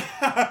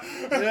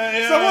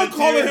 Someone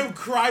calling him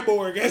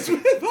Cryborg.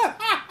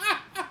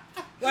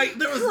 Like,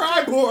 there was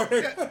Cryborg.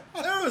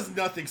 There was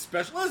nothing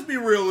special. Let's be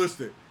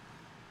realistic.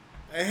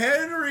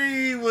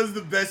 Henry was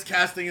the best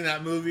casting in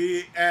that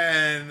movie.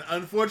 And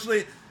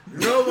unfortunately,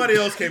 nobody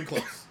else came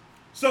close.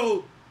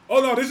 So,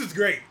 oh no, this is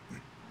great.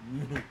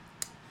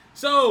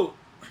 So,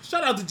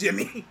 shout out to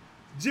Jimmy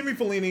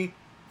Filoni.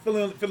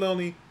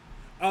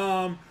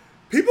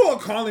 People are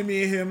calling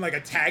me and him like a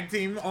tag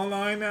team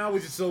online now,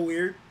 which is so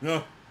weird.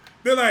 No.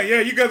 They're like, yeah,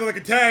 you guys are like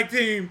a tag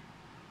team.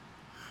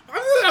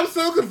 I'm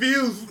so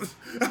confused.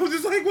 I was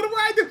just like, what do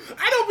I do?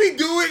 I don't be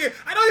doing it.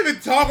 I don't even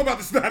talk about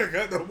the Snyder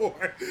Cut no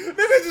more.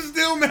 Niggas are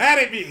still mad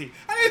at me.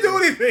 I didn't do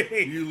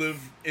anything. You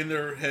live in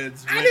their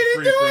heads. I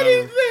didn't do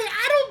anything.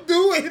 I don't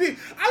do anything.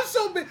 I'm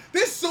so big.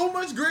 There's so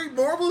much great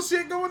Marvel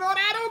shit going on.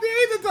 I don't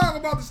need to talk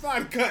about the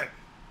Snyder Cut.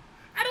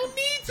 I don't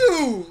need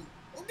to.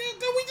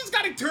 We just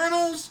got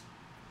Eternals.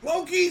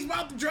 Loki's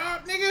about to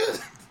drop,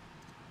 nigga.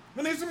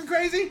 When there's something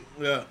crazy.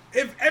 Yeah.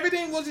 If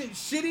everything wasn't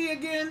shitty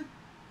again,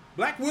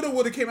 Black Widow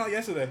would have came out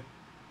yesterday.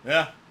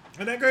 Yeah,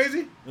 Isn't that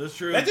crazy? that's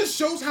true. That just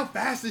shows how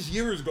fast this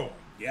year is going.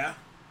 Yeah.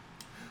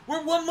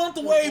 We're 1 month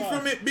away What's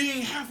from it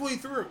being halfway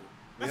through.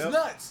 That's Yep.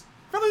 nuts.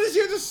 I feel like this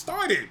year just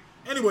started.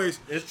 Anyways,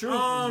 It's true.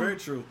 It's very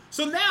true.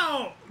 So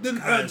now,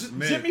 Guys,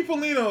 man. Jimmy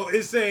Polino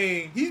is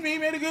saying he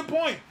made a good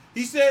point.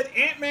 He said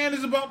Ant-Man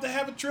is about to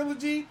have a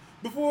trilogy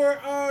before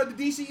the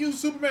DCU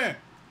Superman.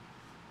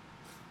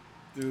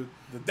 Dude,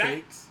 the That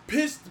takes.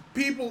 pissed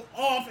people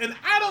off, and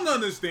I don't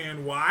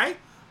understand why.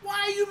 Why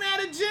are you mad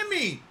at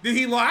Jimmy? Did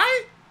he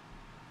lie?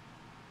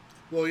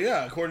 Well,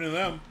 yeah, according to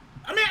them.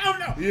 I mean, I don't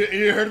know.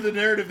 You heard the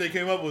narrative they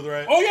came up with,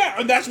 right? Oh yeah,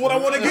 and that's what I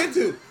want to get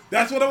to.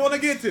 That's what I want to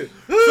get to.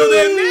 So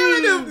the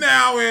narrative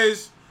now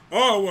is,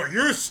 oh well,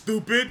 you're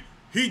stupid.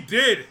 He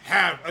did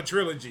have a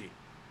trilogy.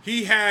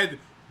 He had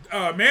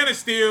Man of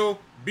Steel,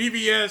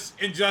 BVS,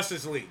 and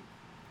Justice League.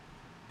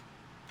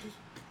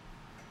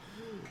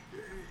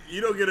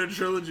 You don't get a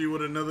trilogy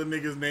when another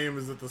nigga's name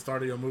is at the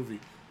start of your movie.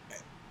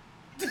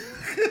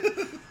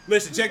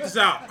 Listen, check this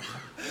out.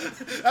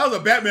 That was a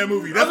Batman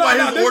movie. That's why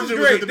his origin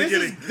was at the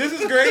beginning. This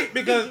is great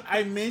because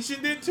I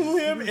mentioned it to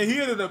him and he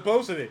ended up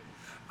posting it.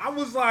 I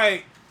was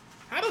like,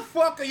 how the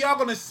fuck are y'all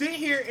gonna sit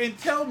here and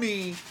tell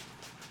me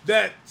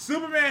that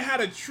Superman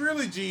had a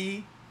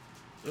trilogy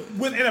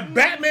in a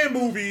Batman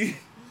movie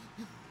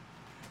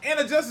and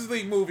a Justice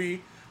League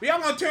movie? But y'all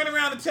gonna turn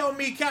around and tell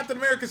me Captain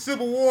America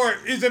Civil War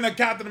is in a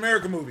Captain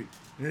America movie?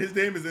 His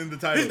name is in the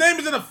title. His name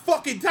is in the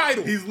fucking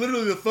title He's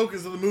literally the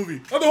focus of the movie.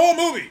 of the whole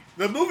movie.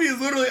 The movie is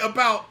literally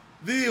about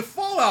the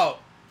fallout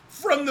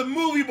from the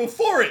movie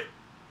before it.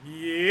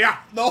 Yeah.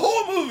 The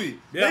whole movie.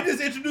 Yeah. They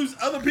just introduced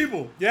other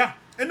people. Yeah.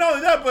 And not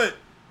only that, but,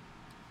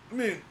 I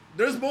mean,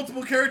 there's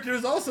multiple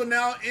characters also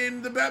now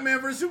in the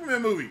Batman vs.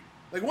 Superman movie.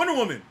 Like Wonder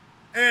Woman.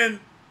 And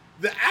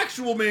the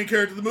actual main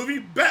character of the movie,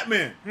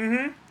 Batman.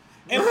 And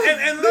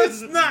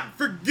let's not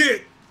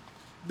forget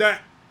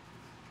that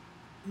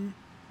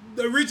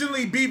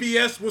originally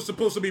BVS was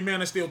supposed to be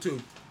Man of Steel 2.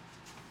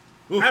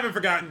 I haven't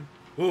forgotten.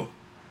 Ooh.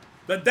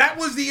 That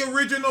was the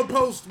original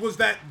post, was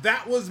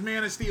that was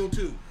Man of Steel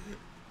 2.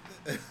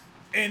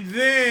 And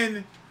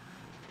then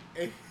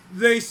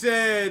they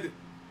said,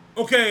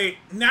 okay,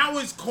 now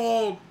it's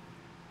called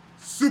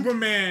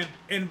Superman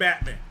and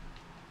Batman.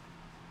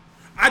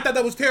 I thought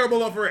that was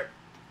terrible of it.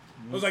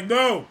 I was like,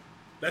 no,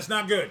 that's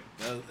not good.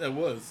 It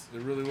was.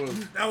 It really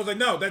was. I was like,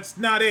 no, that's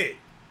not it.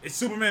 It's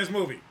Superman's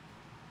movie.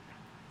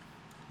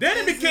 Then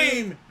it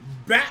became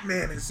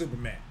Batman and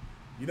Superman.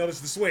 You notice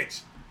the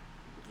switch.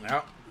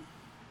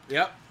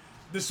 Yep.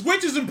 The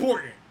switch is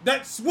important.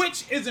 That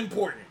switch is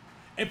important.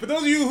 And for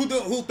those of you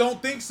who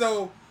don't think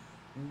so,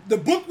 the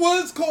book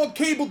was called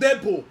Cable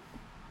Deadpool.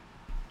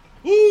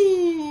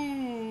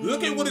 Ooh.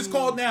 Look at what it's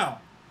called now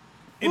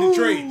in the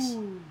trades.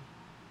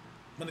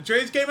 When the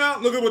trades came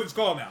out, look at what it's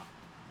called now.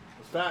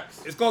 It's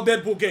facts. It's called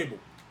Deadpool Cable.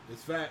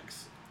 It's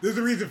facts. There's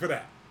a reason for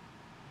that.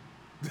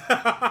 It's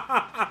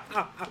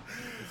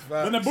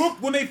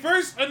facts. When they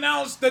first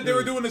announced that they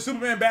were doing the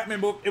Superman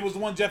Batman book, it was the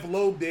one Jeff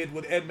Loeb did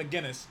with Ed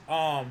McGuinness.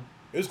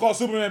 It was called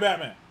Superman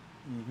Batman.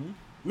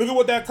 Look at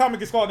what that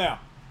comic is called now.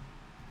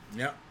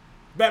 Yep.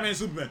 Batman and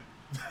Superman.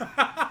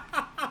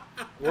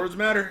 Words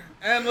matter.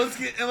 And let's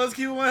keep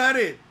it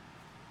 100.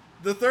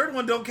 The third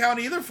one don't count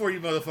either for you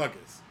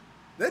motherfuckers.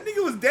 That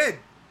nigga was dead.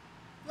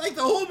 Like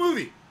the whole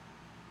movie.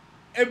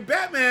 And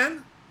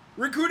Batman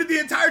recruited the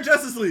entire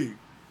Justice League.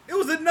 It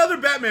was another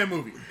Batman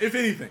movie, if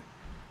anything.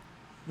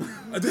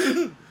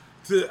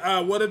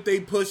 What if they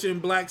push in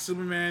Black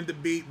Superman to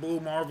beat Blue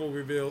Marvel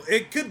reveal?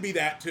 It could be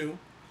that too.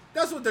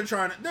 That's what they're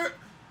trying to.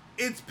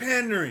 It's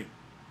pandering.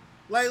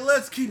 Like,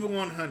 let's keep it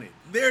 100.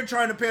 They're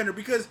trying to pander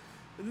because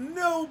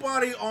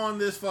nobody on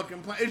this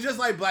fucking planet. It's just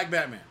like Black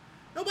Batman.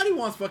 Nobody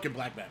wants fucking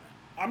Black Batman.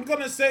 I'm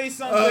gonna say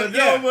something.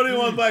 Nobody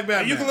wants Black Batman.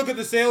 And you can look at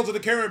the sales of the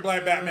current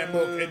Black Batman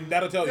book, and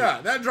that'll tell you.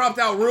 Yeah, that dropped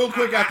out real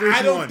quick after issue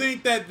I don't one.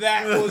 think that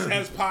was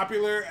as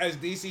popular as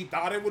DC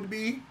thought it would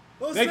be.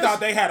 Well, They thought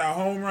they had a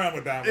home run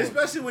with that one.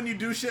 Especially when you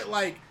do shit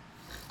like,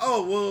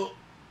 oh, well,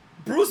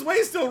 Bruce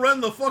Wayne still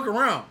running the fuck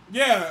around.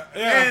 Yeah.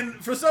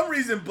 And for some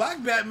reason,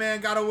 Black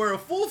Batman got to wear a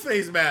full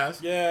face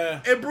mask.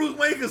 Yeah. And Bruce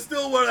Wayne can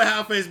still wear a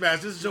half face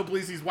mask just to show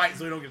police he's white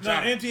so he don't get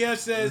Now, shot.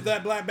 MTS says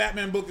that Black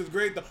Batman book is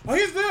great, though. Oh,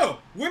 here's the deal.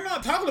 We're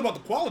not talking about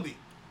the quality.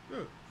 Yeah.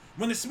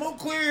 When the smoke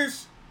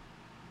clears,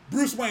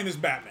 Bruce Wayne is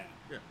Batman.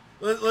 Yeah.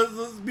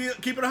 Let's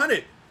keep it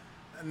 100.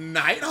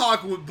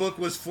 Nighthawk book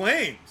was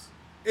flames.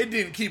 It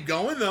didn't keep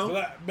going,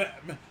 though.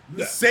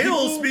 The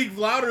sales speak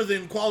louder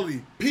than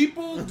quality.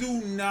 People do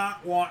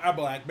not want a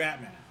Black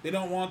Batman. They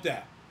don't want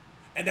that.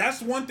 And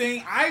that's one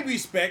thing I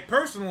respect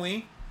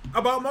personally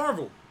about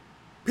Marvel.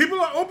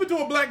 People are open to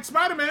a Black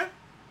Spider-Man.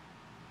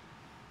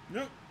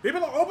 Yep.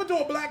 People are open to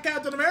a Black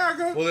Captain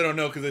America. Well, they don't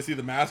know because they see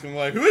the mask and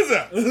they're like, who is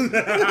that?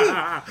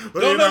 But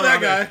Don't know that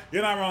guy. There.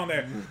 You're not wrong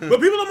there.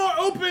 But people are more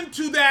open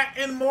to that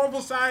in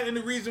Marvel side, and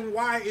the reason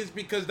why is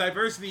because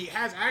diversity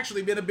has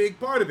actually been a big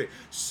part of it.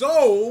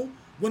 So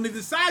when they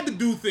decide to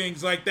do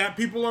things like that,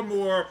 people are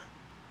more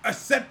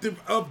accepting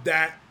of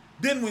that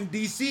than when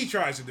DC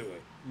tries to do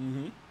it.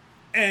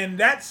 And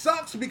that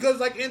sucks because,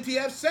 like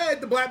NTF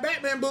said, the Black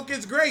Batman book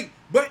is great.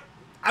 But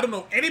I don't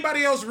know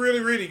anybody else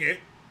really reading it.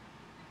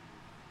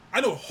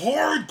 I know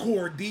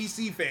hardcore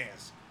DC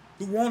fans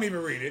who won't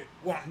even read it,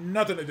 want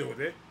nothing to do with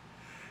it.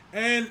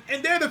 And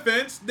in their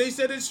defense, they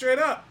said it straight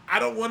up. I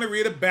don't want to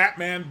read a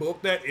Batman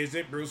book that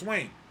isn't Bruce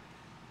Wayne.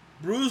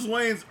 Bruce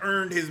Wayne's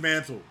earned his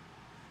mantle.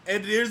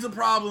 And here's the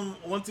problem,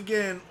 once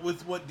again,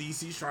 with what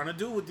DC's trying to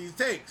do with these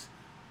takes.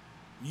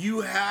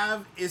 You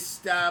have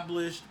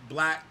established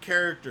black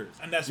characters.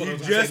 And that's what I you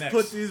was gonna just say next.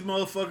 put these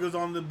motherfuckers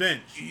on the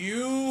bench.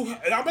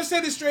 And I'm going to say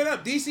this straight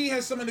up. DC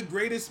has some of the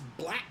greatest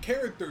black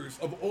characters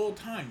of all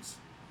times.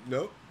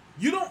 Nope.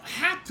 You don't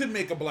have to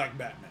make a black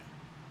Batman.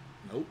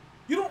 Nope.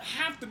 You don't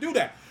have to do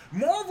that.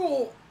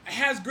 Marvel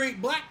has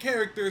great black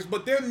characters,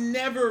 but they'll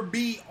never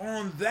be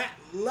on that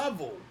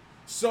level.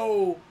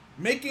 So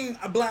making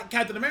a black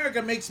Captain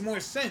America makes more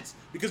sense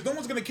because no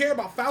one's going to care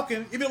about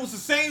Falcon, even though it's the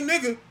same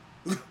nigga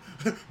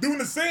doing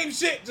the same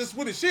shit just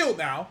with a shield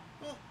now.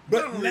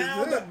 But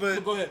now,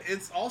 go ahead.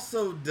 It's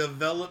also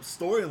developed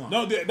storyline.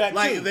 No, that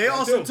like too. they That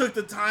also too. took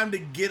the time to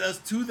get us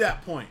to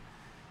that point.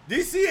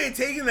 DC ain't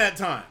taking that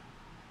time.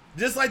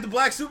 Just like the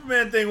Black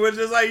Superman thing, where it's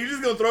just like you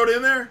just gonna throw it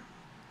in there.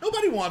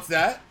 Nobody wants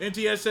that.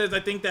 NTS says, I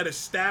think that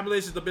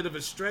established is a bit of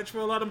a stretch for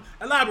a lot of them.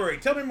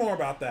 Elaborate. Tell me more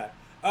about that.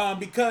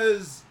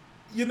 Because,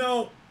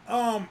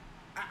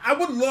 I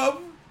would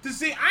love to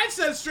see, I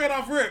said straight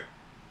off rip,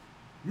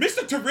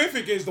 Mr.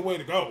 Terrific is the way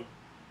to go.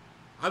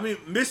 I mean,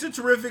 Mr.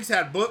 Terrific's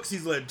had books.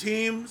 He's led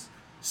teams.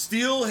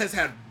 Steel has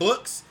had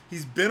books.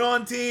 He's been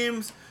on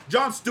teams.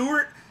 Jon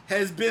Stewart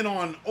has been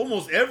on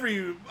almost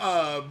every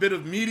bit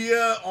of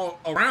media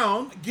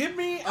around. Give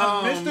me a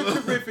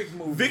Mr. Terrific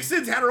movie.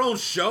 Vixen's had her own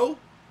show.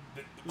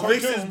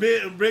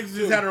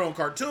 Vixen's had her own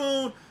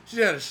cartoon.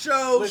 She had a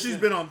show. Listen, She's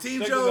been on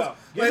team check shows. this out.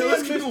 Give me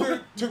let's a keep Mr. going.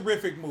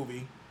 Terrific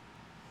movie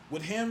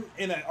with him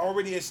in an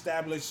already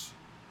established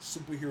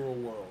superhero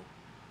world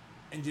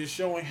and just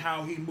showing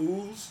how he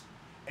moves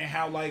and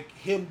how, like,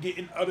 him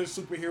getting other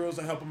superheroes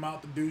to help him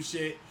out to do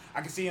shit.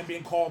 I can see him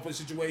being called for a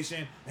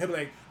situation. And he'll be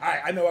like, all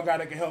right, I know a guy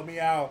that can help me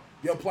out.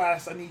 Yo,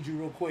 Plastic, I need you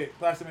real quick.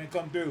 Plastic Man,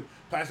 come through.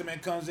 Plastic Man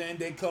comes in,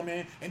 they come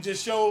in, and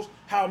just shows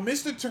how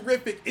Mr.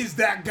 Terrific is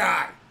that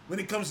guy when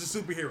it comes to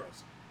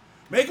superheroes.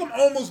 Make him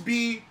almost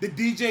be the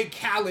DJ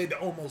Khaled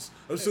almost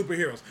of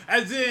superheroes.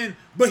 As in,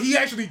 but he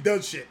actually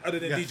does shit other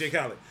than DJ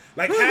Khaled.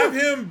 Like, have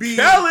him be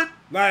Khaled!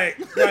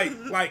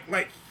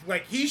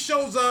 Like he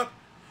shows up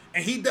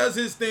and he does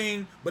his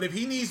thing, but if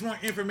he needs more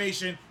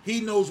information, he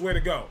knows where to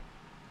go.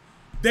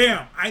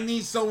 Damn, I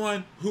need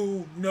someone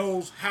who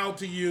knows how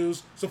to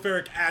use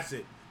sulfuric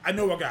acid. I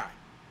know a guy.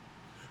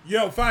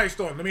 Yo,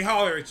 Firestorm, let me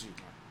holler at you.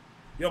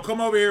 Yo,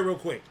 come over here real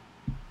quick.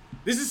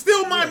 This is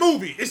still my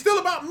movie. It's still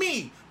about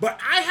me. But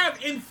I have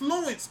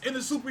influence in the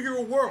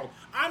superhero world.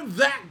 I'm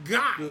that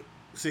guy.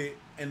 See,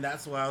 and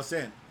that's what I was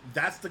saying.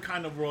 That's the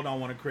kind of world I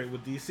want to create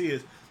with DC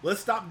is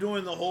let's stop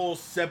doing the whole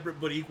separate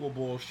but equal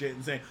bullshit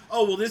and saying,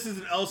 oh, well, this is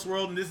an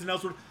Elseworld and this is an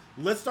Elseworld.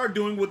 Let's start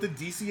doing what the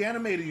DC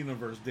animated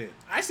universe did.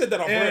 I said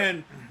that on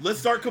And let's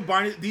start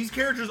combining. These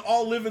characters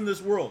all live in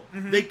this world.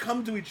 Mm-hmm. They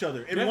come to each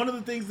other. And one of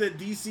the things that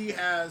DC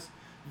has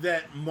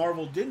that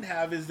Marvel didn't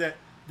have is that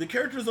the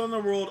characters on the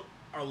world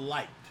are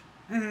liked.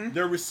 Mm-hmm.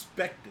 They're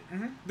respected.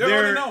 Mm-hmm.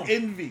 They're known.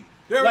 envied.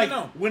 They're like,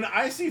 known. when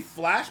I see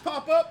Flash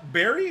pop up,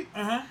 Barry,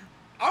 I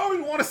don't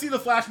even want to see the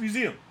Flash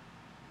Museum.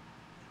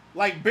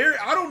 Like, Barry,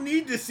 I don't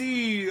need to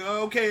see,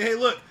 okay, hey,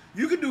 look,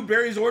 you can do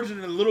Barry's origin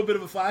in a little bit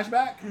of a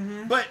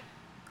flashback, but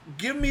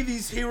give me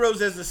these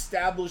heroes as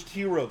established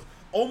heroes,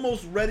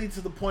 almost ready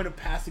to the point of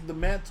passing the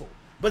mantle,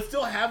 but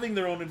still having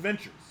their own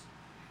adventures.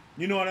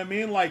 You know what I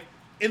mean? Like,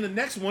 in the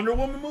next Wonder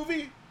Woman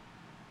movie,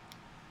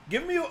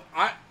 give me,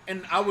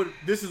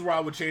 this is where I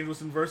would change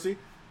with Inversi.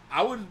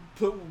 I would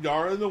put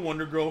Yara in the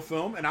Wonder Girl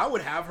film, and I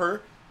would have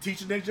her teach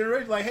the next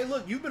generation, like, hey,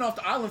 look, you've been off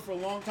the island for a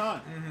long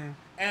time,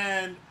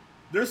 and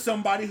there's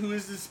somebody who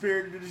is as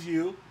spirited as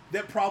you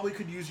that probably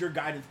could use your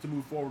guidance to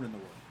move forward in the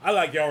world. I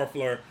like Yara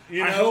Fleur.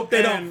 You I know, hope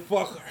they don't and-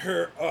 fuck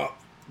her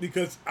up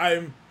because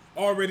they've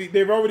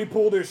already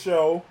pulled their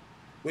show,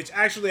 which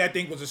actually I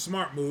think was a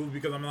smart move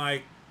because I'm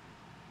like,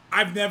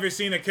 I've never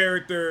seen a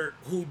character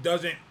who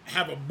doesn't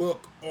have a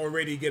book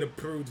already get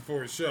approved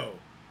for a show.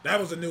 That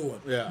was a new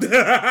one. Yeah.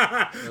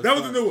 That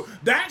was a new one.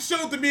 That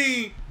showed to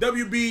me,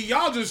 WB,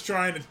 y'all just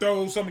trying to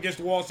throw something against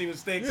the wall, see what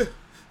sticks.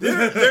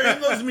 They're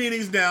in those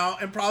meetings now,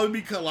 and probably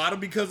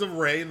because of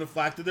Ray and the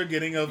fact that they're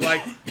getting of,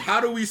 like,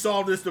 how do we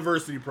solve this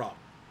diversity problem?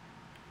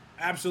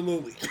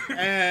 Absolutely.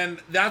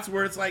 And that's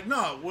where it's like,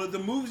 no, well, the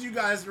moves you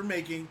guys are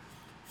making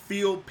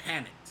feel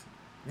panicked.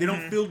 They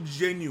don't feel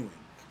genuine.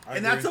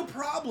 And that's a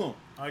problem.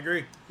 I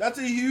agree. That's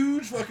a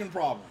huge fucking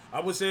problem.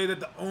 I would say that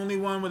the only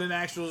one with an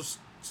actual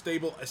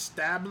stable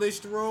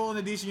established role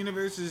in the DC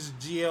universe is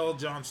GL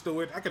Jon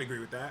Stewart. I could agree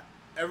with that.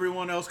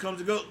 Everyone else comes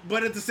and goes.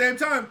 But at the same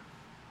time,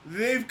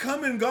 they've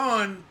come and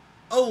gone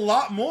a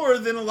lot more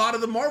than a lot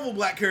of the Marvel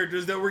black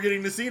characters that we're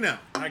getting to see now.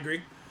 I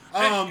agree.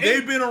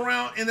 They've been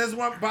around, and that's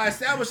why by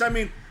established, I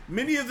mean,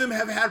 many of them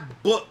have had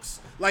books,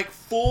 like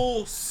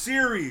full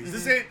series.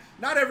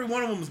 Not every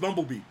one of them is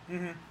Bumblebee.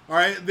 All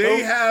right, they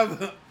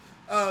have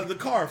the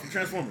car from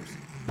Transformers.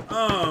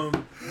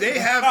 They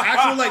have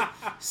actual like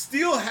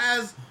Steel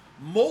has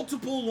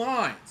multiple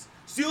lines.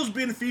 Steel's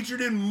been featured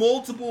in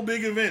multiple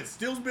big events.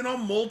 Steel's been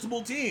on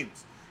multiple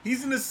teams.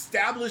 He's an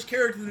established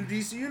character in the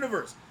DC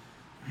universe.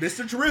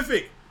 Mr.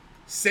 Terrific,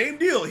 same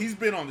deal. He's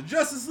been on the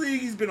Justice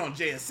League. He's been on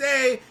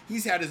JSA.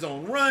 He's had his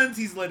own runs.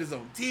 He's led his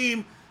own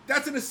team.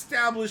 That's an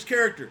established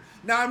character.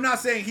 Now, I'm not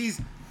saying he's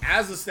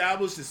as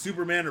established as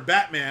Superman or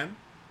Batman.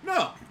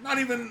 No, not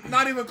even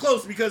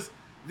close, because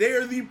they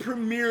are the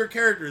premier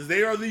characters.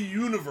 They are the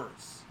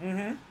universe.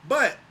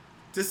 But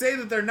to say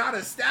that they're not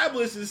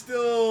established is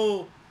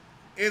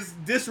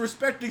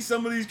disrespecting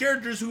some of these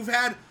characters who've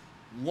had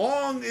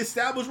long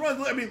established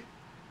runs. I mean,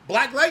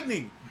 Black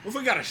Lightning. If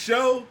we got a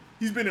show,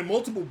 he's been in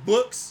multiple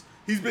books.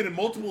 He's been in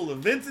multiple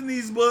events in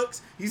these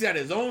books. He's had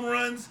his own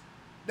runs.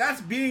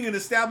 That's being an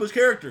established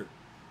character.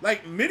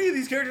 Like, many of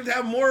these characters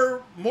have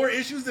more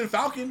issues than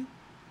Falcon.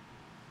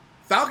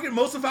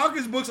 Most of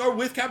Falcon's books are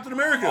with Captain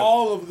America.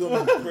 All of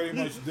them pretty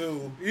much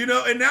do. You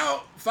know, and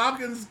now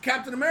Falcon's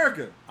Captain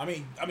America. I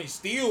mean,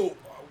 Steel,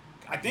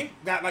 I think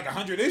got like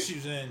 100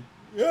 issues in.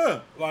 Yeah.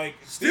 Like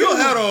Steel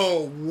had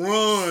a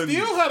run.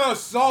 Steel had a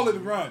solid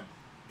run.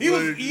 He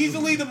was Like,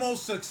 easily the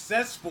most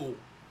successful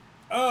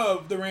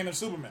of the reign of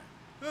Superman.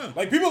 Yeah.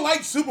 Like, people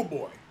like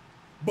Superboy,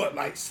 but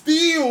like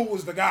Steel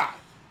was the guy.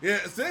 Yeah,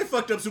 so they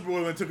fucked up Superboy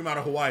when they took him out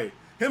of Hawaii.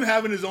 Him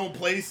having his own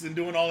place and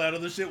doing all that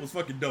other shit was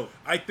fucking dope.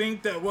 I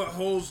think that what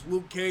holds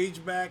Luke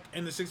Cage back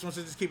in the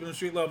 616 is keeping him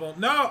street level.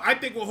 No, I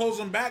think what holds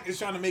him back is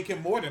trying to make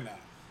him more than that.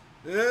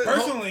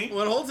 Personally,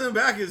 what holds him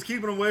back is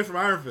keeping him away from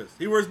Iron Fist.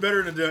 He works better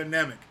in a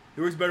dynamic.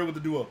 He works better with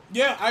the duo.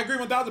 Yeah, I agree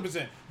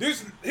 1,000%.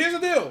 Here's the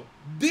deal: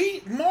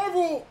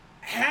 Marvel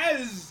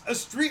has a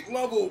street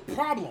level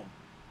problem,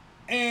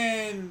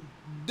 and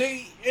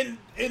they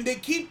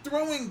keep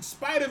throwing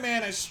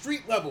Spider-Man at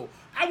street level.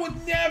 I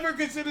would never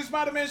consider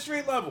Spider-Man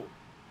street level.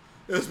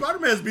 Yeah,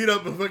 Spider-Man's beat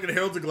up the fucking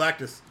Heralds of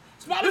Galactus.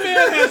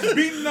 Spider-Man has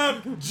beaten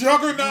up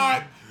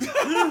Juggernaut.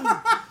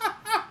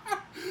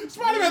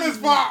 Spider-Man has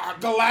fought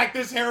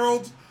Galactus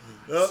Herald.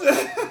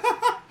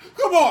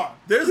 Come on.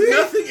 There's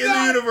nothing in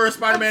the universe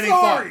Spider-Man ain't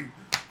fought.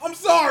 I'm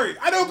sorry.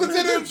 I don't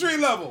consider him street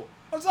level.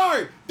 I'm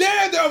sorry.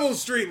 Daredevil's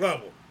street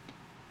level.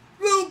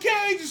 Luke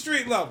Cage is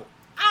street level.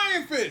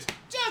 Iron Fist.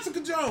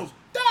 Jessica Jones.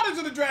 Daughters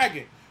of the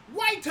Dragon.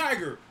 White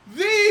Tiger.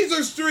 These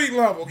are street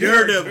level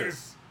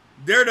characters.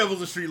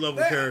 Daredevil's a street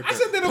level character. I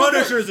said that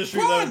Punisher's a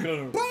street level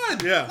character.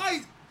 Bud. Yeah.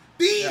 Like,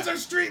 these are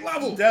street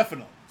level.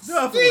 Definitely.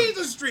 These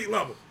are street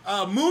level.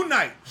 Moon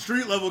Knight,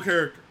 street level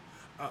character.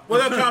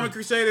 What up, Comic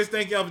Crusaders?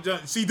 Thank y'all for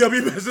joining.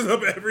 CW messes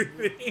up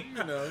everything.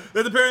 You know.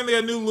 There's apparently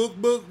a new Luke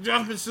book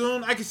dropping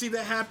soon. I can see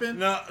that happen.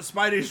 No,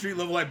 Spidey street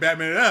level like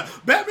Batman.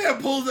 Batman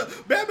pulls up.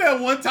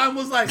 Batman one time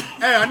was like,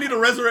 "Hey, I need to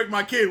resurrect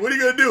my kid. What are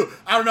you gonna do?"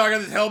 "I don't know. I got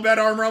this Hellbat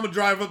armor. I'm gonna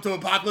drive up to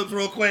Apocalypse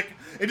real quick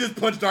and just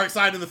punch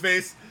Darkseid in the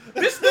face."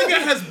 This nigga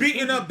has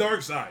beaten up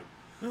Darkseid.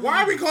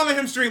 Why are we calling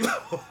him street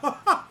level?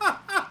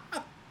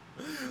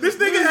 This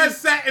nigga has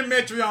sat in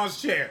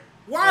Metron's chair.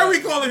 Why are we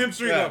calling him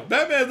street level?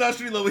 Batman's not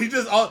street level.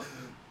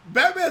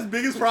 Batman's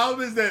biggest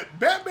problem is that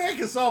Batman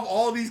can solve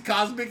all these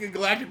cosmic and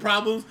galactic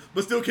problems,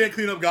 but still can't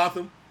clean up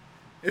Gotham.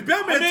 If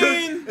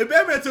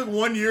Batman took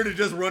 1 year to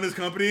just run his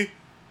company,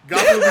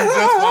 Gotham would be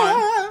just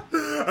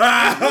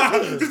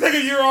fine. Just take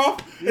a year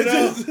off. You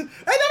know? That'd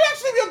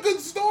actually be a good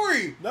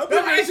story. That'd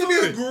actually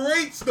be a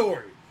great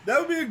story. That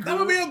would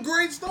be a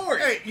great story.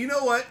 Hey, you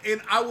know what?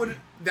 And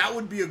that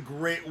would be a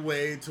great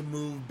way to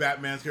move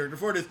Batman's character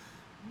forward. Is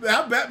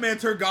have Batman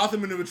turn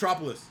Gotham into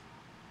Metropolis.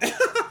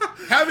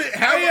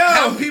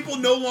 Have people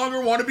no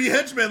longer want to be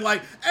henchmen.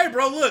 Like, hey,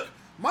 bro, look,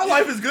 my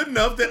life is good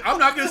enough that I'm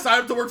not going to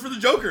sign up to work for the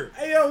Joker.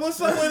 Hey, yo, what's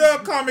up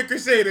with Comic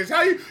Crusaders?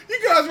 How you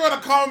guys run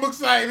a comic book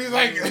site? And he's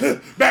like,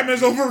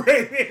 Batman's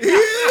overrated. He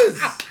is.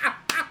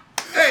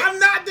 Hey, I'm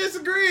not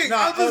disagreeing.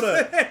 No,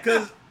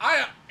 because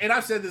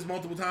I've said this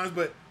multiple times,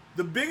 but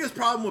the biggest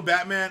problem with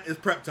Batman is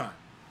prep time.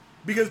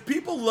 Because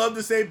people love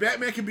to say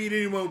Batman can beat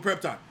anyone with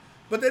prep time.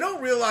 But they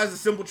don't realize the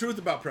simple truth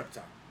about prep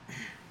time.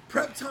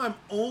 Prep time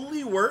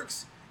only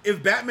works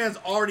if Batman's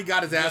already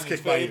got his ass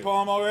kicked by you.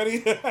 Palm already?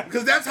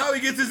 Because that's how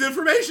he gets his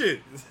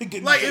information.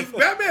 Like, if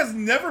Batman's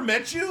never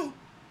met you,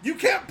 you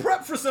can't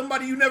prep for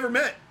somebody you never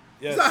met.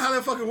 Yes. It's not how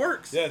that fucking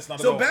works. Yeah, it's not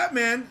at So all.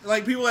 Batman,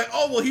 like, people are like,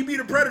 oh, well, he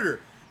beat a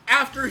Predator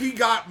after he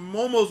got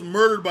almost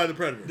murdered by the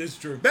Predator. That's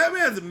true.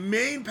 Batman's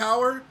main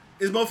power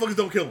is motherfuckers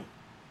don't kill him.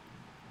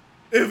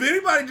 If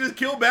anybody just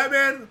killed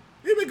Batman,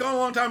 he'd been gone a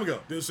long time ago.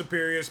 Do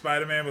Superior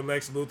Spider-Man with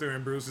Lex Luthor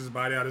and Bruce's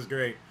body out is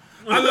great.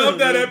 I love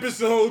that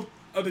episode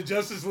of the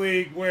Justice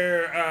League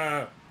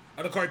where,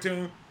 of the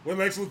cartoon, where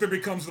Lex Luthor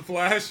becomes the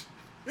Flash.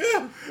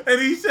 Yeah.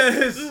 And he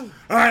says,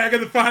 all right, I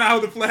got to find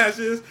out who the Flash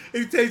is.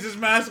 And he takes his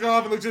mask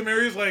off and looks at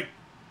Mary. He's like,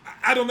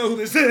 I don't know who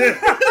this is.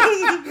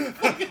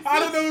 I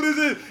don't know who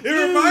this is.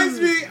 It reminds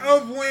me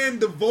of when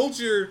the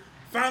Vulture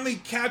finally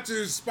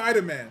captures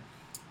Spider-Man.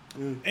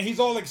 And he's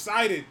all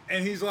excited.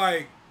 And he's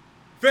like,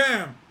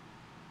 fam,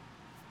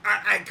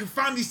 I can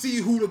finally see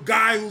who the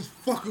guy who's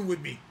fucking with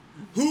me.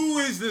 who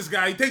is this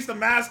guy? He takes the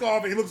mask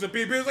off and he looks at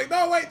Peter. He's like,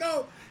 no, wait,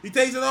 no. He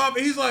takes it off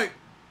and he's like,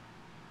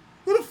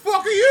 who the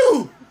fuck are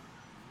you?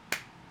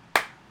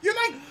 You're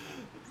like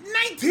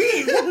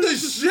 19. What the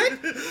shit?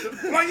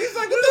 Like, he's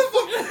like, what the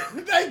fuck?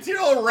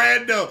 19-year-old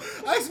rando.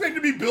 I expect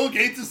to be Bill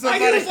Gates or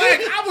Like, somebody. it was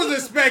like, I was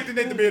expecting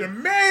it to be the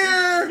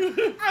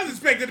mayor. I was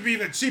expecting it to be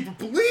the chief of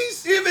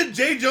police. Even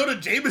J. Jonah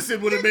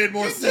Jameson would have made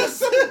more It's sense. just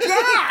some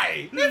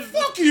guy. Man,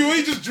 fuck you.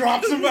 He just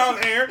drops him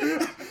out air. Like,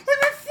 man,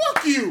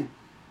 fuck you.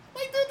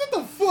 Like, dude, what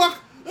the fuck?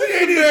 Look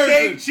at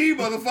you, Shang-Chi,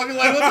 motherfucker.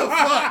 Like, what the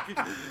fuck?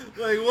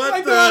 Like, what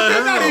Like, the dog,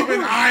 you're hell? not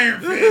even Iron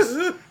Fist.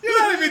 You're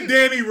not even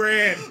Danny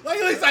Rand. Like,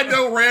 at least I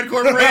know Rand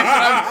Corporation.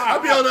 I'll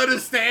be able to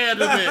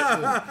understand a bit.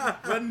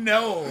 But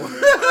no.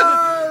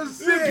 Oh,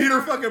 shit.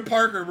 Peter fucking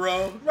Parker,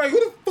 bro. Like, who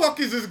the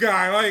fuck is this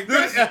guy? Like,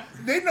 that's,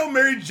 They know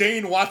Mary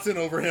Jane Watson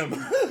over him.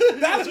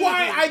 that's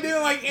why I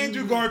didn't like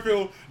Andrew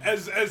Garfield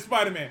as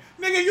Spider-Man.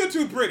 Nigga, you're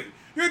too pretty.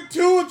 You're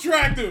too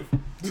attractive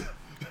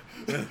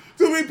to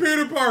be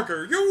Peter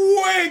Parker. You're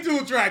way too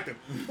attractive.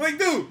 Like,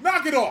 dude,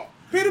 knock it off.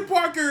 Peter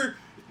Parker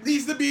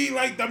needs to be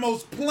like the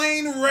most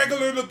plain,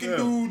 regular-looking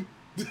dude.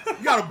 He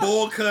got a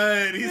bowl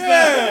cut. He's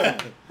Yeah.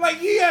 Like,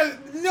 he has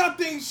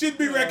nothing should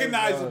be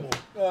recognizable.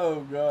 Oh,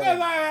 God. That's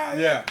like,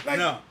 Yeah, like,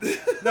 no.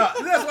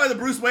 That's why the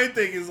Bruce Wayne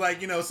thing is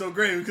like, so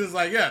great because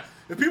like, yeah,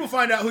 if people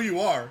find out who you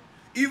are,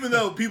 even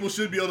though people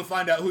should be able to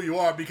find out who you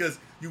are because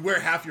you wear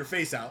half your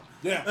face out.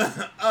 Yeah.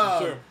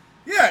 Sure.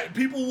 Yeah,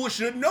 people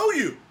should know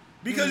you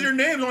because your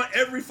name's on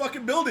every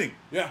fucking building.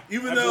 Yeah,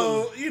 Even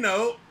though, you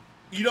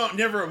don't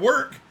never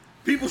work,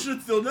 people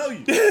should still know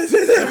you.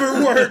 It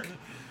never work.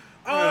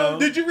 know.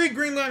 Did you read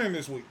Green Lantern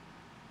this week?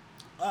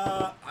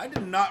 I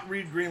did not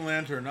read Green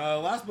Lantern.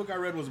 Last book I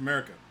read was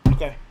America,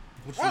 Okay.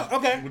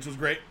 which was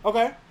great.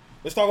 Okay.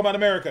 Let's talk about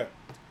America.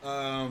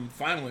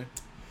 Finally,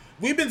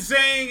 We've been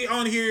saying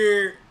on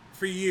here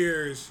for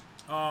years.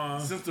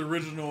 since the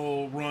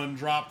original run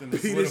dropped and they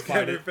Peter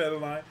solidified Scatter it.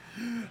 Federline.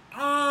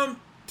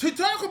 To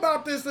talk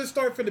about this, let's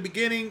start from the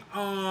beginning.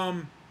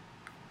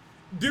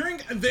 During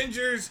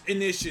Avengers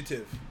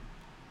Initiative,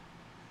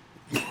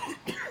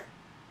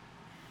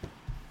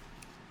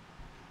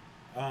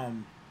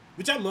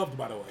 which I loved,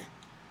 by the way.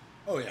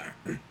 Oh yeah.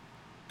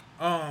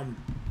 Oh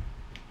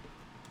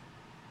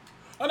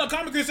no,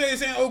 Comic Crusade is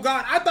saying, "Oh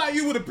God, I thought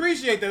you would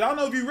appreciate that." I don't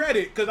know if you read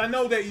it because I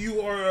know that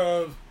you are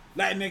of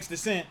Latinx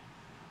descent.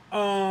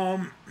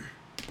 I've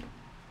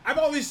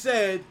always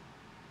said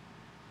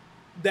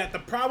that the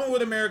problem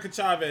with America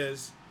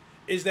Chavez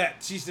is that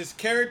she's this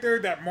character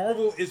that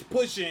Marvel is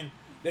pushing,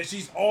 that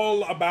she's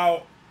all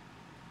about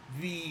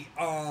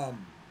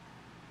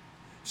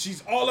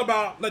she's all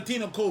about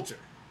Latino culture.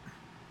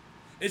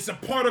 It's a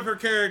part of her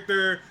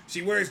character.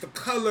 She wears the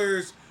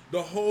colors,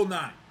 the whole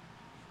nine.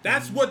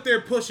 That's what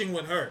they're pushing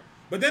with her.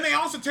 But then they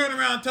also turn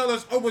around and tell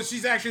us, oh, well,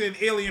 she's actually an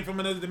alien from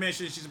another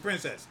dimension. She's a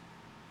princess.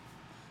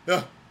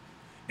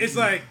 It's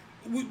like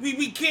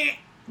we can't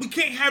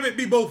have it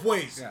be both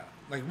ways. Yeah.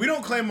 Like we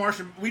don't claim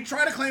Martian. We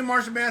try to claim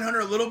Martian Manhunter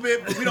a little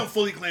bit, but we don't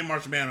fully claim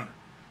Martian Manhunter.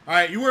 All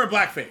right, you wear a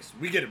blackface.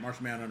 We get it,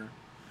 Martian Manhunter.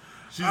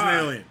 She's an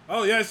alien.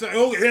 Oh yes, sir.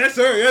 Oh yes,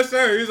 sir. Yes,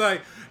 sir. He's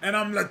like, and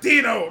I'm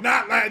Latino,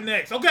 not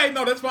Latinx. Okay,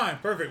 no, that's fine.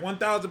 Perfect.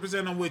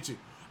 1,000% I'm with you.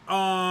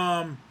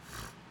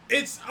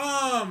 It's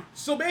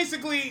so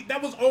basically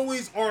that was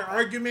always our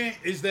argument,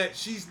 is that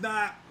she's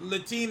not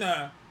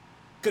Latina,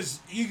 because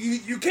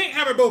you can't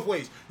have her both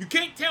ways. You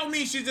can't tell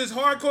me she's this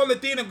hardcore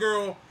Latina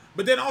girl,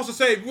 but then also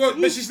say, well,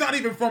 but she's not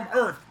even from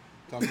Earth.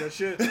 Talk that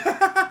shit.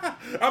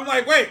 I'm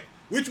like, wait,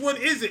 which one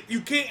is it?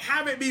 You can't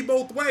have it be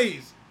both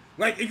ways.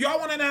 Like, if y'all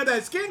want to have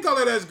that skin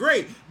color, that's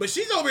great. But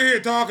she's over here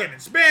talking in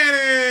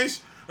Spanish,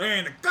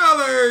 wearing the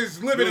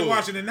colors, living in Ooh.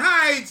 Washington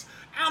Heights.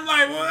 I'm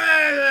like,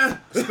 well,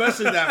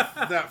 Especially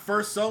that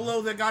first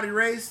solo that got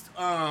erased.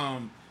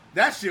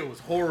 That shit was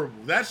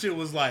horrible. That shit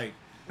was like,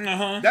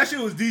 that shit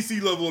was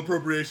DC level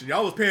appropriation.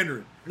 Y'all was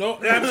pandering.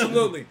 no,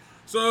 absolutely.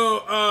 So,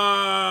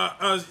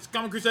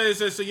 Comic Crusader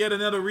says, so yet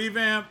another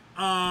revamp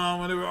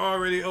when there were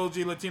already OG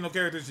Latino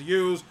characters to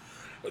use.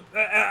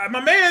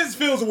 My man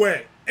feels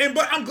away.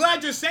 But I'm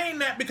glad you're saying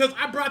that, because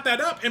I brought that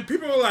up and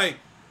people were like,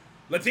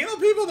 Latino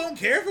people don't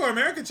care for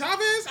America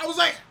Chavez? I was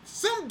like,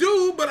 some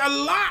do, but a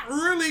lot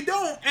really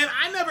don't. And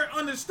I never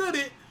understood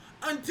it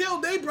until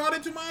they brought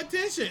it to my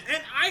attention.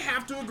 And I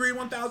have to agree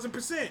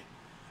 1,000%.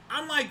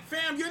 I'm like,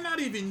 fam, you're not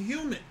even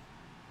human.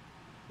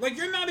 Like,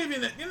 you're not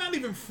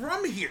even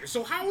from here.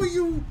 So how are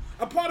you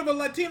a part of a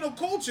Latino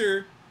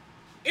culture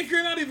if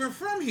you're not even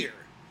from here?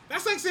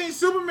 That's like saying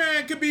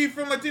Superman could be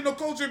from Latino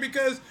culture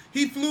because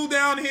he flew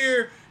down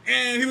here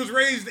and he was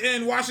raised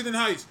in Washington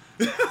Heights.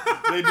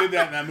 They did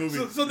that in that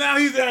movie. So now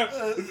he's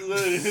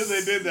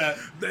they did that.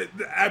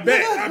 I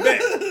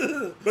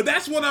bet. But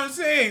that's what I'm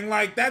saying.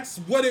 Like, that's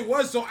what it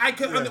was. So I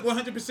could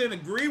 100%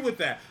 agree with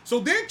that. So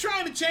they're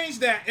trying to change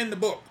that in the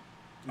book.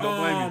 Don't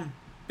blame you.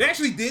 They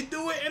actually did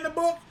do it in the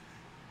book.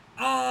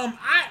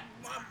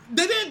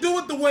 They didn't do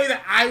it the way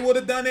that I would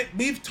have done it.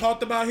 We've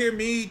talked about here,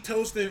 me,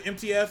 Toast, and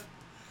MTF.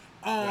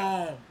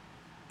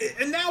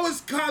 And now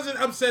it's causing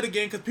upset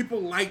again because people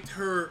liked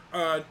her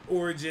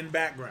origin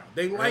background.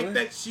 They liked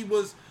Really? that she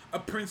was a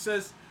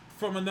princess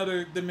from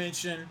another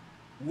dimension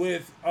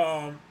with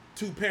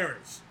two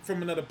parents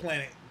from another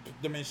planet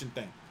dimension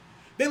thing.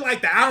 They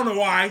liked that. I don't know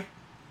why,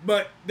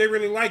 but they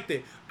really liked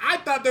it. I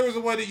thought there was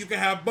a way that you could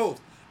have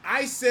both.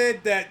 I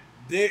said that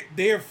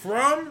they're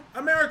from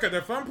America.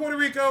 They're from Puerto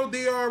Rico,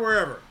 DR,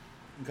 wherever.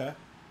 Okay.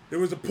 There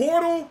was a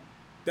portal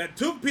that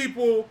took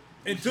people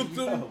and took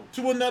them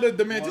to another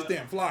dimension. What? This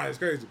damn fly is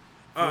crazy.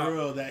 For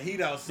real, that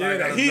heat outside. Yeah,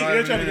 got that us heat,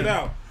 they're driving trying to in. get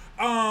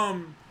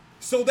out.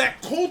 So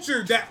that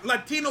culture, that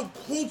Latino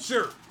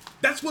culture,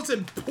 that's what's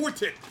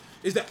important,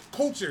 is that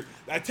culture.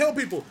 I tell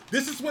people,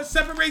 this is what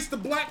separates the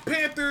Black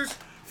Panthers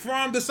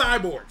from the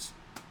Cyborgs.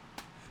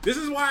 This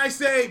is why I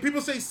say,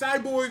 people say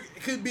Cyborg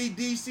could be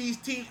DC's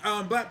team,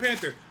 Black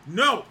Panther.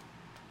 No.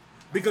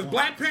 Because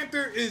Black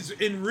Panther is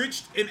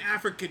enriched in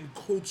African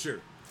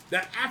culture.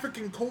 That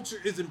African culture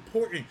is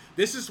important.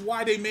 This is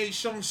why they made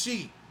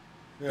Shang-Chi.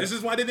 Yeah. This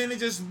is why they didn't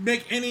just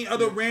make any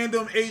other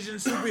random Asian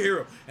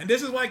superhero. And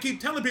this is why I keep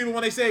telling people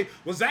when they say,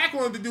 well, Zach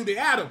wanted to do the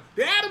Atom.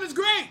 The Atom is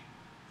great.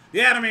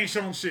 The Atom ain't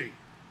Shang-Chi.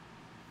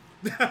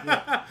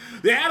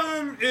 The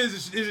Atom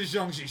is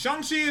Shang-Chi.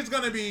 Shang-Chi is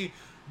going to be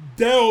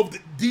delved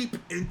deep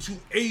into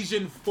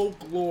Asian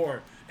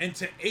folklore,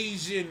 into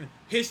Asian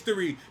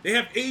history. They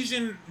have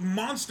Asian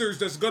monsters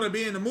that's going to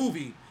be in the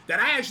movie that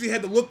I actually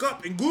had to look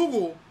up and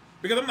Google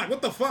because I'm like,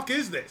 what the fuck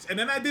is this? And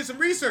then I did some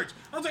research.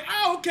 I was like,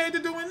 oh, okay,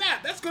 they're doing that.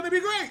 That's going to be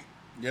great.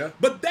 Yeah.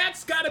 But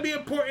that's got to be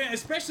important,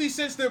 especially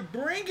since they're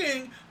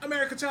bringing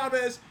America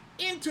Chavez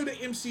into the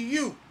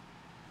MCU.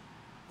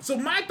 So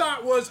my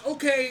thought was,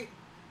 okay,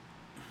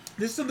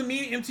 this is something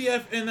me,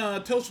 MTF,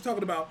 and Toast were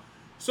talking about.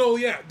 So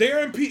yeah,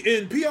 they're in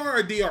PR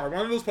or DR,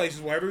 one of those places,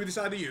 wherever we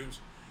decide to use.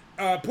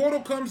 Portal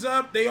comes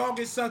up, they all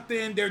get sucked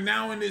in. They're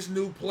now in this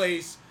new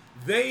place.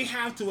 They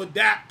have to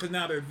adapt because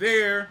now they're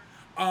there.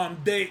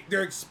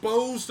 They're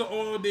exposed to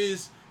all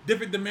this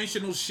different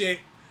dimensional shit,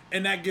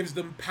 and that gives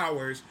them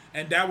powers.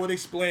 And that would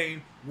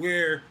explain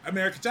where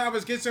America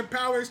Chavez gets her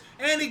powers,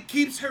 and it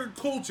keeps her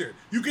culture.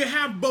 You can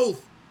have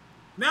both.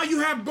 Now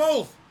you have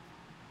both.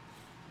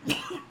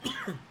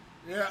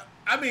 Yeah,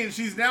 I mean,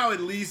 she's now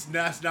at least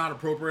not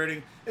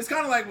appropriating. It's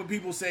kind of like when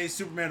people say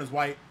Superman is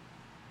white.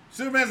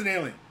 Superman's an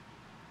alien.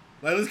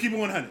 Like, let's keep it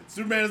 100.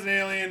 Superman is an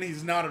alien.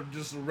 He's not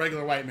just a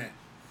regular white man.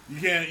 You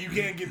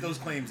can't get those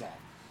claims off.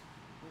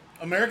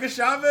 America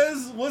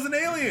Chavez was an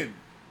alien.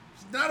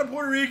 She's not a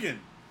Puerto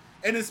Rican.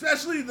 And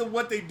especially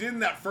what they did in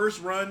that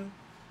first run,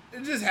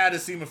 it just had to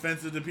seem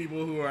offensive to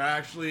people who are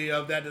actually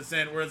of that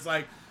descent, where it's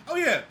like, oh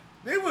yeah,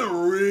 they went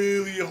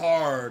really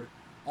hard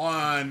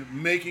on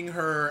making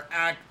her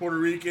act Puerto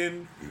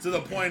Rican to the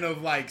point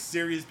of like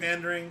serious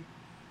pandering.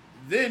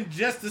 Then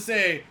just to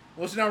say,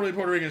 well, she's not really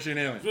Puerto Rican, she's an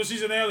alien. So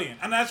she's an alien.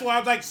 And that's why I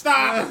was like,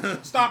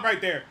 stop. Stop right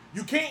there.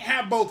 You can't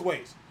have both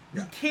ways.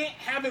 You can't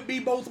have it be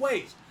both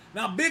ways.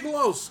 Now, Big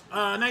Los,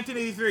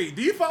 1983.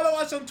 Do you follow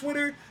us on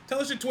Twitter? Tell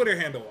us your Twitter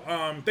handle.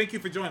 Thank you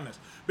for joining us.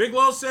 Big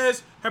Los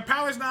says, her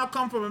powers now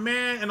come from a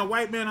man and a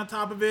white man on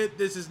top of it.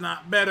 This is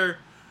not better.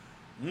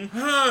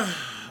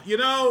 You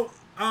know,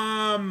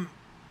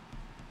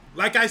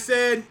 like I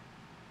said,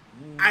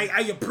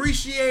 I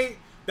appreciate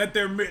that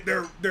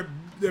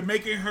they're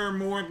making her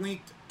more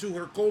linked to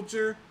her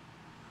culture.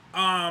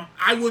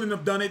 I wouldn't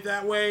have done it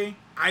that way.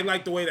 I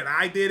like the way that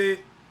I did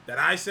it, that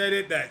I said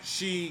it, that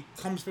she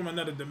comes from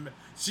another dimension.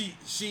 She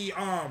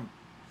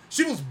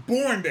was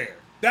born there.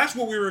 That's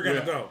what we were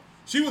gonna go.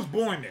 She was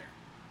born there.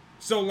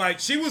 So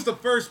like she was the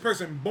first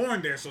person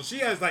born there. So she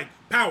has like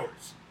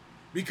powers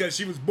because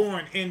she was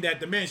born in that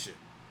dimension.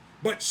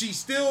 But she's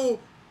still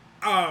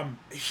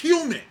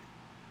human.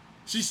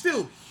 She's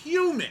still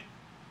human.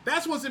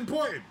 That's what's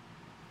important.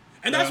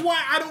 And that's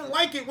why I don't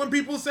like it when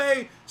people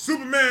say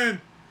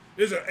Superman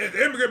is an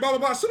immigrant, blah, blah,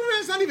 blah.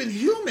 Superman's not even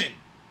human.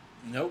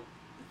 Nope.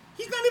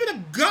 He's not even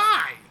a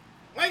guy.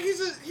 Like, he's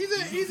an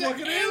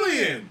fucking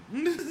alien.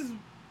 Been a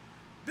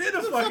He's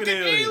a fucking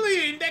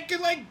alien. that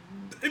could, like,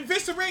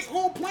 eviscerate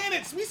whole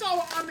planets. We saw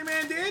what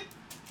Omni-Man did.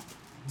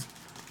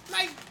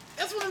 Like,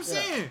 that's what I'm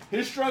saying.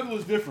 His struggle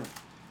is different.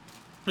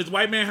 Is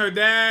white man her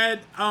dad?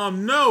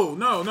 No.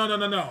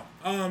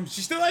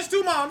 She still has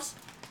two moms.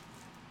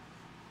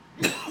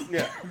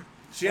 Yeah.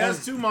 She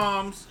has two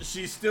moms.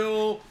 She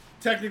still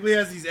technically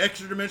has these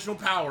extra dimensional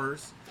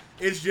powers.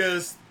 It's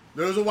just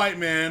there's a white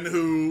man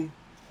who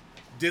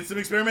did some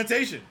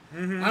experimentation.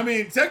 Mm-hmm. I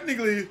mean,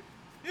 technically,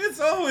 it's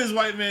always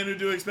white men who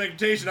do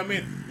experimentation. I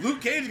mean,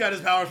 Luke Cage got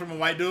his powers from a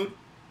white dude.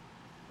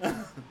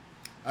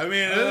 I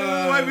mean,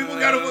 white people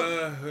got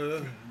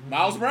to.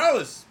 Miles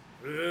Morales.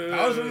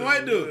 Powers from a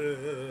white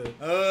dude.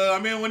 I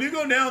mean, when you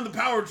go down the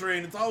power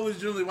train, it's always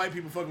generally white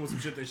people fucking with some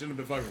shit they shouldn't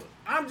have been fucking with.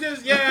 I'm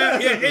just,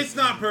 it's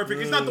not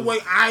perfect. It's not the way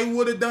I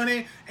would have done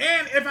it.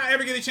 And if I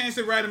ever get a chance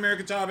to write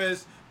America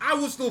Chavez, I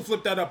would still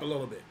flip that up a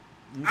little bit.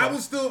 Okay.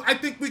 I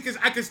think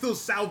I could still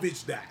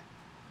salvage that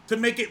to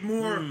make it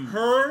more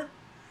her,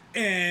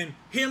 and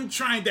him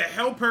trying to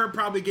help her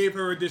probably gave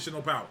her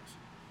additional powers.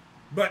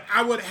 But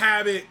I would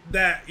have it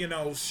that, you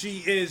know,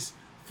 she is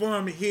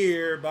from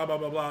here, blah, blah,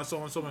 blah, blah, so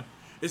on and so on.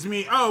 It's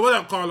me. Oh, what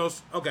up,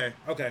 Carlos? Okay.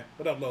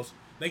 What up, Los?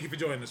 Thank you for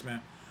joining us,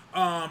 man.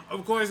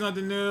 Of course,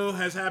 nothing new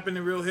has happened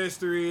in real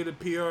history. The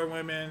PR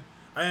women.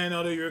 I didn't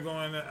know that you were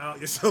going out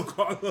yourself,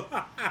 Carlos.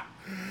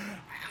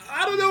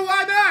 I don't know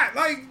why not.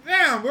 Like,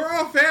 damn, we're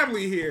all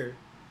family here.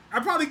 I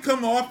probably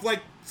come off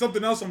like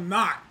something else I'm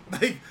not.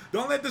 Like,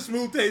 don't let the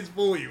smooth taste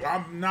fool you.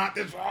 I'm not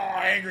this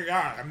angry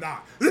guy. I'm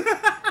not.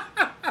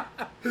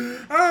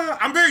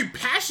 I'm very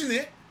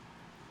passionate.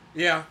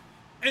 Yeah.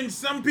 And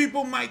some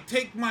people might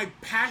take my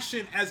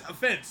passion as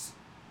offense.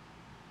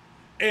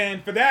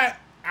 And for that,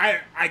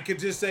 I could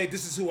just say,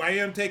 this is who I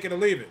am, take it or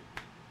leave it.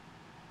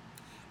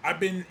 I've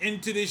been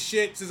into this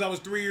shit since I was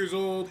 3 years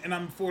old, and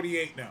I'm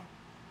 48 now.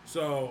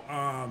 So,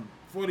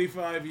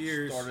 45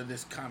 years. Started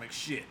this comic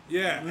shit.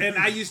 Yeah, and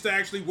I used to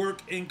actually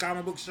work in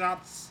comic book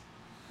shops.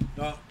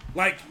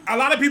 Like, a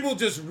lot of people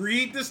just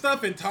read this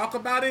stuff and talk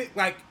about it.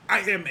 Like, I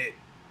am it.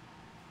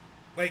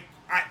 Like,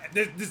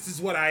 this is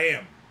what I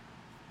am.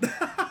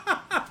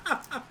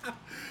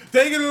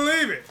 Take it or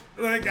leave it.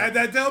 Like,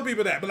 I tell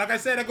people that. But like I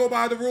said, I go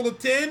by the rule of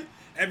 10.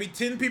 Every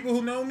 10 people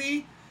who know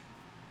me,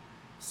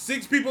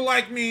 6 people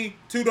like me,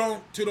 2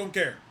 don't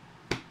care.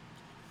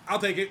 I'll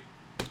take it.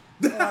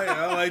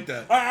 I like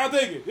that. I'll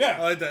take it. Yeah.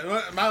 I like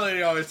that. My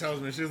lady always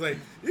tells me, she's like,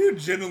 you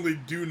genuinely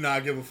do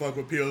not give a fuck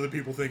what other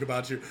people think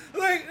about you. I'm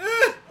like,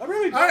 I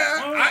really don't.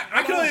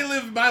 I can only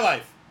live my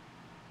life.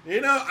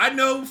 You know, I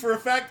know for a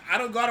fact I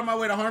don't go out of my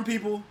way to harm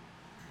people.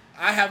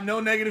 I have no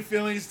negative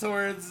feelings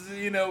towards,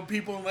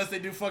 people unless they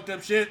do fucked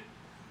up shit.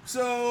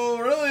 So,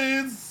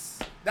 really,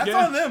 that's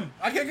on them.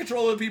 I can't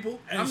control other people.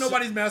 I'm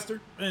nobody's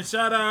master. And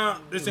shout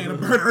out, this ain't a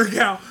burner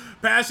account.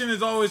 Passion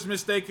is always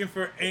mistaken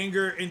for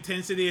anger,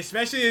 intensity,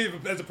 especially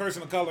as a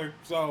person of color.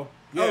 So,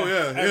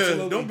 yeah,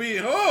 absolutely. Don't be,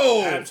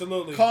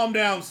 absolutely. Calm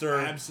down, sir.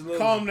 Absolutely.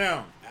 Calm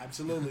down.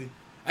 Absolutely.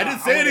 I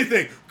didn't say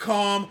anything.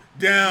 Calm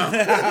down.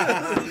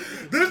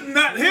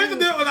 Here's the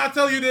deal, and I'll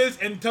tell you this,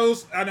 and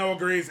Toast, I know,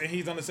 agrees, and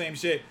he's on the same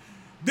shit.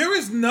 There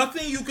is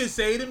nothing you can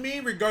say to me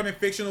regarding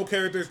fictional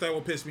characters that will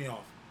piss me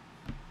off.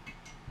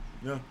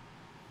 Yeah.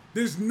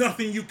 There's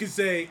nothing you can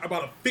say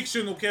about a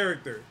fictional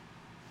character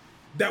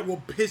that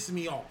will piss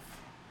me off.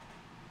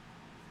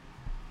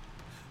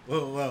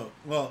 Well,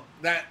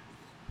 that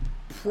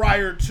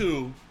prior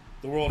to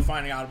the world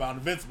finding out about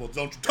Invincible,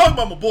 don't you talk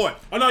about my boy.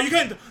 Oh, no, you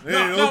can't.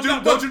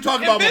 Don't you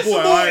talk about my boy. Invincible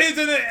All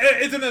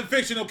right? isn't a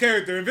fictional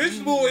character.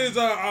 Invincible is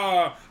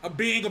a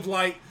being of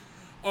light.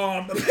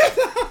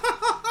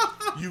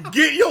 You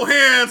get your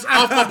hands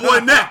off my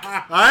boy neck,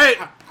 all right?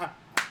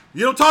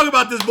 You don't talk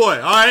about this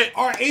boy, all right?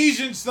 Our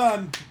Asian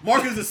son.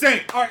 Mark is a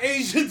saint. Our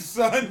Asian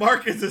son.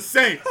 Mark is a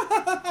saint.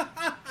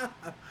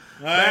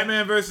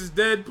 Batman versus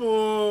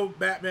Deadpool.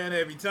 Batman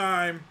every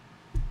time.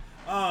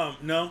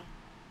 No.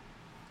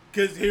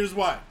 Because here's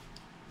why.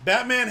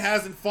 Batman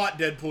hasn't fought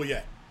Deadpool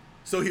yet.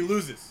 So he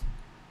loses.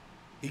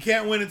 He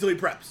can't win until he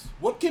preps.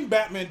 What can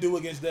Batman do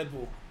against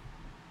Deadpool?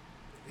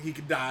 He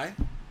could die.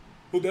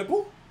 Who,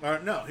 Deadpool?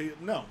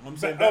 No. I'm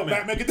saying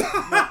Batman. Batman. Can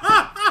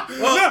die.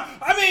 Well, no,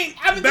 I mean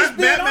just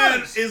being Batman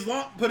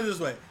honest. put it this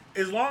way.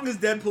 As long as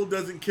Deadpool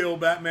doesn't kill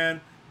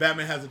Batman,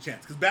 Batman has a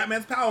chance. Because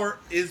Batman's power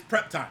is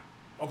prep time.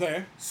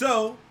 Okay.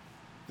 So,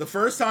 the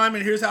first time,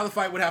 and here's how the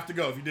fight would have to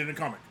go if you did it in a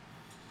comic.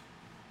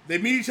 They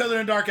meet each other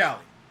in a dark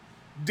alley.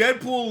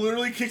 Deadpool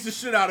literally kicks the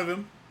shit out of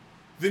him,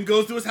 then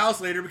goes to his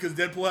house later because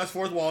Deadpool has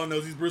fourth wall and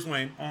knows he's Bruce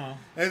Wayne,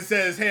 and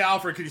says, "Hey,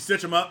 Alfred, can you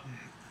stitch him up?"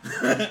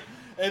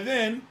 And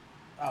then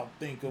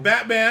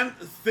Batman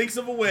thinks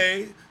of a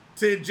way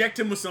to inject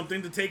him with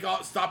something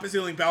to stop his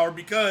healing power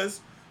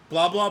because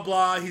blah blah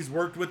blah. He's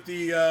worked with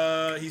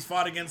he's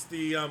fought against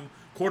the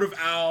Court of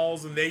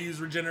Owls and they use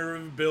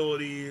regenerative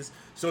abilities.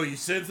 So he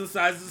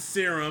synthesizes a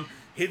serum,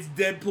 hits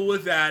Deadpool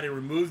with that, it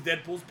removes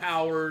Deadpool's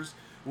powers,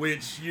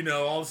 which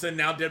all of a sudden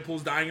now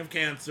Deadpool's dying of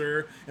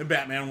cancer and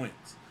Batman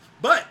wins.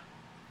 But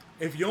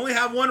if you only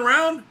have one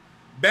round,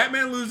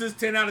 Batman loses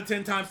 10 out of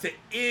 10 times to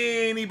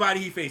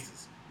anybody he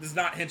faces. This is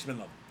not henchman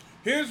level.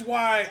 Here's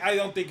why I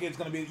don't think it's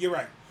going to be... You're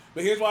right.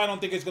 But here's why I don't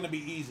think it's going to be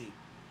easy.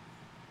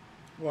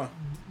 What?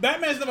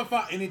 Batman's never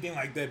fought anything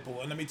like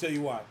Deadpool, and let me tell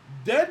you why.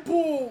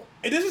 Deadpool...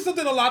 And this is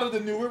something a lot of the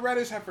newer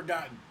writers have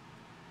forgotten.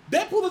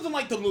 Deadpool doesn't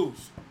like to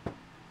lose.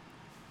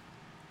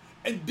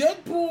 And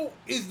Deadpool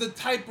is the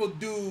type of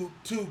dude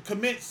to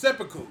commit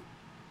seppuku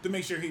to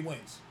make sure he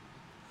wins.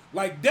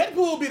 Like, Deadpool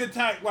will be the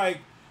type, like,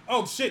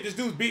 oh shit, this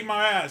dude's beating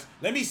my ass.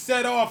 Let me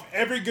set off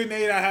every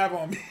grenade I have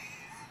on me.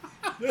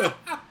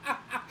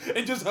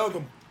 And just hug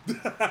him.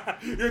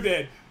 You're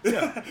dead.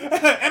 Yeah.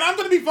 And I'm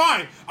gonna be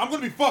fine. I'm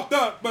gonna be fucked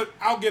up, but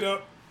I'll get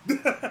up.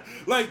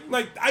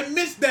 like I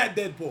miss that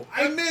Deadpool.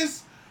 I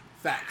miss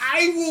facts.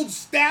 I will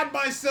stab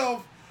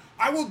myself.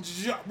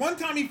 One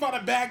time he fought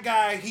a bad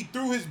guy, he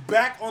threw his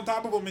back on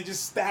top of him and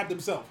just stabbed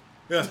himself.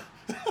 Yeah.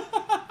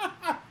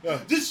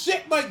 Just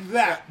shit like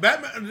that.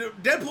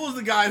 Deadpool is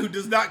the guy who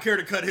does not care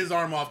to cut his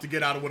arm off to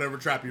get out of whatever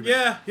trap you're in.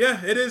 Yeah,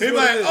 it is. He's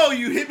like, oh,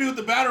 you hit me with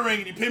the batarang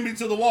and you pinned me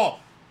to the wall.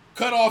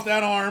 Cut off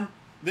that arm,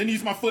 then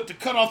use my foot to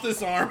cut off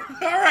this arm.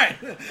 All right.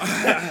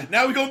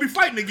 Now we're going to be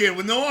fighting again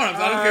with no arms.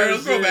 I don't care.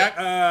 Let's go back.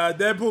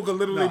 Deadpool could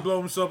literally blow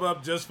himself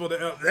up just for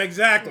the...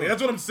 Exactly.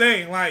 That's what I'm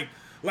saying. Like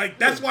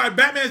that's why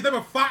Batman's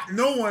never fought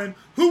no one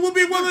who would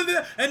be willing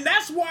to... And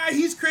that's why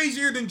he's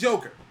crazier than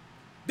Joker.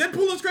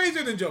 Deadpool is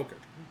crazier than Joker.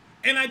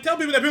 And I tell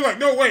people that, people are like,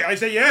 no, wait. I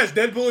say, yes,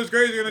 Deadpool is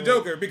crazier than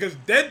Joker because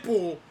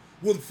Deadpool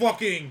will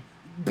fucking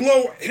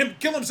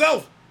kill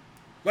himself.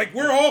 Like,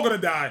 we're all gonna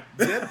die.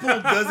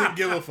 Deadpool doesn't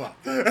give a fuck.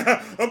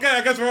 Okay,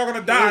 I guess we're all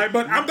gonna die,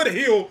 but I'm gonna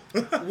heal.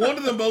 One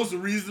of the most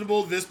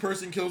reasonable this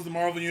person kills the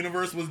Marvel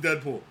Universe was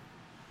Deadpool.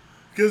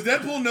 Because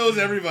Deadpool knows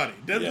everybody.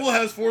 Deadpool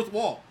has fourth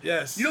wall.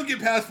 Yes. You don't get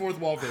past fourth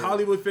wall.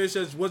 Hollywood Fish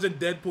says, wasn't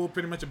Deadpool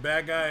pretty much a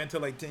bad guy until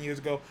like 10 years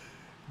ago?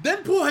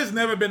 Deadpool has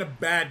never been a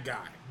bad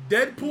guy.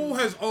 Deadpool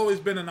has always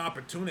been an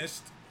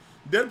opportunist.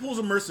 Deadpool's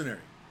a mercenary.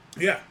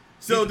 Yeah.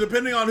 So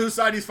depending on whose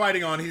side he's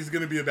fighting on, he's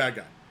going to be a bad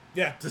guy.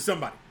 Yeah. To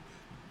somebody.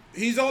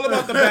 He's all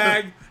about the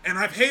bag, and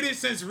I've hated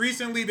since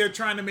recently they're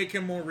trying to make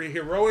him more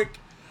heroic.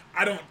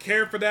 I don't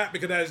care for that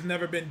because that has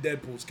never been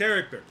Deadpool's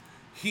character.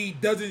 He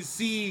doesn't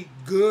see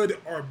good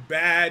or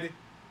bad.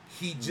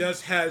 He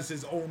just has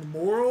his own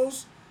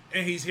morals,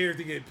 and he's here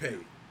to get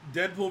paid.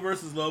 Deadpool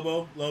versus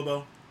Lobo.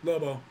 Lobo.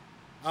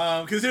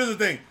 Because here's the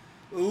thing.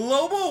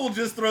 Lobo will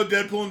just throw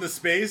Deadpool into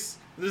space.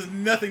 There's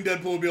nothing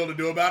Deadpool will be able to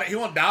do about it. He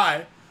won't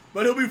die,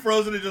 but he'll be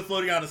frozen and just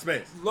floating out of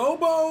space.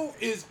 Lobo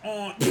is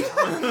on...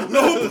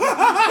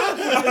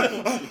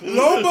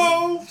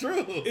 Lobo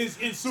True. is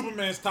in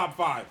Superman's top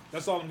 5.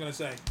 That's all I'm going to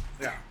say.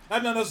 Yeah. I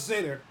have nothing else to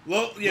say there.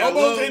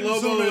 Lobo's in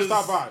Superman's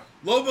top 5.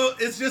 Lobo,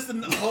 it's just a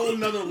whole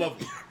another level.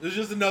 It's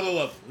just another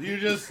level. You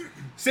just...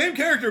 Same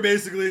character,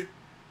 basically,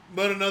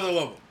 but another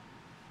level.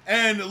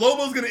 And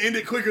Lobo's going to end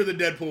it quicker than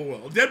Deadpool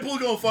will. Deadpool's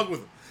going to fuck with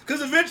him.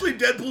 Because eventually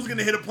Deadpool's going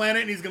to hit a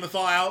planet and he's going to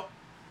thaw out.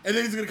 And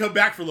then he's going to come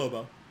back for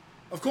Lobo.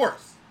 Of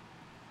course.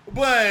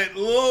 But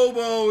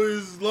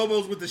Lobo's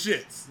with the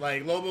shits.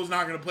 Like, Lobo's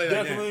not going to play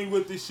that Definitely game.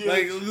 with the shit.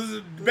 Like,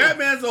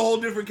 Batman's a whole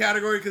different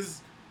category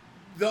because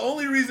the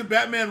only reason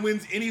Batman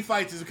wins any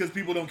fights is because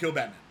people don't kill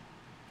Batman.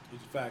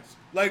 It's facts.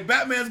 Like,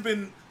 Batman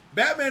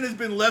has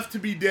been left to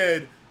be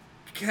dead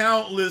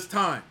countless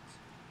times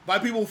by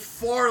people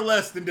far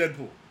less than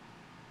Deadpool.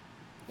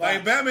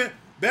 Like, Batman,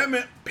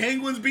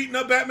 Penguin's beating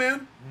up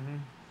Batman. Mm-hmm.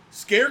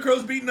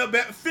 Scarecrow's beating up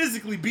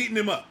physically beating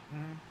him up.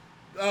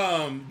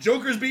 Mm-hmm.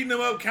 Joker's beating him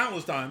up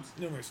countless times.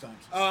 Numerous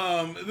times.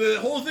 The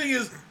whole thing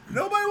is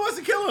nobody wants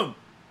to kill him.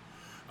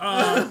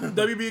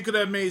 WB could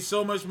have made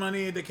so much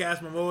money to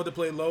cast Momoa to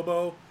play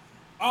Lobo.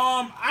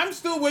 I'm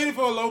still waiting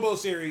for a Lobo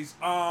series.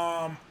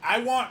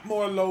 I want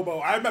more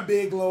Lobo. I'm a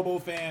big Lobo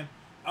fan.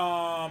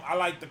 I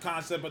like the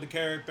concept of the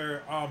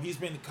character. He's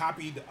been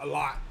copied a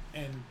lot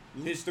in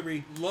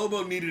history.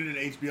 Lobo needed an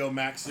HBO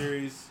Max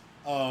series.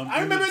 I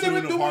remember they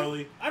were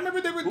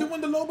doing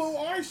the Lobo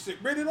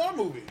rated R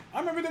movie. I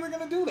remember they were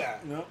gonna do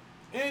that. Yep.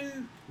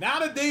 And now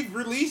that they've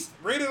released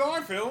rated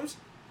R films,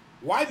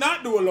 why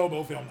not do a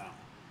Lobo film now?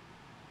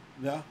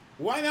 Yeah.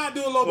 Why not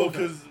do a Lobo film?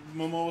 Because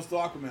Momoa's still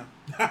Aquaman.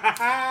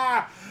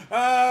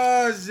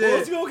 Oh shit! Well,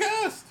 let's go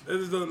cast. This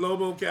is the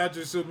Lobo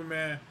catcher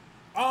Superman.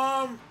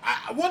 One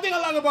thing I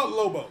like about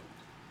Lobo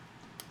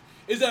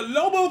is that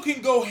Lobo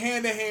can go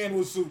hand to hand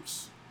with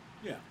suits.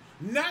 Yeah.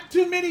 Not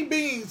too many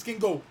beings can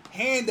go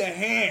hand to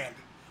hand.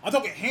 I'm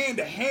talking hand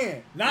to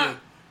hand, not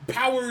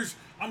powers.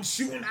 I'm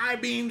shooting eye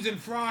beams and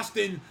frost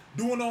and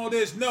doing all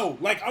this. No,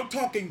 like I'm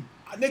talking,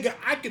 nigga.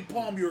 I can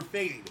palm your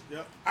fade.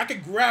 Yep. I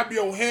can grab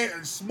your hair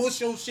and smush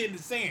your shit in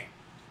the sand.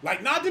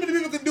 Like not too many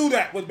people can do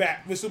that with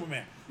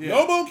Superman. Yeah.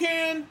 Lobo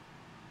can.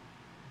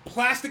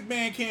 Plastic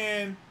Man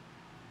can.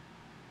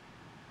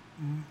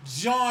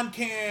 John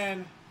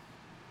can.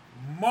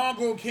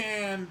 Mongrel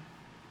can.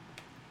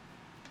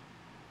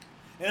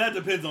 And that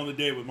depends on the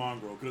day with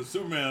Mongrel, because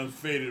Superman's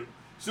faded.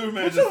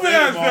 Superman's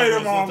faded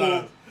Mongrel Mongrel.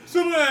 sometimes.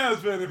 Superman has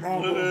faded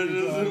Mongrel.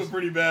 It was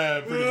pretty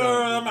bad. I'm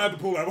gonna have to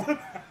pull that one.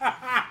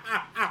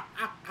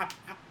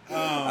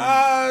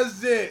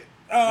 Shit.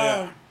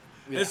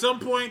 At some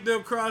point,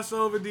 they'll cross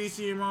over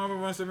DC and Marvel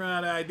once they run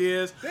out of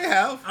ideas. They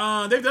have.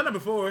 They've done it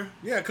before.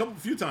 Yeah, a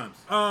few times.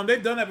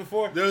 They've done that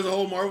before. There was a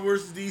whole Marvel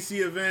vs.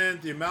 DC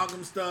event, the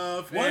Amalgam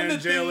stuff, and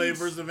JLA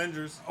vs.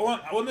 Avengers. One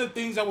of the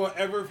things I will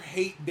ever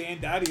hate Dan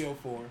Didio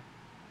for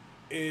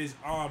is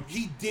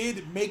he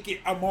did make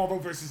it a Marvel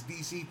vs.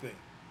 DC thing.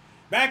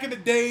 Back in the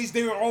days,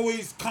 they were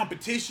always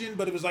competition,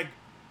 but it was like,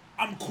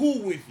 I'm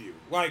cool with you.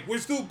 Like, we're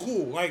still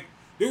cool. Like,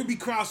 there would be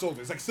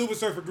crossovers, like Silver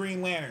Surfer,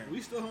 Green Lantern.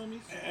 We still homies.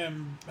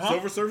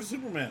 Silver Surfer,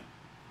 Superman.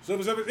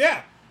 Silver Surfer,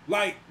 yeah.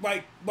 Like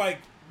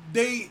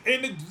they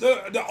and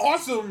the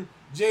awesome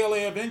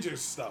JLA Avengers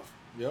stuff.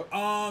 Yep.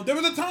 There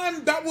was a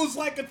time that was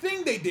like a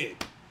thing they did,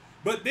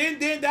 but then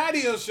Dan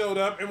Didio showed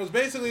up and was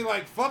basically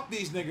like, "Fuck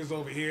these niggas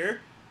over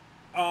here.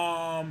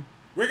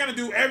 We're gonna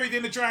do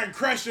everything to try and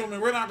crush them,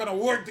 and we're not gonna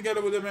work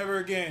together with them ever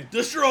again.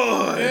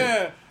 Destroy."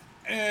 Yeah.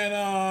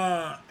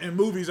 And in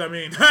movies, I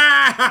mean,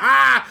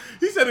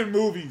 he said in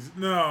movies.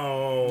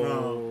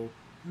 No,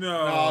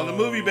 the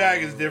movie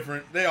bag is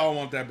different. They all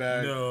want that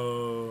bag.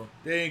 No,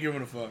 they ain't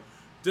giving a fuck.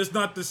 Just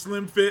not the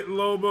slim fit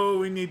Lobo.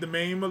 We need the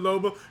main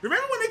Lobo.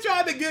 Remember when they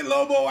tried to get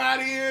Lobo out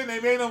of here and they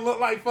made him look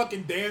like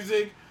fucking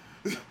Danzig?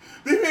 They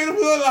made him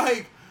look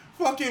like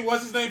fucking,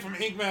 what's his name from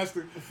Ink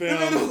Master?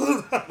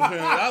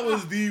 That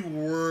was the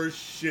worst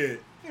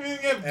shit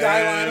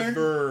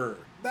ever.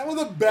 That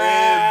was a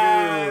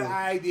bad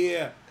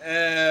idea.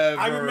 Ever.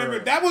 I remember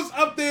that was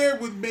up there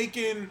with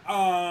making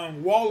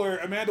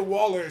Amanda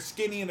Waller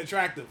skinny and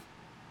attractive.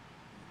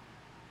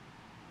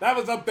 That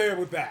was up there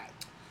with that.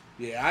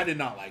 Yeah, I did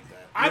not like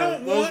that. I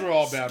don't Those want were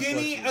all bad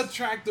skinny, questions.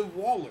 attractive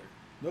Waller.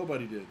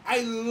 Nobody did.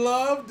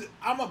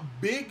 I'm a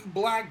big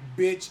black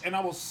bitch and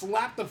I will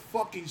slap the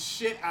fucking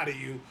shit out of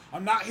you.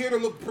 I'm not here to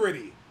look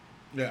pretty.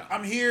 Yeah.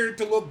 I'm here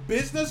to look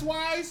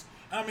business-wise,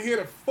 and I'm here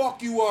to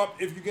fuck you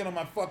up if you get on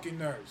my fucking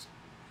nerves.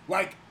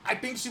 Like, I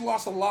think she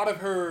lost a lot of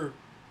her...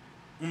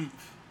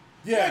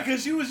 Yeah,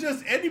 because she was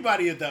just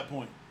anybody at that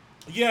point.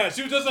 Yeah,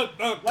 she was just a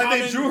like common...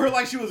 they drew her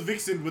like she was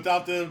Vixen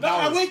without the No,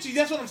 power. I'm with you.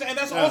 That's what I'm saying.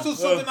 That's also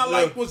something I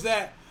like was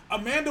that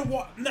Amanda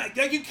Waller...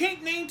 Like, you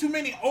can't name too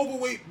many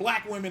overweight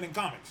black women in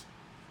comics.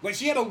 Like,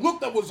 she had a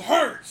look that was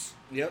hers.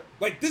 Yep.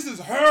 Like, this is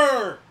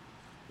her.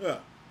 Yeah.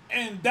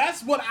 And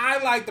that's what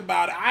I liked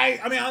about it. I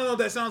mean, I don't know if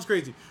that sounds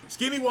crazy.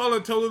 Skinny Waller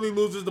totally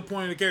loses the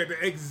point of the character.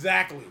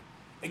 Exactly.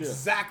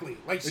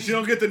 Like, she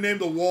don't get to name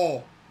the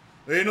Wall.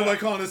 There ain't nobody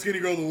calling this skinny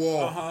girl the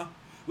Wall. Uh-huh.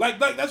 Like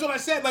that's what I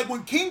said. Like,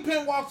 when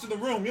Kingpin walks in the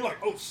room, you're like,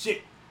 oh,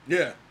 shit.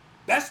 Yeah.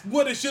 That's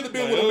what it should have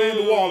been Like, with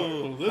Amanda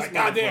Waller. Like,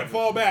 goddamn,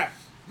 fall back.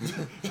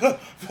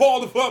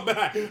 Fall the fuck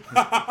back.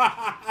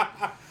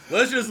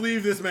 Let's just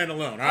leave this man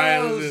alone. All right.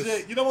 Oh, Let's just...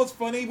 shit. You know what's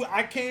funny?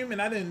 I came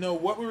and I didn't know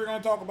what we were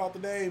going to talk about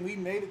today, and we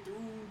made it through.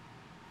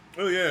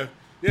 Oh, yeah.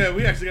 Yeah,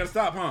 we actually got to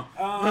stop, huh?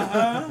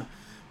 Uh-huh.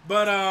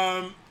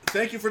 But,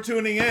 thank you for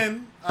tuning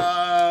in.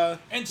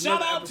 And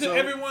shout out to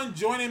everyone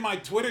joining my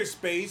Twitter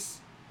space.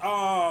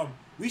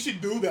 We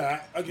should do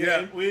that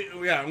again.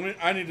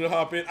 I need to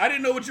hop in. I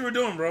didn't know what you were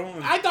doing, bro.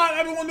 I thought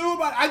everyone knew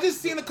about it. I just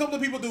seen a couple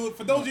of people do it.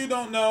 For those of you who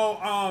don't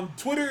know,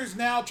 Twitter is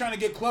now trying to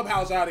get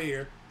Clubhouse out of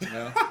here.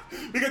 Yeah.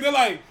 Because they're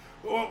like,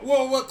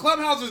 well, what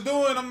Clubhouse is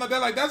doing, they're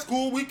like, that's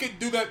cool. We could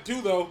do that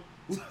too, though.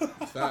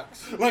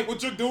 Facts. Like,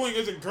 what you're doing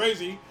isn't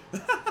crazy.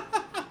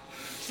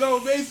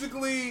 So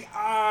basically,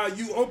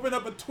 you open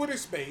up a Twitter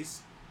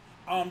space.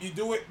 You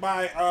do it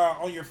by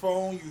on your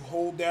phone. You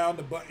hold down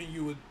the button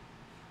you would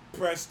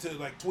press to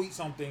like tweet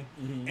something,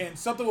 and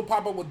something will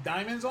pop up with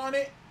diamonds on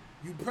it.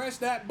 You press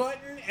that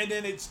button, and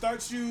then it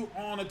starts you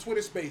on a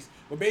Twitter space.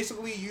 But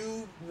basically,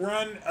 you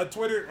run a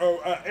Twitter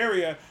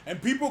area,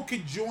 and people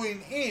could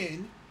join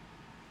in,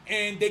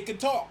 and they could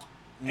talk.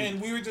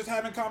 And we were just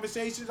having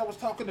conversations. I was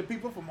talking to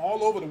people from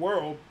all over the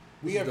world.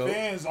 We have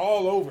fans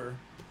all over.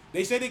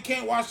 They say they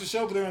can't watch the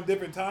show because they're in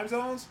different time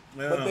zones,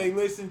 but they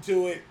listen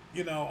to it,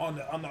 on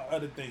the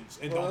other things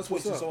and on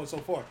Twitch and so on and so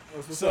forth.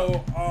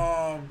 So,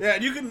 yeah,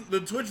 you can.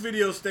 The Twitch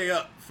videos stay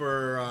up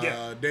for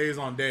days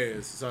on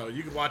days, so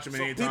you can watch them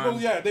anytime.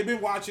 People, they've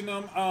been watching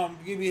them.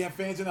 We have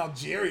fans in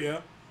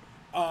Algeria.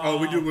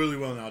 We do really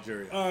well in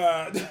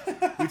Algeria.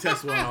 We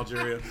test well in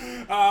Algeria.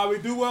 We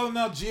do well in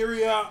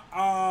Algeria.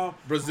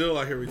 Brazil,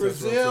 I hear we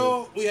test well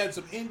Brazil. We had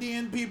some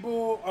Indian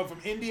people from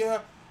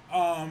India.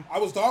 I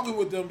was talking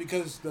with them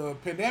because the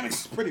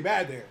pandemic's pretty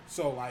bad there.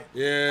 So, like,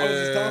 I was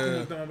just talking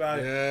with them about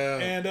it.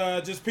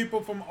 And just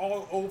people from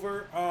all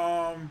over.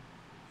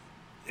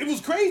 It was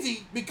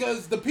crazy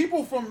because the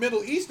people from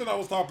Middle East that I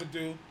was talking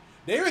to,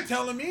 they were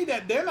telling me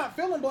that they're not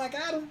feeling Black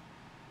Adam.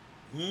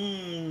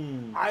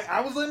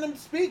 I was letting them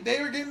speak.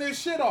 They were getting their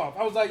shit off.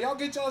 I was like, y'all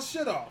get y'all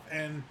shit off.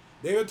 And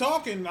they were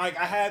talking. Like,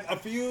 I had a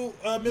few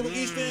Middle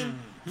Eastern...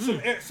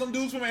 Some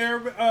dudes from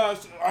Arab, I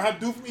have a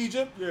dude from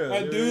Egypt,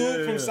 a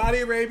dude from Saudi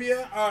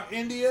Arabia,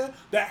 India,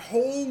 that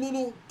whole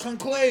little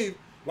conclave.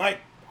 Like,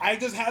 I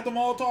just had them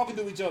all talking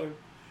to each other.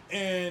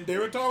 And they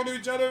were talking to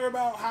each other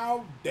about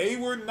how they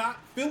were not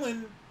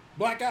feeling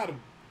Black Adam.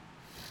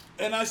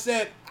 And I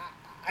said,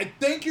 I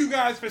thank you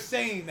guys for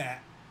saying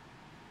that.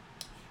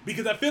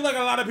 Because I feel like a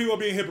lot of people are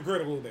being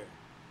hypocritical there.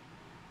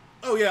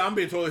 Oh, yeah, I'm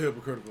being totally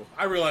hypocritical.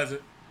 I realize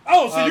it.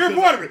 Oh, so you're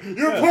part of it.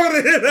 You're part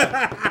of it.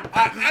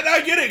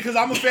 I get it, because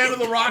I'm a fan of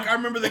The Rock. I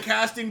remember the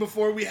casting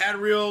before we had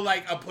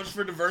a push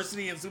for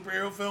diversity in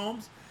superhero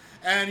films.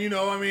 And,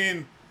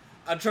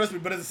 trust me,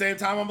 but at the same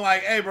time, I'm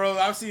like, hey, bro,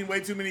 I've seen way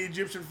too many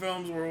Egyptian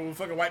films where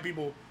fucking white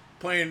people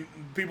playing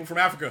people from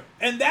Africa.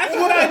 And that's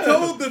what I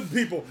told the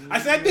people. I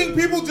said, I think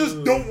people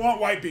just don't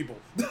want white people.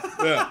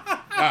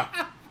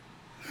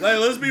 Like,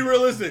 let's be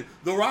realistic.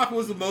 The Rock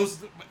was the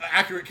most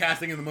accurate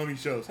casting in the Mummy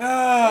shows.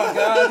 Oh,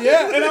 God,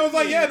 yeah. And I was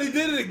like, yeah, they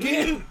did it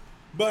again.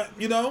 But,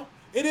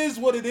 it is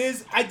what it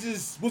is. I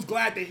just was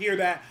glad to hear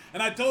that.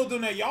 And I told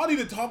them that y'all need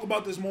to talk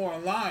about this more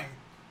online.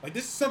 Like,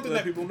 this is something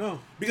that people know.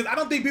 Because I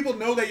don't think people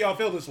know that y'all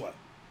feel this way.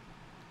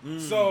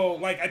 So,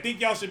 like, I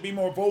think y'all should be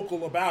more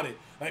vocal about it.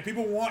 Like,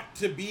 people want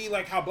to be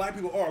like how black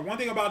people are. One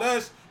thing about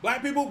us,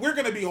 black people, we're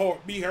going to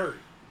be heard.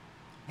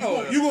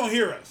 You're going to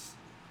hear us.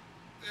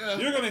 Yeah.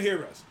 You're going to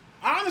hear us.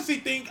 I honestly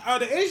think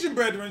the Asian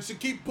brethren should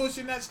keep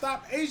pushing that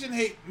Stop Asian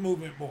Hate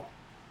movement more.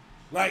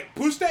 Like,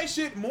 push that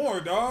shit more,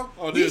 dog.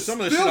 Oh, dude, We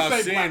some of the shit still I've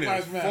say seen Black is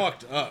Lives Matter.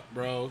 fucked up,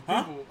 bro.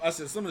 Huh? I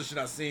said some of the shit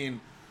I've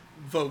seen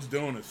folks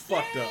doing is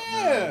fucked up,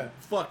 Yeah. man.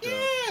 Fucked up.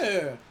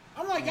 Yeah.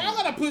 I'm like, y'all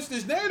gotta push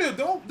this narrative.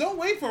 Don't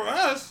wait for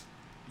us.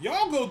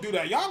 Y'all go do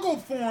that. Y'all go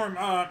form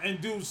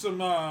and do some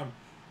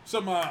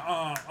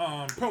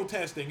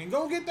protesting and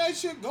go get that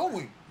shit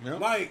going. Yep.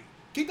 Like,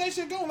 keep that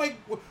shit going. Like,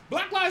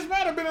 Black Lives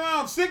Matter been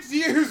around 6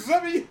 years. I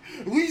mean,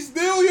 we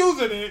still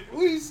using it.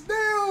 We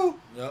still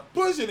Yep.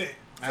 pushing it.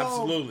 So,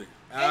 Absolutely.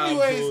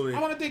 Anyways, Absolutely. I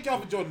want to thank y'all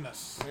for joining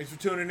us. Thanks for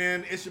tuning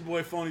in. It's your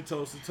boy Phony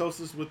Toast.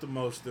 Toasters with the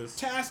mostest.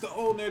 Chaz, the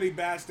old nerdy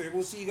bastard.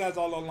 We'll see you guys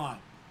all online.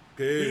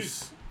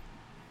 Peace.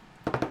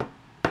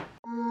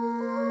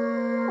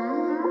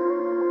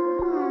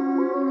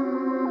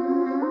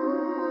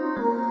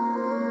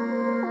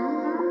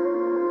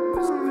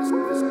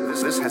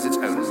 This has its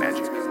own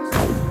magic.